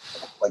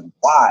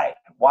why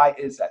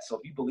is that? So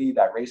if you believe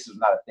that racism is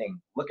not a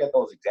thing, look at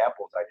those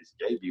examples I just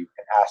gave you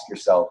and ask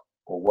yourself,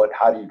 well,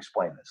 how do you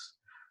explain this?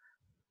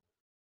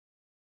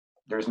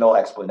 There's no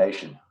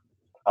explanation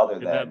other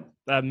than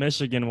that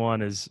Michigan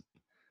one is,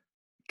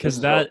 because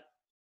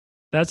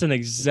that's an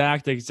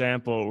exact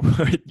example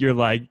where you're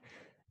like,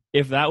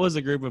 if that was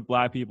a group of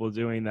black people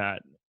doing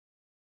that,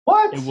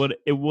 what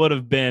it would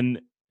have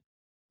been,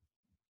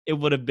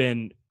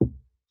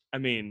 I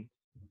mean,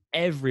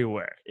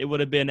 everywhere. It would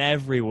have been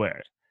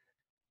everywhere.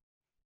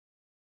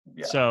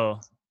 Yeah. So,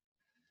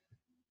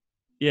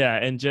 yeah,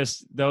 and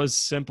just those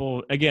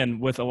simple, again,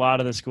 with a lot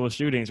of the school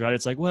shootings, right?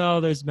 It's like,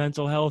 well, there's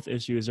mental health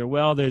issues, or,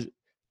 well, there's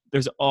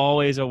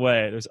always a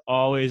way. There's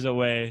always a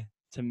way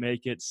to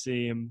make it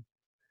seem.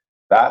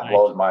 That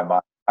blows my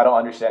mind. I don't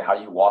understand how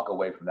you walk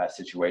away from that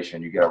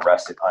situation, you get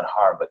arrested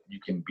unharmed, but you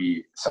can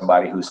be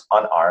somebody who's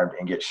unarmed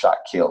and get shot,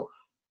 killed.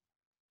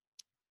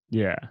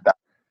 Yeah.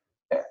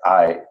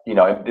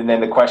 And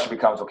then the question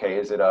becomes, okay,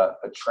 is it a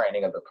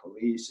training of the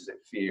police? Is it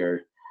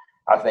fear?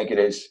 I think it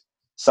is.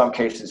 Some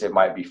cases it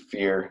might be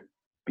fear,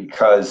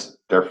 because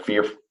they're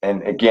fear.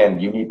 And again,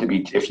 you need to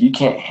be, if you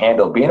can't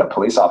handle being a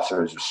police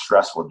officer is a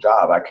stressful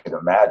job, I could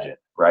imagine,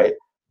 right?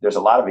 There's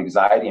a lot of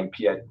anxiety and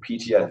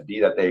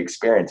PTSD that they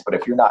experience, but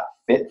if you're not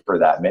fit for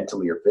that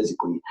mentally or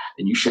physically,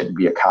 then you shouldn't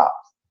be a cop,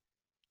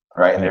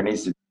 right? And there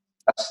needs to be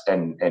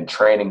and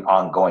training,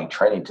 ongoing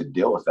training to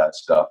deal with that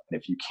stuff. And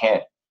if you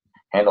can't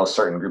handle a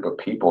certain group of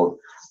people,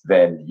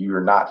 then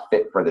you're not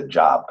fit for the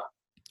job,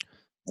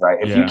 right?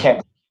 If you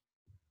can't,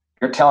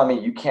 you're telling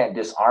me you can't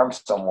disarm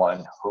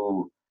someone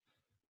who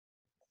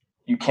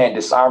if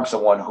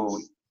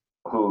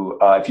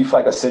you feel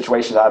like a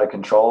situation's out of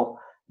control,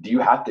 do you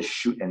have to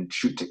shoot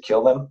to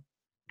kill them?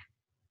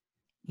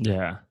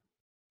 Yeah.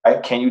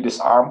 Right? Can you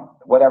disarm?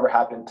 Whatever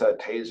happened to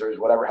tasers,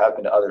 whatever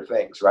happened to other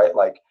things, right?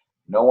 Like,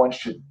 no one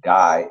should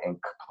die in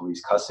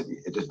police custody.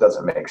 It just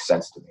doesn't make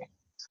sense to me.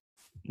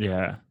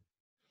 Yeah.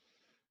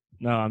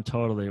 No, I'm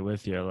totally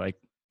with you. Like,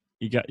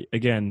 you got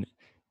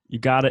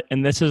it.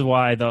 And this is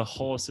why the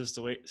whole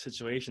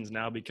situation is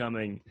now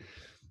becoming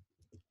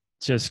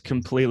just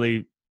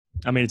completely,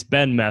 I mean, it's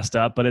been messed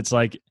up, but it's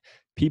like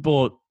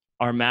people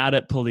are mad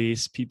at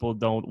police. People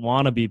don't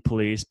want to be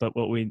police, but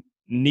what we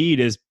need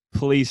is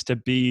police to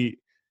be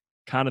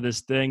kind of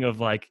this thing of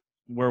like,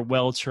 we're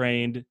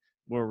well-trained,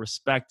 we're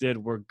respected,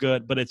 we're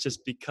good, but it's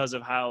just because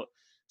of how,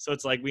 so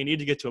it's like, we need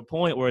to get to a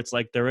point where it's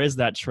like, there is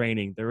that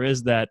training, there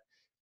is that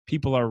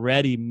people are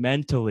ready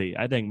mentally.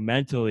 I think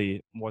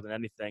mentally more than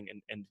anything.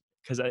 And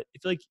because I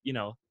feel like,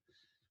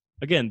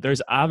 again,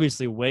 there's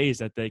obviously ways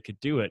that they could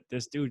do it.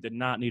 This dude did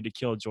not need to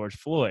kill George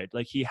Floyd.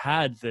 Like he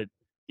had the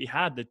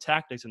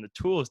tactics and the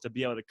tools to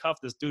be able to cuff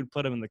this dude,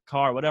 put him in the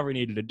car, whatever he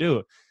needed to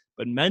do.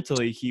 But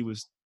mentally he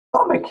was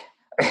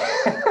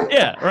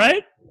yeah,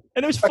 right?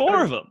 And there's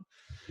 4 of them.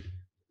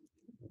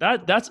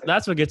 That's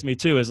what gets me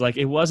too, is like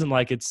it wasn't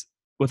like it's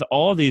with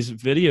all these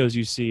videos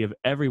you see of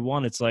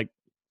everyone, it's like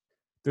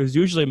there's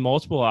usually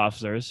multiple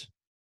officers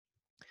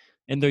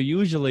and they're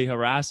usually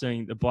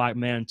harassing the black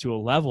man to a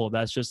level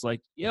that's just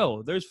like,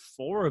 yo, there's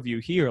 4 of you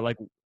here. Like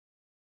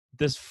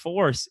this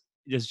force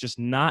is just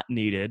not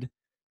needed.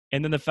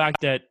 And then the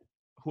fact that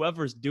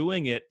whoever's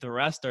doing it, the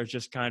rest are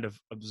just kind of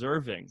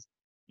observing.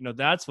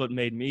 That's what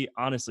made me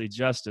honestly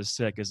just as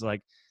sick, is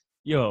like,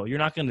 yo, you're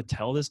not going to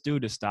tell this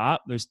dude to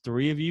stop. There's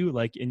 3 of you,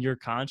 like, and you're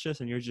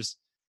conscious and you're just,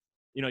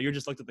 you're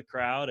just looked at the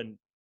crowd and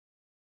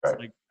it's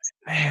like,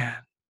 man.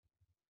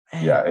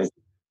 Yeah,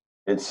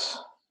 it's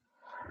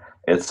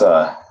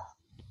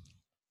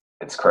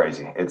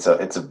crazy. It's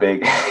a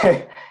big,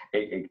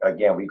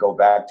 again, we go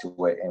back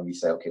to it and we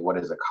say, okay, what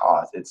is the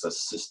cause? It's a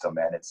system,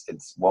 man.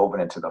 It's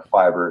woven into the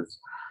fibers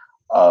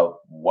of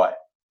what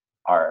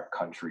our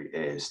country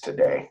is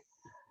today.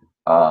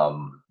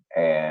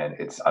 And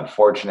it's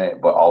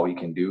unfortunate, but all we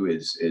can do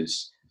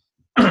is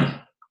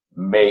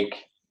make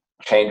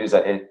changes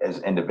as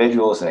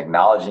individuals and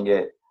acknowledging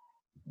it.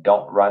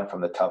 Don't run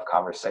from the tough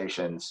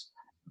conversations.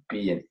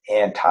 Be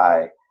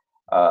anti-racist,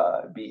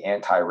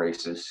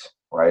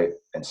 right?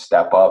 And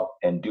step up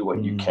and do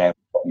what you can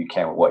with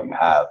what you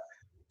have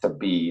to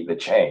be the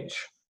change.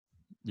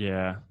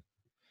 Yeah.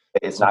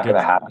 It's not going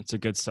to happen. It's a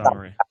good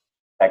summary.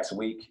 Next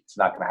week. It's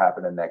not going to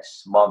happen the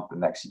next month, the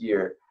next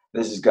year.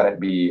 This is going to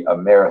be a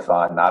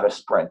marathon, not a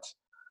sprint.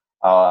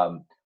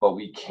 But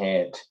we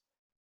can't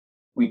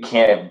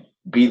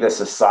be the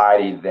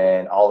society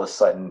then all of a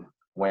sudden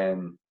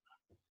when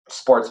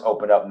sports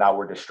open up, now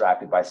we're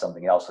distracted by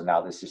something else. And now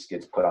this just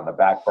gets put on the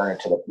back burner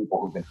to the people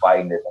who've been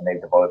fighting this and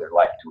they've devoted their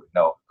life to it.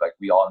 No, like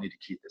we all need to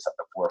keep this at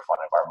the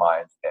forefront of our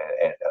minds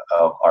and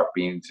of our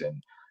beings.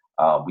 And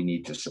we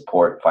need to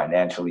support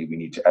financially. We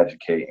need to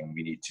educate, and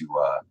we need to,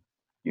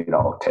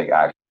 take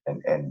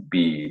action and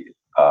be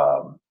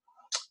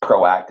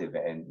proactive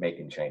in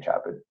making change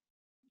happen.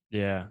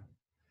 Yeah.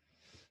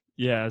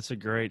 Yeah, that's a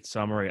great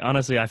summary.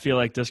 Honestly, I feel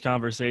like this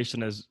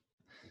conversation is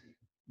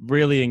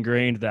really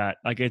ingrained that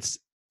like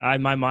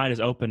my mind is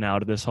open now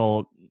to this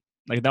whole,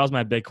 like that was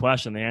my big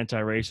question, the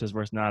anti-racist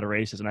versus not a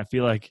racist. And I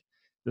feel like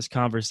this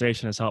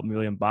conversation has helped me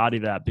really embody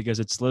that, because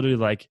it's literally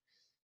like,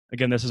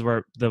 again, this is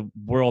where the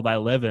world I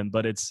live in,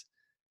 but it's,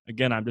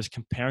 again, I'm just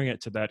comparing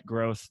it to that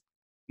growth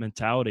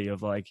mentality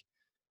of like,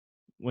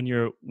 when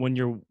you're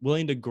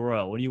willing to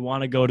grow, when you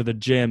want to go to the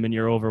gym and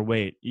you're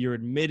overweight, you're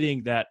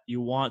admitting that you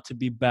want to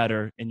be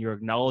better and you're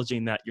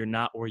acknowledging that you're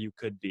not where you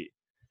could be.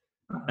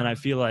 And I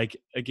feel like,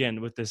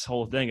 again, with this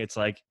whole thing, it's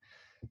like,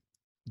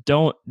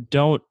 don't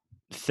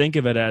think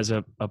of it as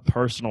a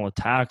personal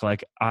attack.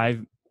 Like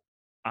I'm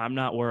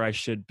not where I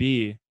should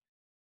be.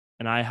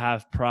 And I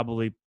have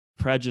probably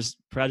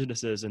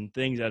prejudices and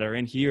things that are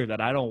in here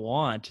that I don't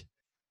want,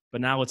 but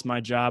now it's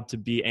my job to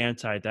be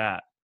anti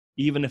that,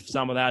 even if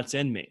some of that's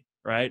in me.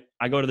 Right?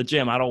 I go to the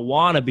gym. I don't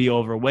want to be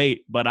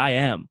overweight, but I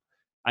am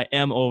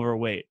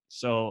overweight.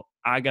 So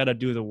I got to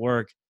do the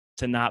work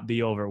to not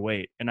be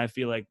overweight. And I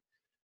feel like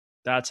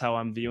that's how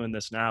I'm viewing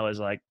this now, is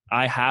like,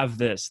 I have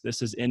this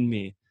is in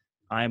me.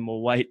 I'm a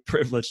white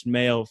privileged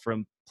male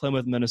from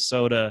Plymouth,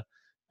 Minnesota.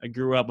 I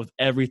grew up with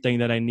everything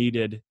that I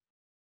needed.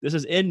 This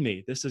is in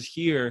me. This is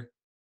here.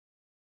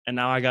 And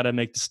now I got to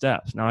make the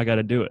steps. Now I got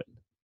to do it.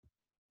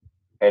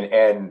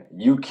 And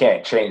you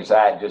can't change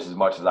that just as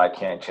much as I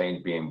can't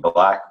change being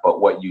black.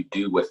 But what you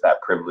do with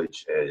that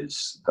privilege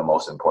is the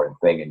most important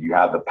thing. And you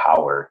have the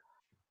power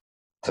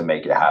to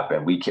make it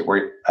happen.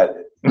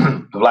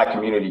 The black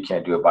community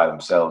can't do it by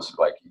themselves.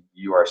 Like,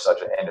 you are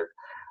such an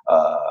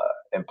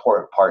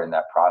important part in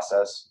that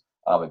process.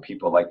 And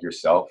people like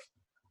yourself.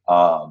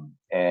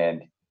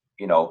 And,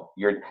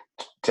 you're,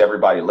 to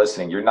everybody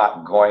listening, you're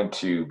not going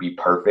to be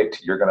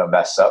perfect. You're going to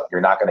mess up.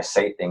 You're not going to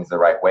say things the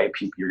right way.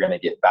 You're going to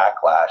get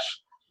backlash.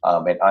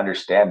 And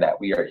understand that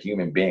we are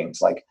human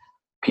beings. Like,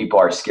 people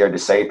are scared to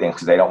say things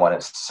because they don't want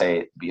to say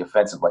it, be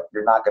offensive. Like,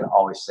 you're not going to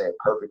always say it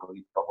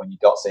perfectly, but when you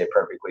don't say it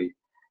perfectly,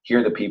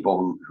 hear the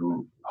people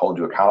who hold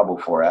you accountable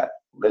for it,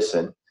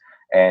 listen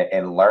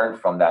and learn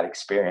from that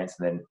experience,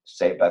 and then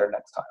say it better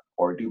next time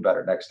or do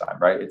better next time.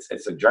 Right?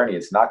 It's a journey.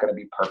 It's not going to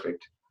be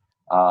perfect,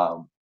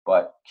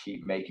 but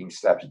keep making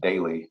steps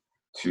daily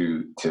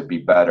to be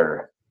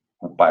better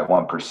by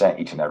 1%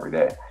 each and every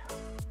day.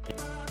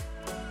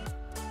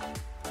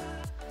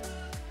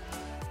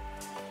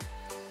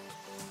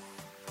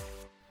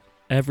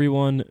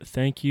 Everyone,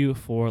 thank you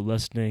for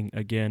listening.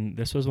 Again,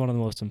 this was one of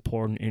the most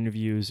important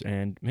interviews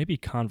and maybe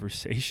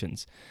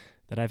conversations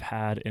that I've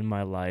had in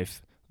my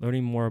life,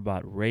 learning more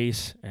about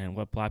race and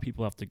what Black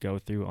people have to go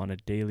through on a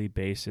daily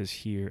basis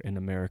here in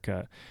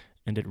America.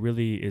 and it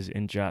really is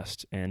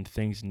unjust, and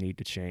things need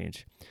to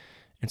change.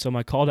 And so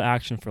my call to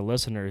action for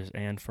listeners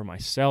and for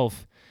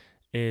myself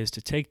is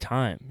to take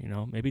time,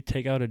 maybe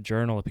take out a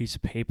journal, a piece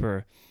of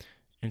paper,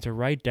 and to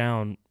write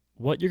down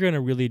what you're going to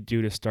really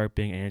do to start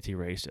being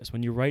anti-racist.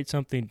 When you write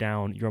something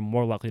down, you're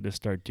more likely to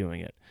start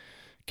doing it.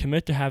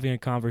 Commit to having a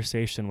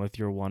conversation with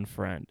your one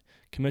friend.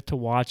 Commit to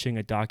watching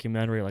a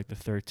documentary like The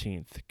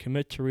 13th.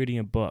 Commit to reading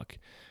a book.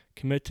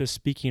 Commit to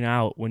speaking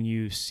out when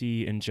you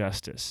see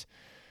injustice.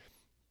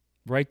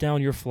 Write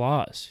down your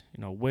flaws.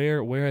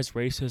 Where has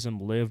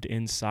racism lived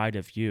inside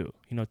of you?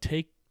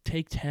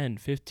 Take 10,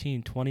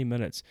 15, 20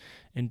 minutes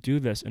and do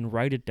this and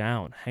write it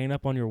down. Hang it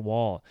up on your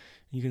wall.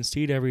 You can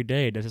see it every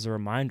day just as a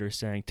reminder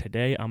saying,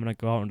 today I'm going to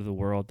go out into the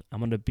world. I'm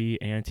going to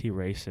be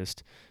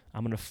anti-racist.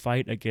 I'm going to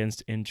fight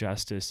against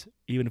injustice,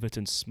 even if it's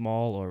in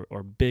small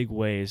or big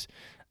ways.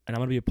 And I'm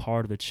going to be a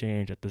part of the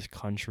change that this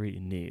country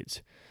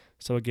needs.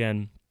 So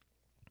again,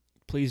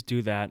 please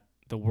do that.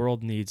 The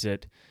world needs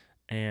it.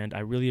 And I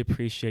really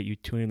appreciate you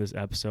tuning this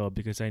episode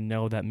because I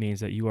know that means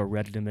that you are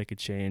ready to make a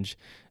change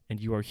and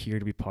you are here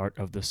to be part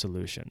of the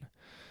solution.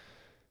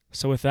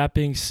 So with that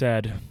being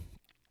said,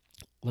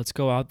 let's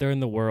go out there in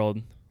the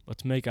world.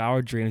 Let's make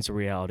our dreams a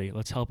reality.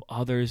 Let's help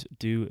others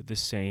do the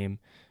same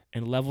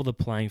and level the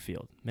playing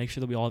field. Make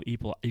sure that we all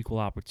have equal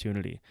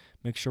opportunity.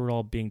 Make sure we're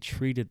all being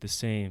treated the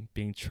same,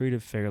 being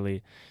treated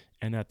fairly,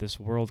 and that this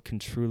world can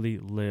truly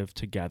live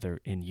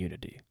together in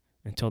unity.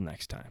 Until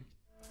next time.